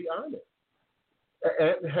you, be honest.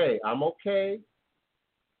 And hey, I'm okay.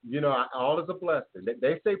 All is a blessing.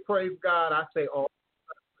 They say praise God. I say all.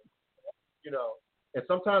 And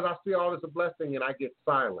sometimes I see all is a blessing and I get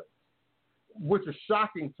silent, which is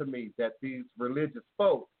shocking to me that these religious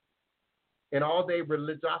folks, in all their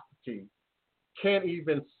religiosity, can't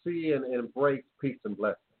even see and embrace peace and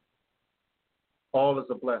blessing. All is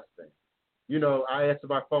a blessing. I answer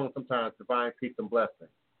my phone sometimes, divine peace and blessing.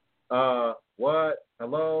 What?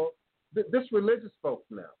 Hello? This religious folks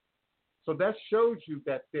now. So that shows you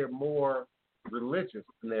that they're more religious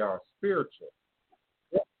than they are spiritual.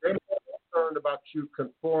 They're more concerned about you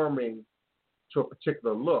conforming to a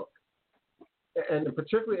particular look. And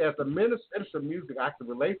particularly as a minister of music, I can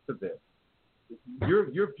relate to this.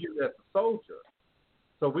 You're viewed as a soldier.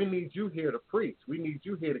 So we need you here to preach. We need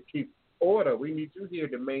you here to keep order. We need you here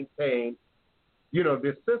to maintain,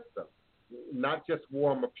 this system, not just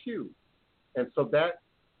warm a pew. And so that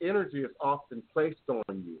energy is often placed on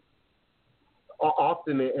you.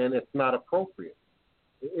 Often, and it's not appropriate.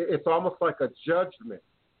 It's almost like a judgment,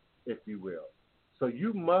 if you will. So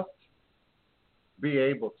you must be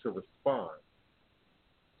able to respond.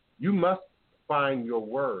 You must find your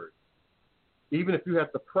words. Even if you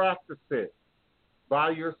have to practice it by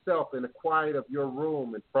yourself in the quiet of your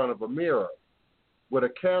room in front of a mirror with a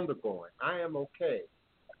candle going, I am okay.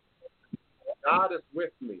 God is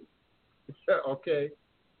with me. Okay?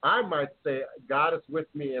 I might say, God is with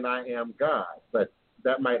me and I am God, but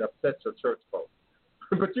that might upset your church folks.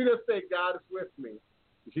 But you just say, God is with me,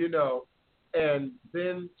 and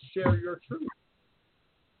then share your truth.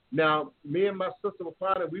 Now, me and my sister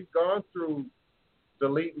Wapana, we've gone through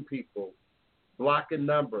deleting people, blocking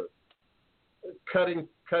numbers, cutting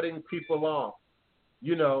people off,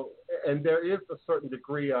 and there is a certain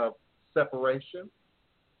degree of separation.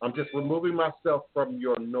 I'm just removing myself from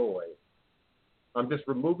your noise. I'm just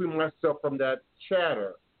removing myself from that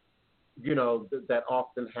chatter, that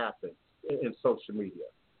often happens in social media.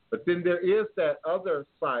 But then there is that other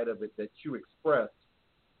side of it that you expressed.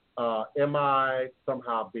 Am I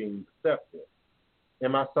somehow being deceptive?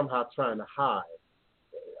 Am I somehow trying to hide?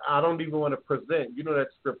 I don't even want to present, that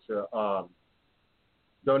scripture,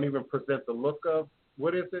 don't even present the look of,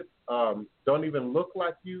 what is it? Don't even look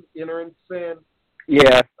like you enter in sin.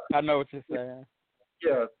 Yeah, I know what you're saying.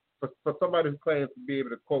 Yeah. For somebody who claims to be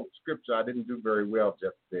able to quote scripture, I didn't do very well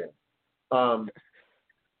just then.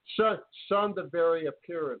 Shun the very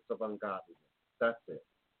appearance of ungodliness. That's it.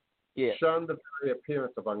 Yeah. Shun the very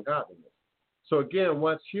appearance of ungodliness. So again,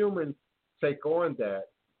 once humans take on that,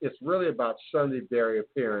 it's really about shunning the very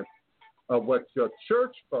appearance of what your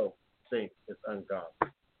church folks think is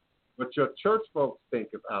ungodly, what your church folks think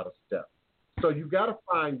is out of step. So you got to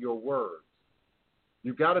find your words.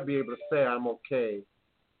 You got to be able to say, I'm okay.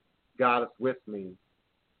 God is with me.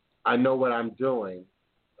 I know what I'm doing.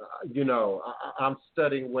 I'm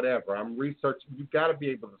studying whatever. I'm researching. You've got to be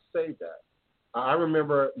able to say that. I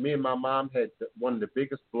remember me and my mom had one of the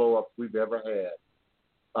biggest blow-ups we've ever had.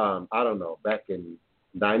 I don't know, back in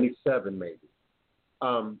 97 maybe.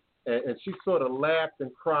 And she sort of laughed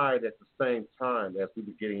and cried at the same time as we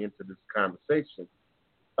were getting into this conversation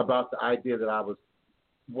about the idea that I was,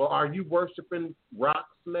 well, are you worshiping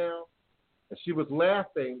rocks now? And she was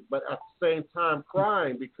laughing, but at the same time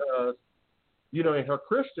crying because, in her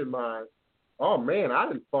Christian mind, oh man, I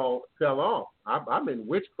didn't fell off. I'm in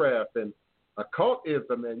witchcraft and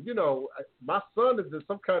occultism, and my son is in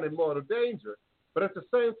some kind of mortal danger. But at the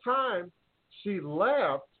same time, she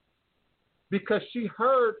laughed because she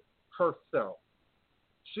heard herself.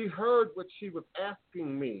 She heard what she was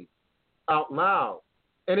asking me out loud,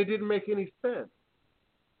 and it didn't make any sense.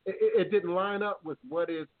 It didn't line up with what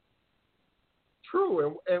is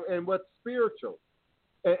true and what's spiritual.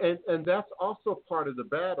 And that's also part of the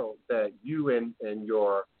battle that you and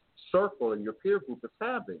your circle and your peer group is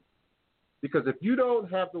having. Because if you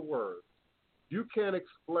don't have the word, you can't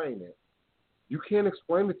explain it. You can't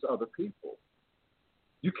explain it to other people.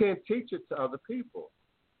 You can't teach it to other people.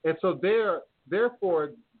 And so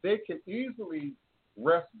therefore, they can easily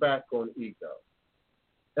rest back on ego.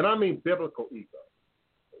 And I mean biblical ego,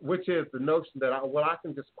 which is the notion that I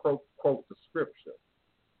can just quote the scripture.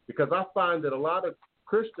 Because I find that a lot of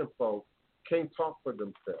Christian folks can't talk for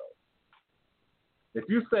themselves. If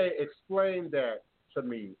you say, explain that to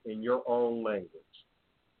me in your own language,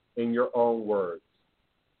 in your own words,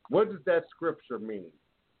 what does that scripture mean?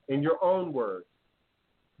 In your own words,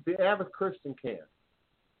 the average Christian can't.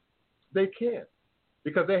 They can't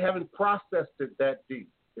because they haven't processed it that deep.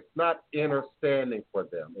 It's not understanding for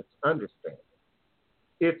them. It's understanding.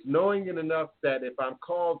 It's knowing it enough that if I'm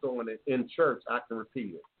called on it in church, I can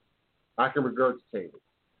repeat it. I can regurgitate it.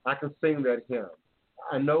 I can sing that hymn.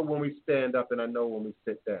 I know when we stand up and I know when we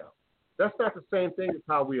sit down. That's not the same thing as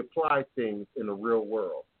how we apply things in the real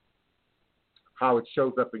world, how it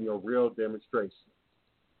shows up in your real demonstration,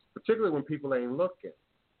 particularly when people ain't looking.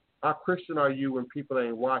 How Christian are you when people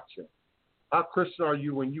ain't watching? How Christian are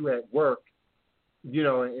you when you at work, and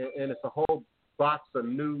it's a whole box of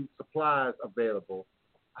new supplies available?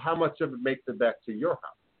 How much of it makes it back to your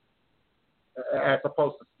house as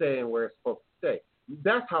opposed to staying where it's supposed to stay?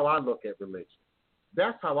 That's how I look at religion.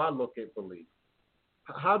 That's how I look at belief.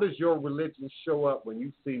 How does your religion show up when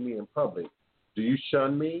you see me in public? Do you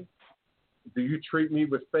shun me? Do you treat me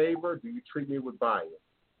with favor? Do you treat me with bias?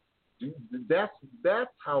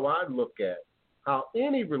 That's how I look at how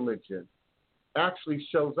any religion actually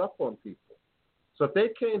shows up on people. So if they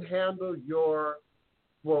can't handle your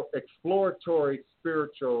exploratory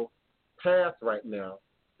spiritual path right now,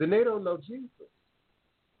 then they don't know Jesus.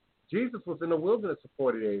 Jesus was in the wilderness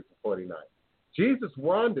for 40 days and 40 nights. Jesus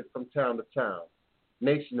wandered from town to town,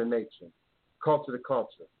 nation to nation, culture to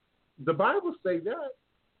culture. The Bible say that.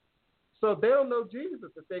 So they don't know Jesus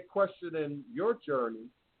if they're questioning your journey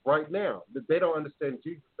right now, that they don't understand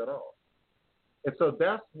Jesus at all. And so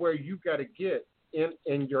that's where you got to get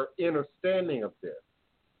in your understanding of this,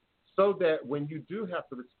 so that when you do have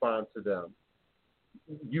to respond to them,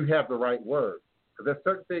 you have the right words. Because there's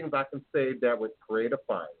certain things I can say that would create a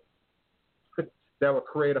fire, that would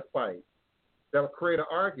create a fight, that would create an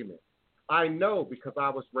argument. I know because I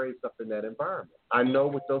was raised up in that environment. I know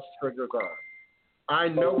what those triggers are. I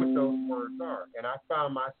know what those words are. And I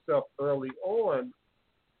found myself early on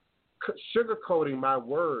sugarcoating my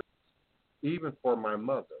words, even for my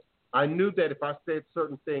mother. I knew that if I said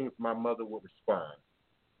certain things, my mother would respond.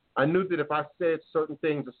 I knew that if I said certain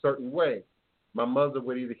things a certain way, my mother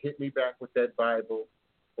would either hit me back with that Bible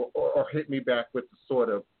or hit me back with the sort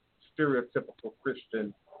of stereotypical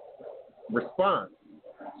Christian response.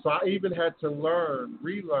 So I even had to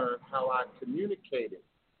relearn how I communicated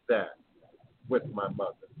that with my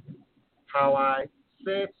mother, how I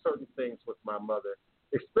said certain things with my mother,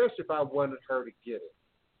 especially if I wanted her to get it,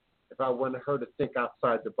 if I wanted her to think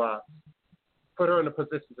outside the box, put her in a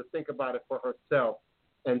position to think about it for herself,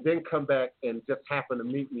 and then come back and just happen to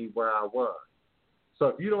meet me where I was. So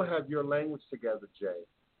if you don't have your language together, Jay,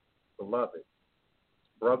 beloved,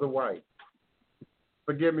 Brother White,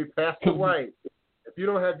 forgive me, Pastor White, if you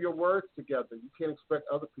don't have your words together, you can't expect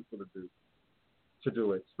other people to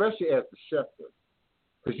do it, especially as the shepherd,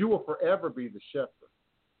 because you will forever be the shepherd.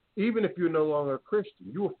 Even if you're no longer a Christian,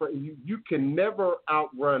 you can never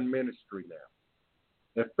outrun ministry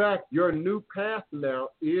now. In fact, your new path now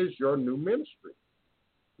is your new ministry,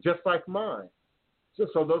 just like mine.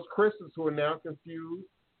 So those Christians who are now confused,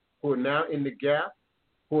 who are now in the gap,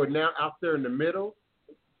 who are now out there in the middle,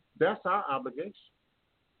 that's our obligation.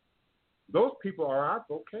 Those people are our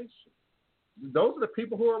vocation. Those are the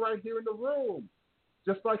people who are right here in the room,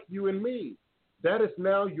 just like you and me. That is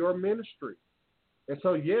now your ministry. And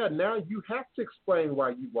so, yeah, now you have to explain why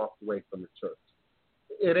you walked away from the church.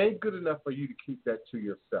 It ain't good enough for you to keep that to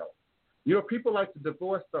yourself. You know, people like to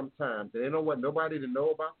divorce sometimes. They don't want nobody to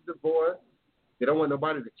know about the divorce. They don't want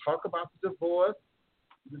nobody to talk about the divorce.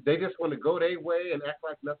 They just want to go their way and act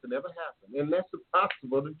like nothing ever happened. And that's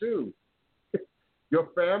impossible to do. Your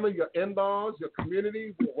family, your in-laws, your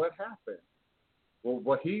community, what happened?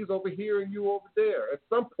 Well, he's over here and you over there. At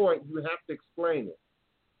some point, you have to explain it.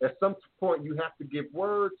 At some point, you have to give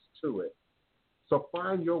words to it. So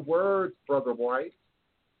find your words, Brother White.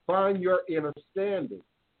 Find your inner standing.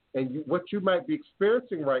 And what you might be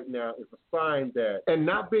experiencing right now is a sign that, and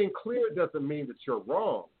not being clear doesn't mean that you're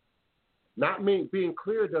wrong. Being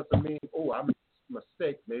clear doesn't mean, oh, I made a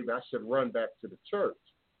mistake. Maybe I should run back to the church.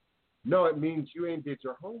 No, it means you ain't did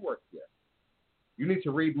your homework yet. You need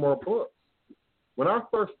to read more books. When I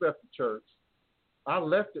first left the church, I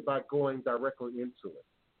left it by going directly into it.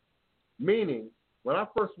 Meaning, when I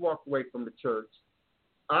first walked away from the church,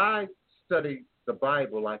 I studied the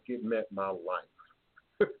Bible like it meant my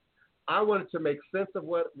life. I wanted to make sense of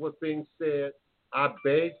what was being said. I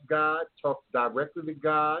begged God, talked directly to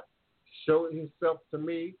God, showed himself to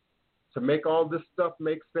me, to make all this stuff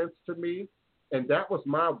make sense to me. And that was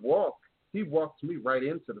my walk. He walked me right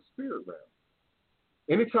into the spirit realm.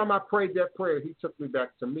 Anytime I prayed that prayer, he took me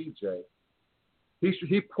back to me, Jay.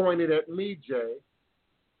 He pointed at me, Jay.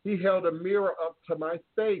 He held a mirror up to my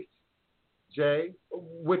face, Jay,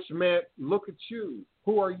 which meant, look at you.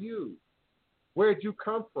 Who are you? Where'd you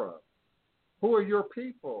come from? Who are your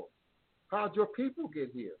people? How'd your people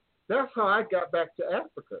get here? That's how I got back to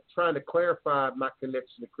Africa, trying to clarify my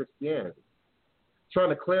connection to Christianity, trying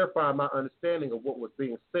to clarify my understanding of what was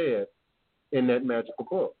being said in that magical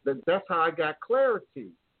book. That's how I got clarity.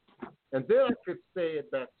 And then I could say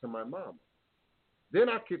it back to my mama. Then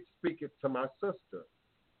I could speak it to my sister.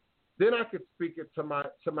 Then I could speak it to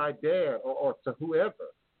my dad or to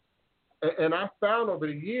whoever. And I found over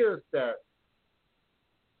the years that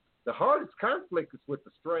the hardest conflict is with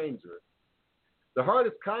the strangers. The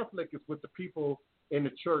hardest conflict is with the people in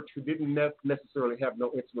the church who didn't necessarily have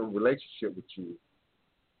no intimate relationship with you,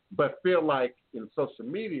 but feel like in social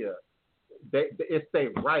media, it's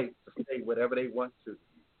their right to say whatever they want to.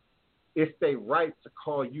 It's their right to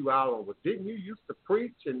call you out on, well, didn't you used to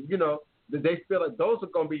preach? And, you know, they feel like those are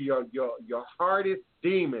going to be your hardest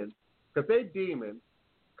demons, because they demons,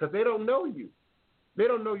 because they don't know you. They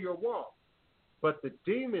don't know your walk. But the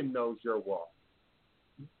demon knows your walk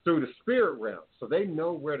through the spirit realm, so they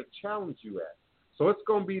know where to challenge you at. So it's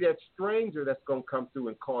going to be that stranger that's going to come through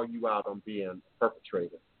and call you out on being a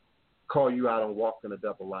perpetrator, call you out on walking a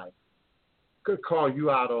double life, could call you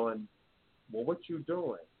out on, well, what you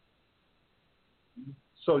doing?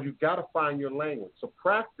 So you got to find your language. So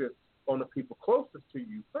practice on the people closest to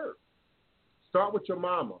you first. Start with your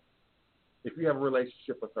mama, if you have a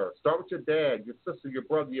relationship with her. Start with your dad, your sister, your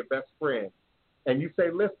brother, your best friend. And you say,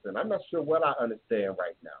 listen, I'm not sure what I understand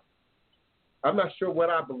right now. I'm not sure what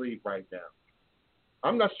I believe right now.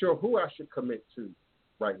 I'm not sure who I should commit to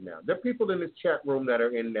right now. There are people in this chat room that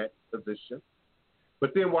are in that position.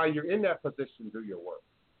 But then while you're in that position, do your work.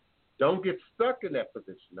 Don't get stuck in that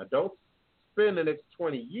position. Now, don't spend the next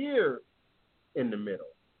 20 years in the middle.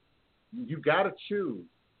 You got to choose.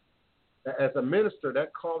 As a minister,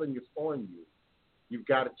 that calling is on you. You've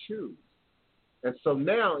got to choose. And so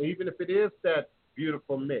now, even if it is that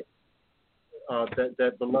beautiful mix,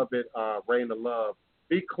 that beloved reign of love,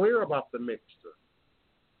 be clear about the mixture.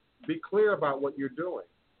 Be clear about what you're doing.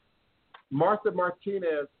 Martha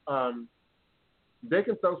Martinez, they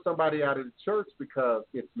can throw somebody out of the church because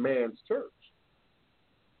it's man's church,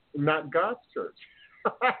 not God's church.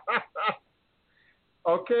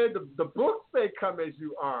 Okay, the books say come as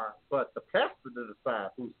you are, but the pastor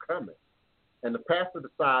decides who's coming. And the pastor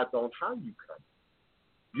decides on how you come.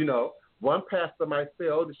 You know, one pastor might say,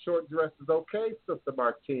 oh, the short dress is okay, Sister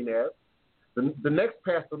Martinez. The next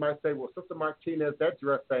pastor might say, well, Sister Martinez, that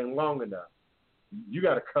dress ain't long enough. You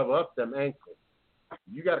got to cover up them ankles.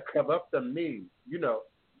 You got to cover up them knees. You know,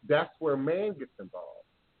 that's where man gets involved.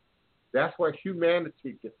 That's where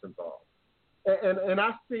humanity gets involved. And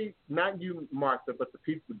I see, not you, Martha, but the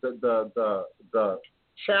people, the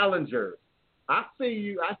challengers. I see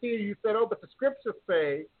you. I hear you said, oh, but the scriptures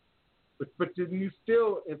say, but then you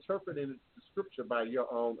still interpreting the scripture by your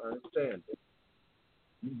own understanding.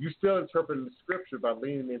 You still interpreting the scripture by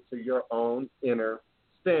leaning into your own inner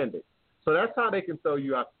standing. So that's how they can throw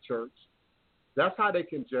you out the church. That's how they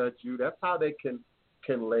can judge you. That's how they can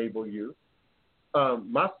label you.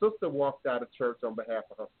 My sister walked out of church on behalf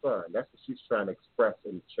of her son. That's what she's trying to express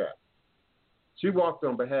in the chat. She walked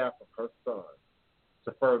on behalf of her son.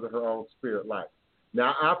 to further her own spirit life.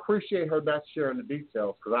 Now, I appreciate her not sharing the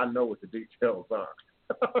details because I know what the details are.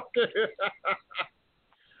 Okay.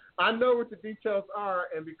 I know what the details are,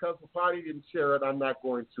 and because the party didn't share it, I'm not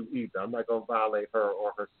going to either. I'm not going to violate her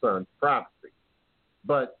or her son's privacy.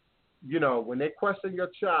 But, when they question your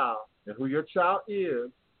child and who your child is,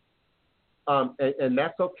 and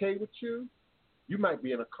that's okay with you, you might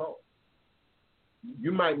be in a cult.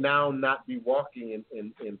 You might now not be walking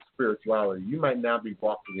in spirituality. You might now be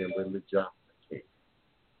walking in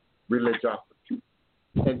religiosity.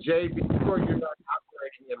 And Jay, be sure you're not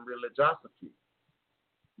operating in religiosity,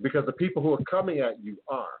 because the people who are coming at you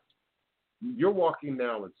aren't. You're walking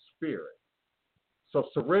now in spirit. So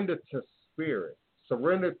surrender to spirit.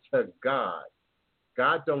 Surrender to God.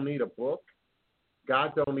 God don't need a book.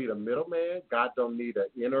 God don't need a middleman. God don't need an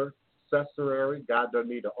intercessory. God don't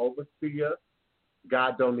need an overseer.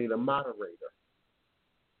 God don't need a moderator.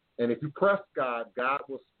 And if you press God, God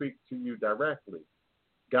will speak to you directly.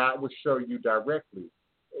 God will show you directly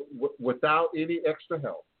without any extra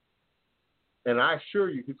help. And I assure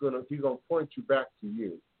you, he's gonna point you back to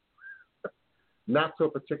you, not to a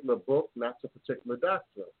particular book, not to a particular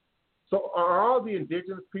doctrine. So are all the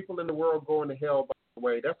indigenous people in the world going to hell? By the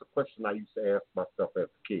way, that's a question I used to ask myself as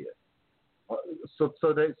a kid. So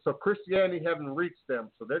Christianity haven't reached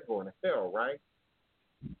them, so they're going to hell, right?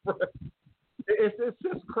 It's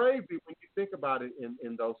just crazy when you think about it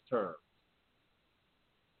in those terms.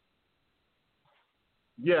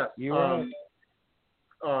 Yes. You're right.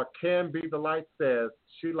 Can Be the Light says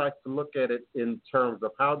she likes to look at it in terms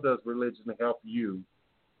of how does religion help you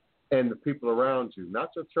and the people around you,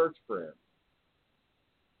 not your church friends.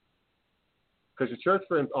 Because your church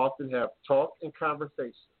friends often have talk and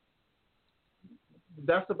conversation.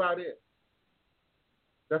 That's about it.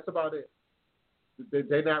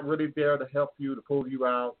 They're not really there to help you, to pull you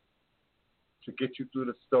out, to get you through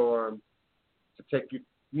the storm, to take you,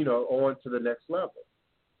 on to the next level.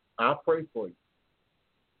 I'll pray for you.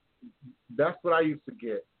 That's what I used to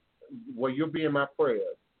get. Well, you'll be in my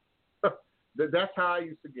prayers. That's how I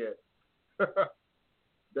used to get.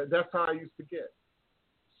 That's how I used to get.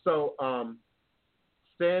 So,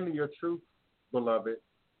 stand in your truth, beloved.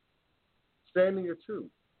 Stand in your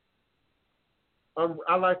truth.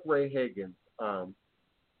 I like Ray Hagen,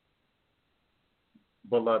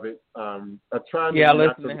 beloved. I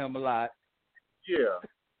listen to him a lot. Yeah.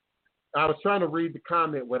 I was trying to read the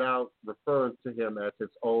comment without referring to him as his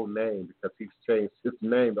old name because he's changed his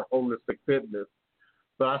name to Holistic Fitness.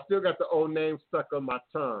 But I still got the old name stuck on my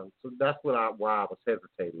tongue. So that's why I was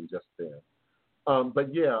hesitating just then.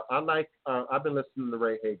 But yeah, I've been listening to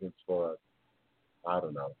Ray Hagen for,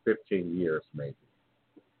 15 years maybe.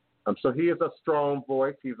 So he is a strong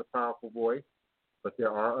voice. He's a powerful voice. But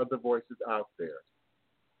there are other voices out there.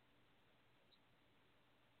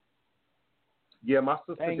 Yeah, my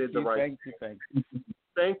sister did the right thing.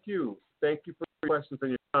 Thank you. Thank you for your questions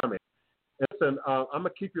and your comments. Listen, I'm going to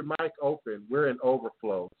keep your mic open. We're in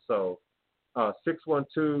overflow. So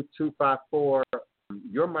 612-254,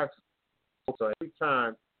 your mic's open. So every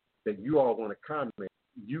time that you all want to comment,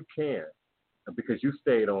 you can because you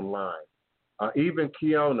stayed online. Even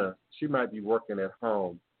Kiona, she might be working at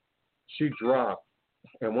home. She dropped.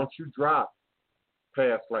 And once you drop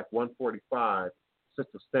past like 1:45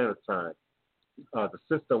 Central Standard Time, the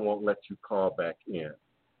system won't let you call back in.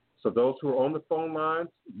 So those who are on the phone lines,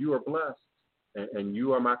 you are blessed, and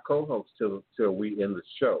you are my co-host till we end the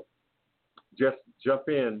show. Just jump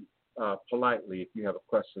in politely if you have a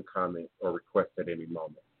question, comment, or request at any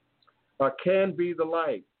moment. Can Be the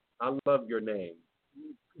Light. I love your name.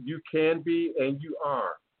 You can be, and you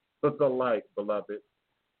are the light, beloved.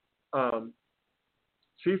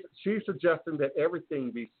 She's suggesting that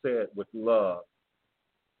everything be said with love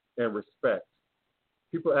and respect.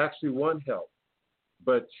 People actually want help,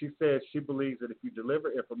 but she says she believes that if you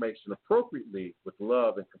deliver information appropriately with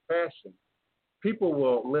love and compassion, people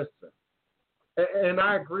will listen. And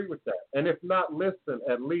I agree with that. And if not listen,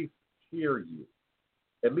 at least hear you.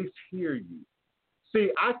 At least hear you.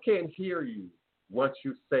 See, I can't hear you once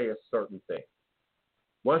you say a certain thing.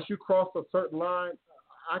 Once you cross a certain line,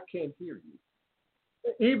 I can't hear you.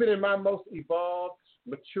 Even in my most evolved,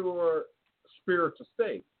 mature spiritual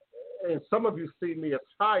state. And some of you see me as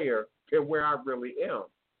higher than where I really am.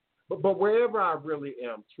 But wherever I really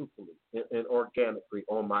am, truthfully and organically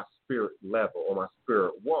on my spirit level, on my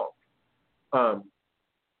spirit walk,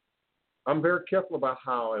 I'm very careful about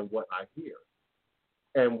how and what I hear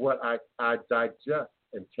and what I digest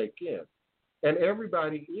and take in. And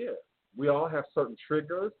everybody is. We all have certain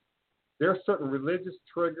triggers. There are certain religious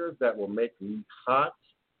triggers that will make me hot.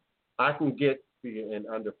 I can get to you in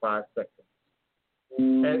under 5 seconds.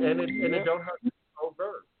 and it don't have to be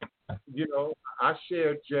overt. You know, I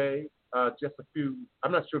shared Jay just a few.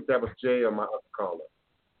 I'm not sure if that was Jay or my other caller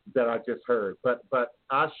that I just heard, but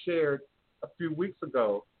I shared a few weeks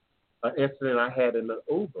ago an incident I had in the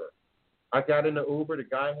Uber. I got in the Uber. The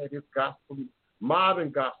guy had his gospel, modern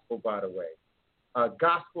gospel, by the way,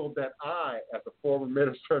 gospel that I, as a former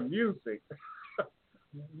minister of music,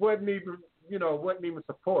 wouldn't even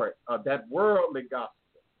support. That worldly gospel.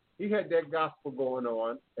 He had that gospel going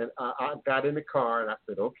on, and I got in the car and I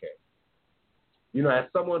said, okay. You know, as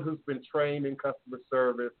someone who's been trained in customer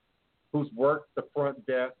service, who's worked the front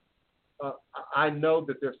desk, I know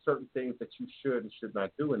that there's certain things that you should and should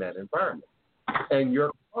not do in that environment. And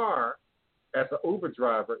your car, as an Uber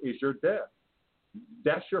driver, is your desk.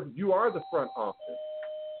 You are the front office.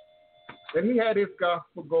 And he had his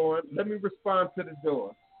gospel going. Let me respond to the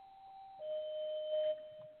door.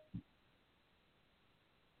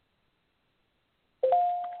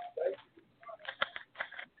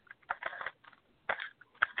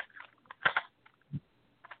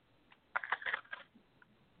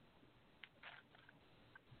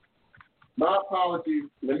 My apologies.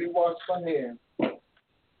 Let me wash my hands.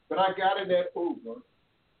 But I got in that Uber,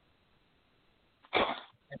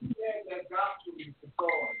 and he had that gospel music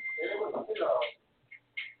going. And it was,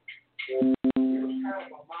 it was kind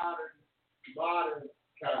of a modern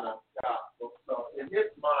kind of gospel. So in his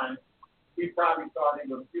mind, he probably thought it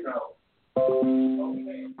was,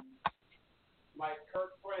 okay. Like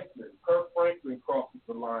Kirk Franklin. Kirk Franklin crosses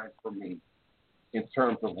the line for me in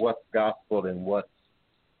terms of what's gospel and what's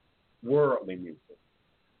worldly music.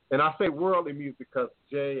 And I say worldly music because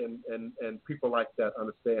Jay and people like that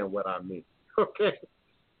understand what I mean. Okay?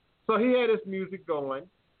 So he had his music going.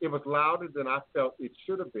 It was louder than I felt it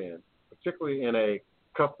should have been, particularly in a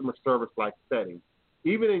customer service-like setting.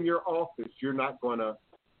 Even in your office, you're not going to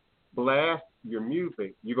blast your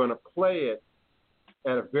music. You're going to play it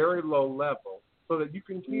at a very low level so that you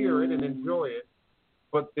can hear it and enjoy it,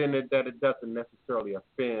 but then that it doesn't necessarily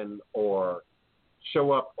offend or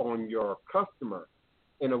show up on your customer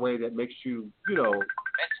in a way that makes you,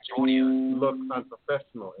 look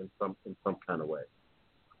unprofessional in some kind of way.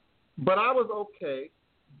 But I was okay.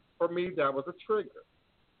 For me, that was a trigger.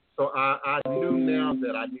 So I knew now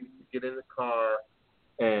that I needed to get in the car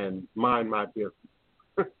and mind my business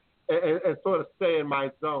and sort of stay in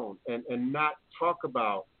my zone and not talk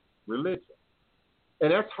about religion.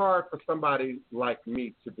 And that's hard for somebody like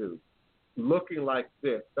me to do. Looking like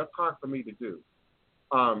this, that's hard for me to do.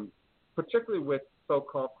 Particularly with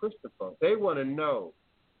so-called Christian folks. They want to know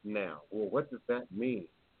now, well, what does that mean?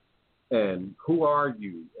 And who are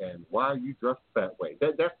you? And why are you dressed that way?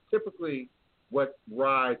 That's typically what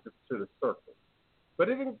rises to the surface. But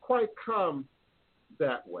it didn't quite come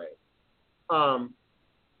that way.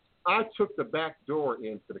 I took the back door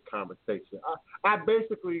into the conversation. I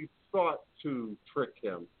basically sought to trick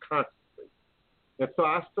him consciously. And so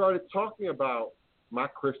I started talking about my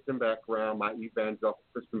Christian background, my evangelical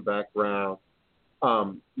Christian background,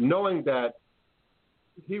 knowing that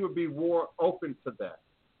he would be more open to that.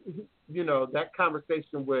 That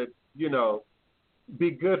conversation would,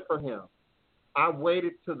 be good for him. I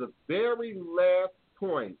waited to the very last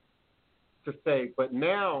point to say, but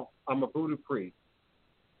now I'm a Voodoo priest.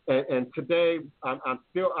 And today I'm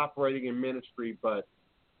still operating in ministry, but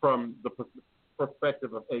from the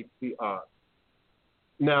perspective of HCR.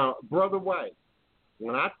 Now, Brother White,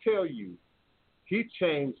 when I tell you he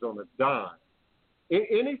changed on a dime,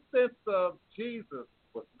 any sense of Jesus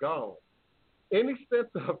was gone. Any sense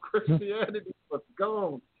of Christianity was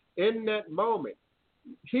gone in that moment.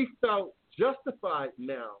 He felt justified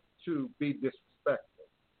now to be disrespectful.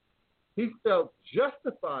 He felt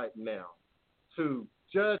justified now to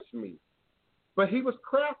judge me. But he was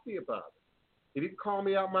crafty about it. He didn't call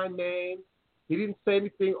me out my name. He didn't say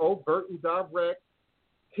anything overt and direct.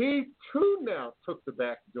 He, too, now took the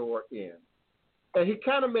back door in. And he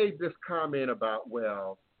kind of made this comment about,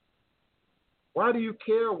 well, why do you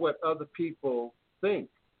care what other people think?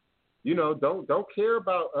 Don't care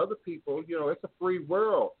about other people. It's a free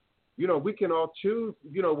world. We can all choose,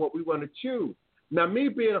 what we want to choose. Now, me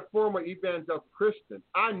being a former evangelical Christian,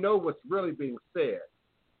 I know what's really being said.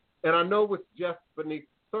 And I know what's just beneath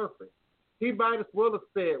the surface. He might as well have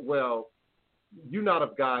said, well, you're not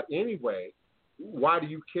of God anyway. Why do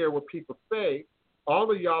you care what people say?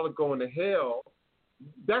 All of y'all are going to hell.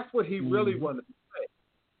 That's what he really wanted to say.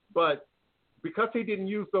 But because he didn't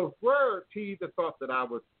use those words, he either thought that I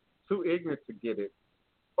was too ignorant to get it,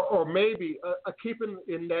 or maybe keeping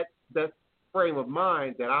in that frame of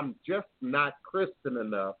mind that I'm just not Christian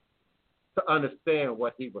enough to understand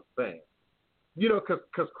what he was saying. You know,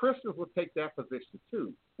 because Christians will take that position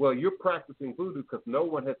too. Well, you're practicing voodoo because no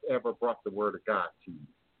one has ever brought the word of God to you.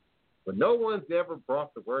 But no one's ever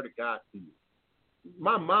brought the word of God to you.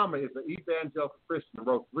 My mama is an evangelical Christian and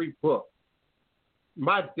wrote 3 books.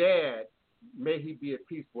 My dad, may he be at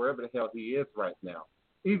peace wherever the hell he is right now,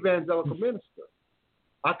 evangelical minister.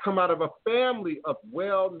 I come out of a family of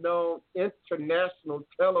well-known, international,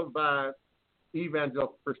 televised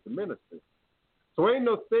evangelical Christian ministers. So ain't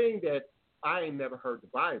no thing that I ain't never heard the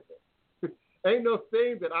Bible. Ain't no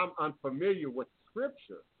thing that I'm unfamiliar with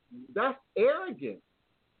Scripture. That's arrogant.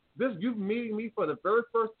 You meeting me for the very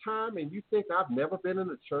first time and you think I've never been in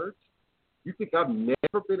a church? You think I've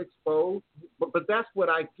never been exposed? But that's what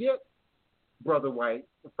I get, Brother White,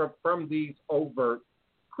 from these overt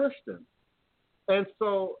Christians. And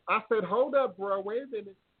so I said, hold up, bro, wait a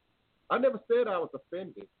minute. I never said I was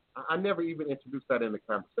offended. I never even introduced that in the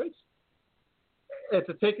conversation. And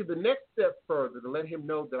to take it the next step further, to let him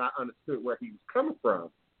know that I understood where he was coming from,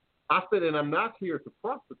 I said, and I'm not here to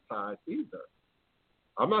proselytize either.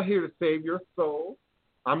 I'm not here to save your soul.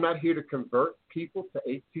 I'm not here to convert people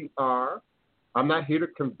to ATR. I'm not here to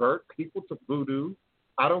convert people to voodoo.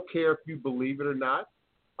 I don't care if you believe it or not.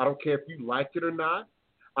 I don't care if you like it or not.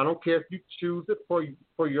 I don't care if you choose it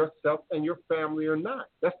for yourself and your family or not.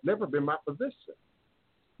 That's never been my position.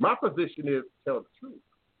 My position is tell the truth.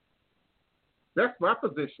 That's my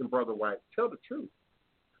position, Brother White. Tell the truth.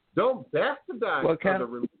 Don't bastardize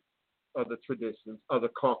other traditions, other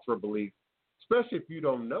cultural beliefs, especially if you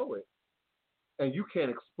don't know it and you can't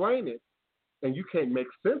explain it and you can't make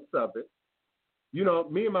sense of it. You know,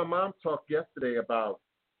 me and my mom talked yesterday about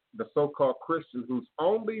the so-called Christian who's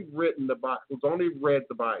only read the Bible,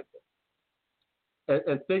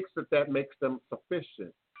 and thinks that makes them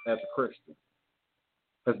sufficient as a Christian.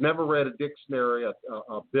 Has never read a dictionary,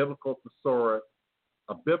 a biblical thesaurus,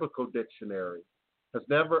 a biblical dictionary. Has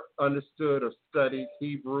never understood or studied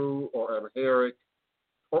Hebrew or Amharic,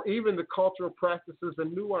 or even the cultural practices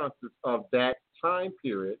and nuances of that time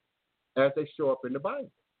period as they show up in the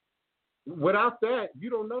Bible. Without that, you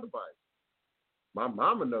don't know the Bible. My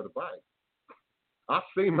mama know the Bible. I've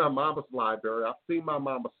seen my mama's library. I've seen my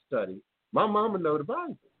mama study. My mama know the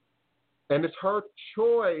Bible. And it's her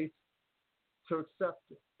choice to accept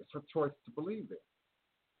it. It's her choice to believe it.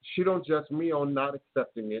 She don't judge me on not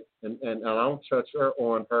accepting it, and I don't judge her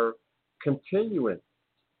on her continuing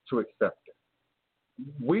to accept it.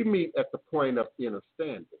 We meet at the point of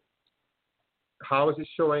understanding. How is it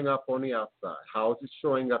showing up on the outside? How is it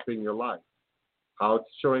showing up in your life? How it's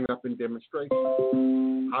showing up in demonstration?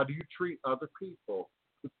 How do you treat other people?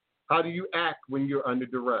 How do you act when you're under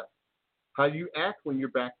duress? How do you act when you're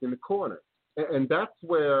backed in the corner? And that's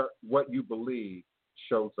where what you believe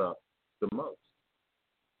shows up the most.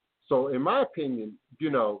 So in my opinion,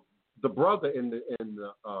 you know, the brother in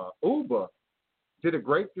the Uber did a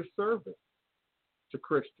great disservice to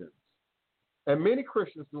Christians. And many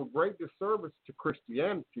Christians do a great disservice to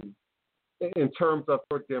Christianity in terms of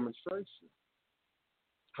their demonstration.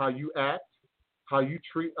 How you act, how you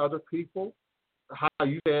treat other people, how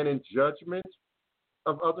you stand in judgment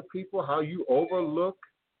of other people, how you overlook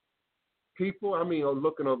people. I mean,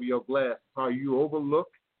 looking over your glass, how you overlook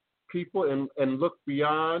people and look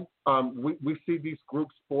beyond. We see these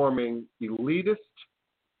groups forming elitist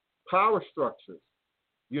power structures,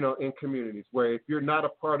 you know, in communities where if you're not a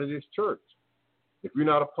part of this church, if you're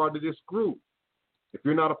not a part of this group, if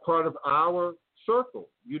you're not a part of our circle,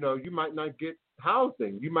 you know, you might not get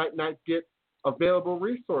housing. You might not get available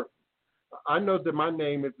resources. I know that my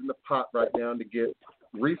name is in the pot right now to get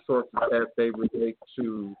resources as they relate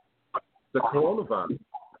to the coronavirus.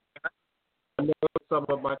 I know some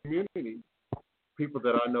of my community, people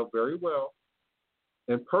that I know very well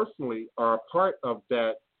and personally are a part of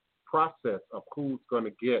that process of who's going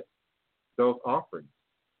to get those offerings.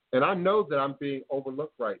 And I know that I'm being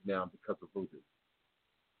overlooked right now because of Voodoo.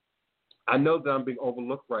 I know that I'm being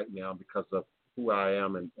overlooked right now because of who I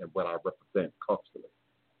am and what I represent culturally.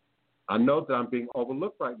 I know that I'm being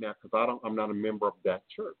overlooked right now because I'm not a member of that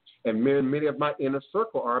church. And many of my inner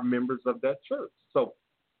circle are members of that church. So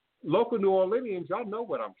local New Orleanians, y'all know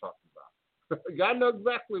what I'm talking about. Y'all know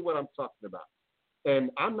exactly what I'm talking about.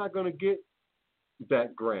 And I'm not going to get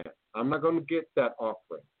that grant. I'm not going to get that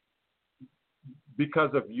offering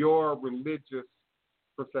because of your religious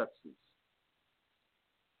perceptions.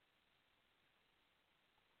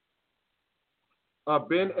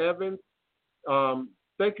 Ben Evans,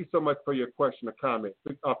 thank you so much for your question or comment.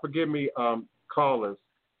 Forgive me, callers.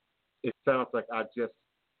 It sounds like I just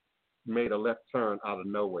made a left turn out of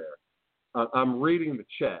nowhere. I'm reading the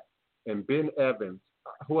chat, and Ben Evans,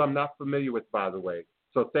 who I'm not familiar with, by the way,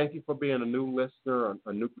 So thank you for being a new listener,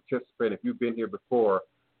 a new participant. If you've been here before,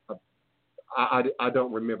 I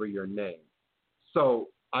don't remember your name. So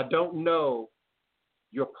I don't know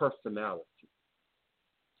your personality.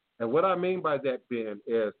 And what I mean by that, Ben,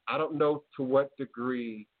 is I don't know to what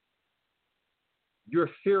degree you're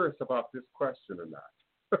serious about this question or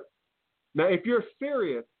not. Now, if you're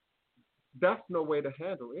serious, that's no way to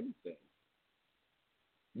handle anything.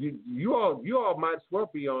 You all might as well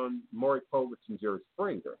be on Maury Povich and Jerry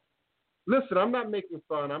Springer. Listen, I'm not making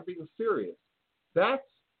fun. I'm being serious. That's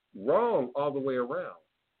wrong all the way around.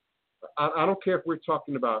 I don't care if we're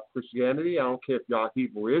talking about Christianity. I don't care if y'all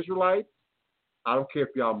Hebrew Israelites. I don't care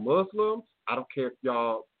if y'all Muslims. I don't care if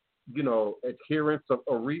y'all, adherents of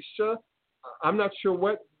Orisha. I'm not sure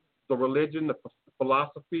what the religion, the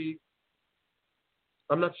philosophy.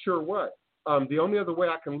 I'm not sure what. The only other way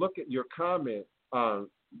I can look at your comment,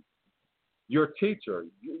 your teacher,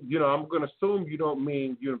 I'm going to assume you don't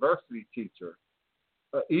mean university teacher.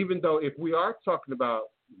 Even though if we are talking about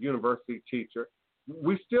university teacher,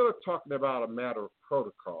 we still are talking about a matter of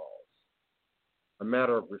protocols, a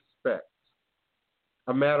matter of respect,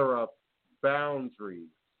 a matter of boundaries,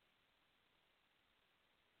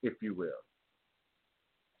 if you will.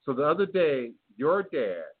 So the other day, your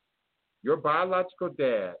dad, your biological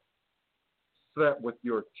dad, slept with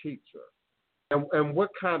your teacher. And what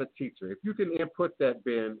kind of teacher? If you can input that,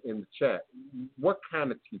 Ben, in the chat, what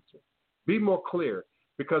kind of teacher? Be more clear,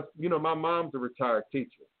 because, my mom's a retired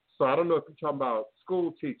teacher. So I don't know if you're talking about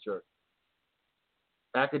school teacher,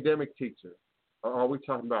 academic teacher, or are we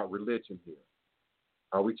talking about religion here?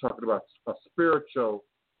 Are we talking about a spiritual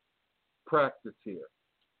practice here?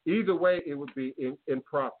 Either way, it would be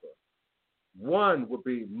improper. One would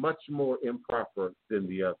be much more improper than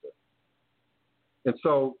the other. And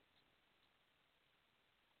so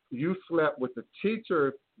you slept with the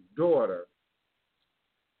teacher's daughter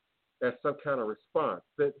as some kind of response.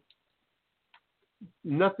 That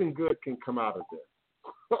nothing good can come out of this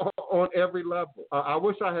on every level. I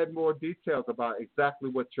wish I had more details about exactly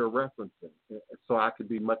what you're referencing so I could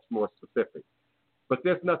be much more specific. But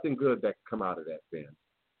there's nothing good that can come out of that, Ben.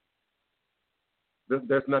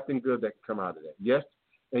 There's nothing good that can come out of that. Yes,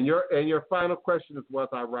 and your final question is, was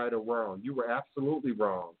I right or wrong? You were absolutely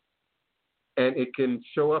wrong. And it can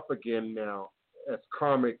show up again now as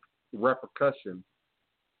karmic repercussions,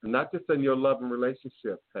 not just in your love and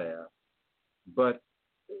relationship path, but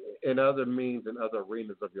in other means and other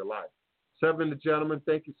arenas of your life. Seven, the gentlemen,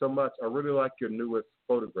 thank you so much. I really like your newest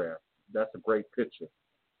photograph. That's a great picture.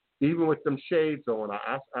 Even with them shades on,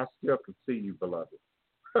 I still can see you, beloved.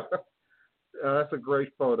 That's a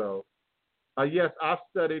great photo. Yes, I've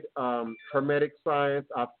studied Hermetic science.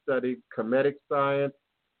 I've studied Kemetic science.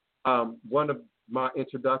 One of my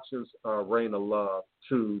introductions, Rain of Love,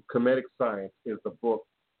 to Kemetic science is a book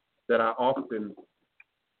that I often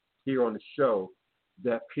hear on the show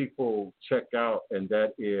that people check out, and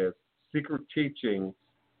that is Secret Teachings,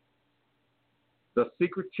 The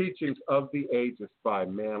Secret Teachings of the Ages by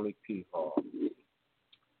Manly P. Hall.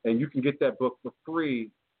 And you can get that book for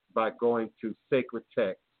free by going to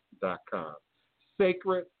sacredtext.com.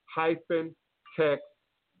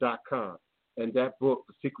 Sacred-text.com. And that book,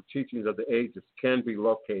 The Secret Teachings of the Ages, can be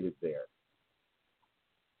located there.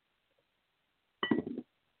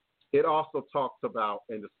 It also talks about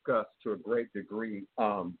and discussed to a great degree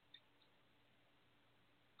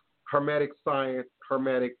Hermetic science,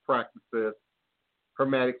 Hermetic practices,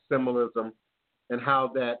 Hermetic symbolism, and how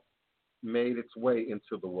that made its way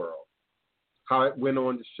into the world. How it went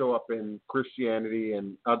on to show up in Christianity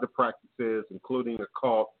and other practices, including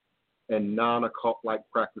occult and non-occult-like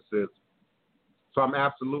practices. So I'm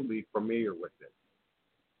absolutely familiar with it,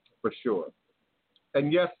 for sure.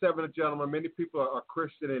 And yes, seven gentlemen, many people are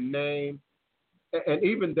Christian in name, and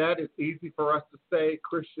even that is easy for us to say,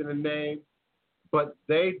 Christian in name, but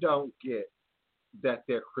they don't get that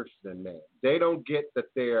they're Christian in name. They don't get that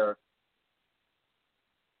they're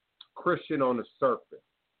Christian on the surface,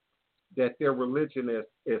 that their religion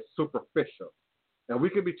is superficial. And we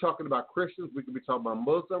could be talking about Christians, we could be talking about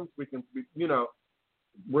Muslims, we can be,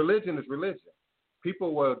 religion is religion.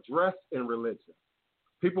 People will dress in religion.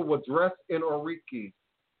 People will dress in orikis.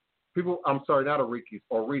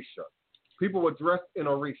 Orisha. People will dress in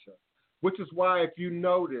Orisha, which is why, if you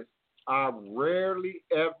notice, I rarely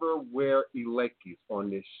ever wear ilekis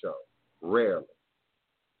on this show. Rarely.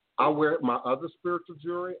 I wear my other spiritual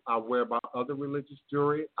jewelry. I wear my other religious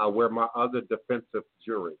jewelry. I wear my other defensive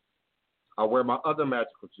jewelry. I wear my other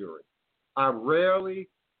magical jewelry. I rarely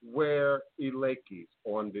wear ilekis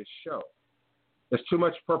on this show. There's too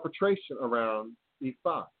much perpetration around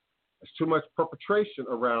Ifa. There's too much perpetration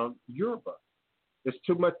around Yoruba. It's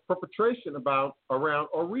too much perpetration around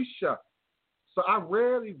Orisha. So I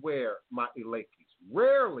rarely wear my Ilekis.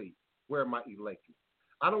 Rarely wear my Ilekis.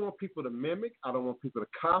 I don't want people to mimic. I don't want people to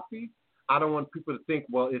copy. I don't want people to think,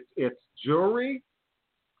 well, it's jewelry,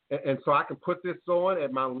 and so I can put this on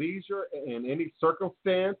at my leisure in any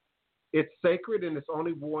circumstance. It's sacred, and it's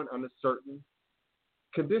only worn under certain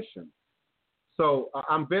conditions. So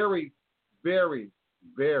I'm very, very,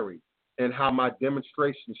 very in how my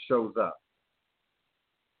demonstration shows up.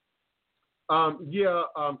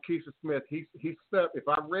 Keisha Smith, he slept, if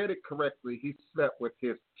I read it correctly, he slept with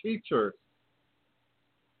his teacher's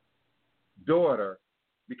daughter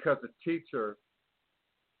because his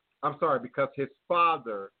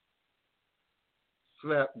father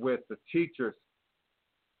slept with the teacher's.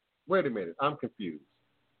 Wait a minute, I'm confused.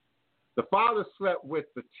 The father slept with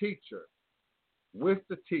the teacher,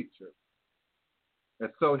 and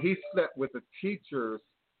so he slept with the teacher's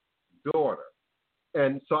daughter.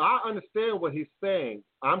 And so I understand what he's saying.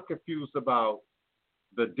 I'm confused about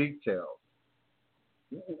the details.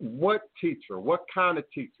 What teacher? What kind of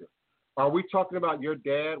teacher? Are we talking about your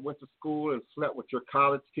dad went to school and slept with your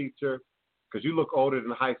college teacher? Because you look older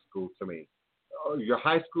than high school to me. Your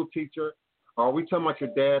high school teacher? Or are we talking about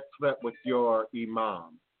your dad slept with your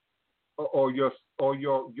imam? Or your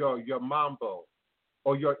mambo?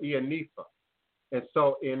 Or your Ianifa? And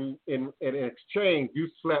so in exchange, you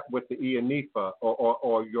slept with the Ianifa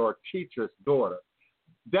or your teacher's daughter.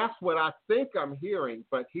 That's what I think I'm hearing,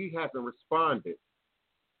 but he hasn't responded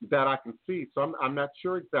that I can see. So I'm not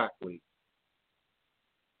sure exactly.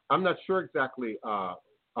 I'm not sure exactly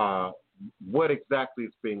what exactly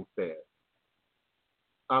is being said.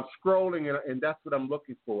 I'm scrolling, and that's what I'm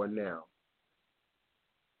looking for now.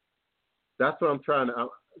 That's what I'm trying to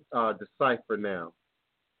decipher now.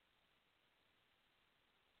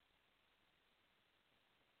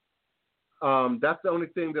 That's the only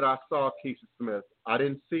thing that I saw, Keisha Smith. I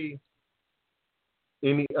didn't see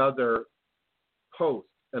any other post,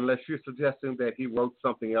 unless you're suggesting that he wrote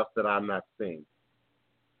something else that I'm not seeing.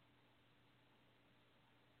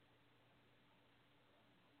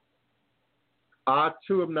 I,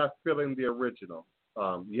 too, am not feeling the original.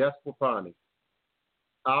 Yes, Wapani.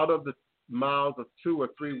 Out of the mouths of 2 or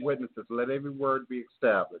 3 witnesses, let every word be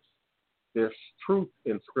established. There's truth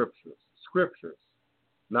in scriptures,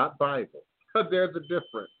 not Bible. There's a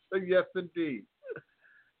difference. Yes, indeed.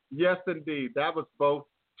 Yes, indeed. That was both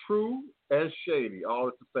true and shady all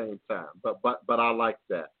at the same time. But I like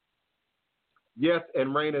that. Yes, and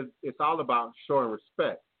Raina, it's all about showing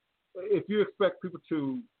respect. If you expect people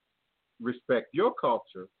to respect your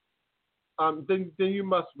culture, then you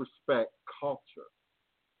must respect culture.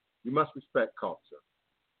 You must respect culture.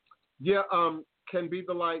 Yeah, can be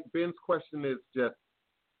the light. Ben's question is just,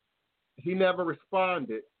 he never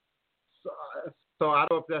responded. So I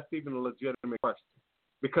don't know if that's even a legitimate question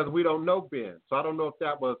because we don't know Ben. So I don't know if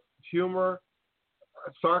that was humor,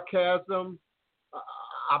 sarcasm.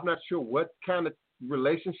 I'm not sure what kind of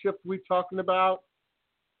relationships we're talking about.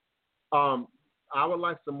 I would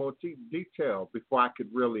like some more detail before I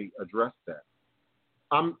could really address that.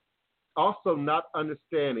 I'm also not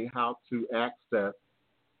understanding how to access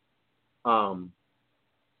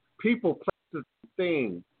people, places, and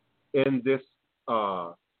things in this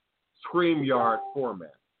StreamYard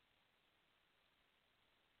format.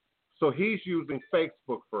 So he's using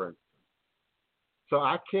Facebook, for instance. So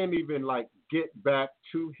I can't even get back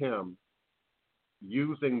to him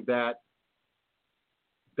using that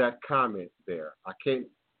comment there. I can't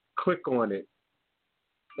click on it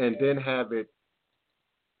and then have it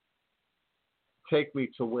take me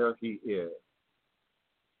to where he is.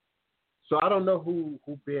 So I don't know who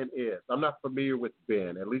Ben is. I'm not familiar with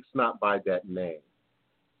Ben, at least not by that name.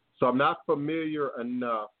 So I'm not familiar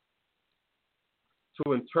enough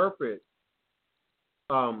to interpret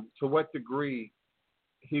to what degree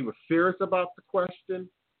he was serious about the question,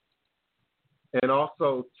 and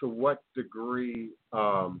also to what degree,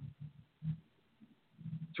 to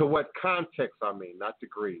what context, not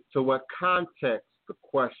degree, to what context the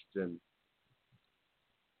question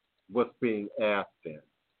was being asked in.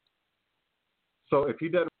 So if he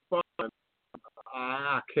doesn't respond,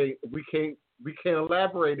 we can't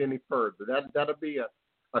elaborate any further. That'll be a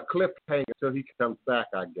cliffhanger until he comes back,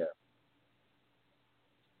 I guess.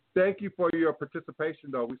 Thank you for your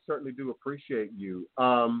participation, though. We certainly do appreciate you.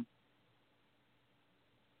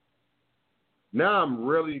 Now I'm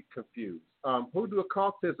really confused. Hoodoo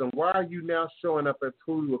occultism, why are you now showing up as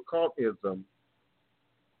Hoodoo occultism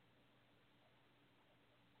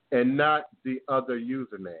and not the other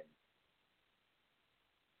username?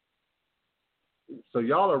 So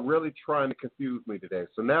y'all are really trying to confuse me today.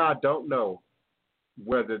 So now I don't know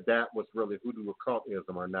whether that was really hoodoo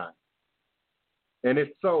occultism or not. And if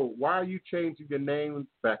so, why are you changing your name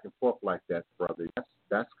back and forth like that, brother?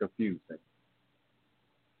 That's confusing.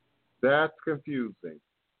 That's confusing.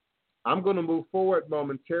 I'm going to move forward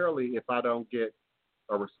momentarily if I don't get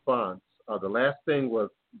a response. The last thing was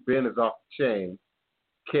Ben is off the chain,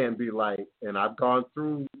 can be light, and I've gone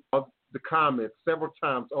through the comments several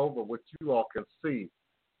times over, which you all can see,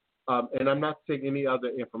 and I'm not seeing any other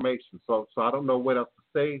information. So I don't know what else to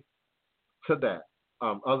say to that,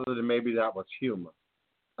 other than maybe that was humor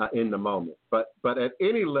in the moment. But at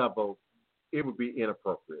any level, it would be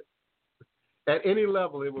inappropriate. At any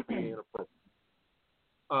level, it would be inappropriate.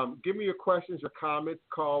 Give me your questions, your comments,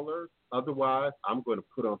 callers. Otherwise, I'm going to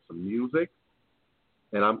put on some music,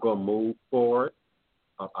 and I'm going to move forward.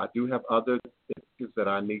 I do have other things that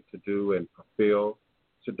I need to do and fulfill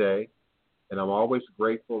today, and I'm always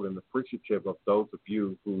grateful and appreciative of those of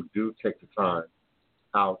you who do take the time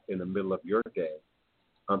out in the middle of your day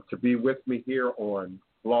to be with me here on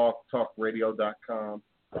blogtalkradio.com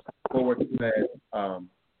 /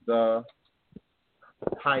 the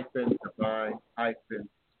divine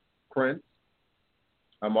Prince.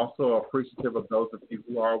 I'm also appreciative of those of you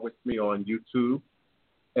who are with me on YouTube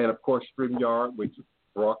and, of course, StreamYard, which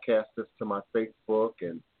broadcasts this to my Facebook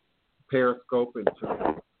and Periscope and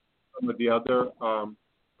to some of the other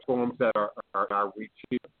forums that are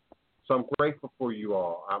reaching. So I'm grateful for you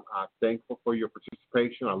all. I'm thankful for your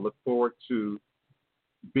participation. I look forward to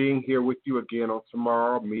being here with you again on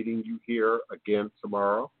tomorrow, meeting you here again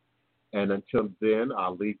tomorrow. And until then,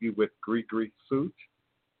 I'll leave you with Gree Suit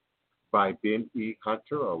by Ben E.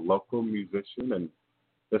 Hunter, a local musician and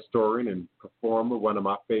historian and performer, one of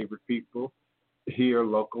my favorite people here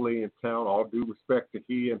locally in town. All due respect to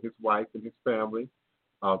he and his wife and his family,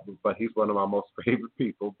 but he's one of my most favorite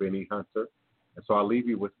people, Ben E. Hunter. And so I'll leave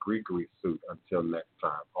you with Gree Suit until next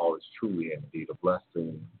time. All is truly indeed a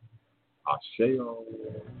blessing. Asheo.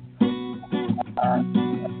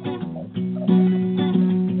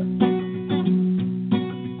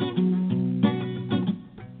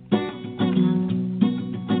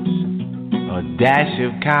 Dash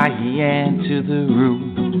of cayenne to the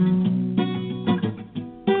root.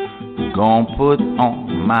 Gonna put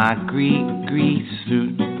on my grease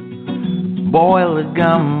suit. Boil a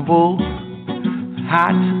gumbo,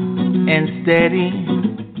 hot and steady.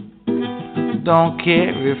 Don't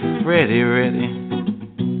care if Freddy ready.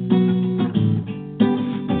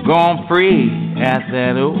 Gonna pray at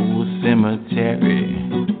that old cemetery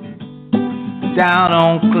down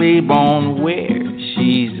on Claiborne where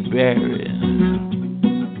she's buried.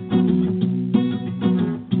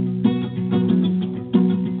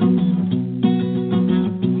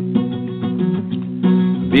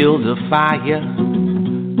 Build a fire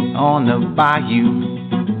on the bayou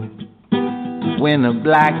when a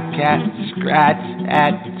black cat scratched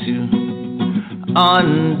at 2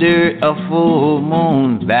 under a full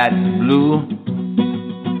moon that's blue.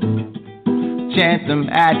 Chant the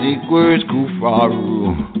magic words,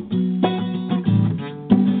 Kufaru.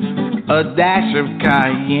 A dash of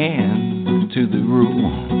cayenne to the roux.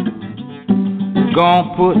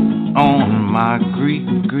 Gonna put on my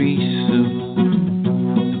grease suit.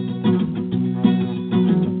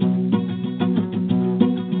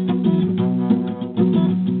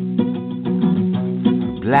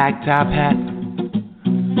 Black top hat,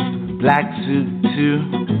 black suit too.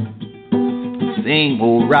 Same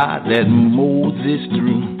old ride that Moses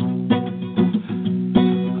threw.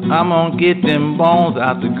 I'm gonna get them bones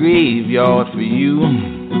out the graveyard for you.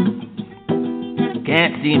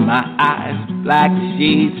 Can't see my eyes, black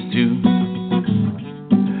shades too.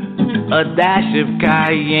 A dash of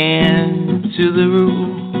cayenne to the root.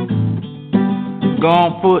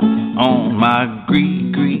 Gonna put on my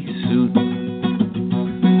grease suit.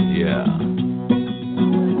 Yeah.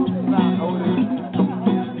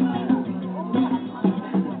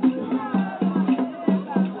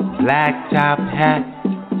 Black top hat,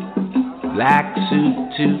 black suit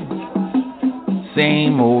too.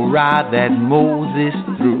 Same old ride that Moses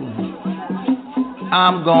threw.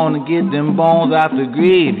 I'm gonna get them bones out the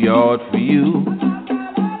graveyard for you.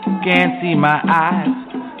 Can't see my eyes,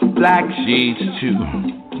 black shades too.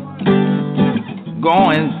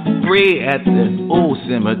 Going pray at the old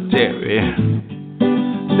cemetery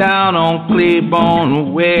down on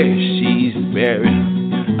Claiborne where she's buried.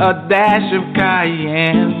 A dash of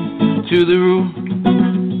cayenne to the root.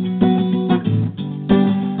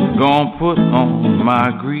 Gonna put on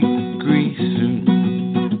my grease suit.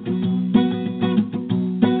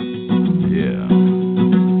 Yeah.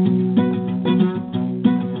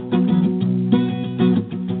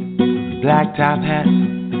 Black top hat,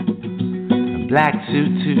 black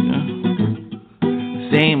suit too.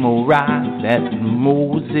 Same old ride that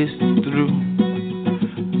Moses threw.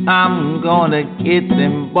 I'm gonna get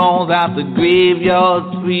them bones out the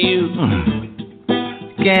graveyard for you.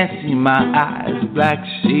 Can't see my eyes, black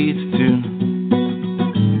shades too.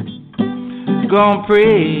 Gonna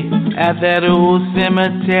pray at that old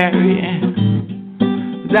cemetery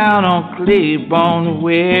down on Claiborne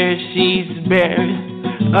where she's buried.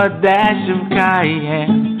 A dash of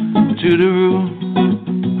cayenne to the room.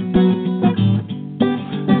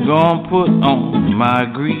 Gonna put on my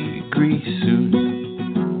grease suit.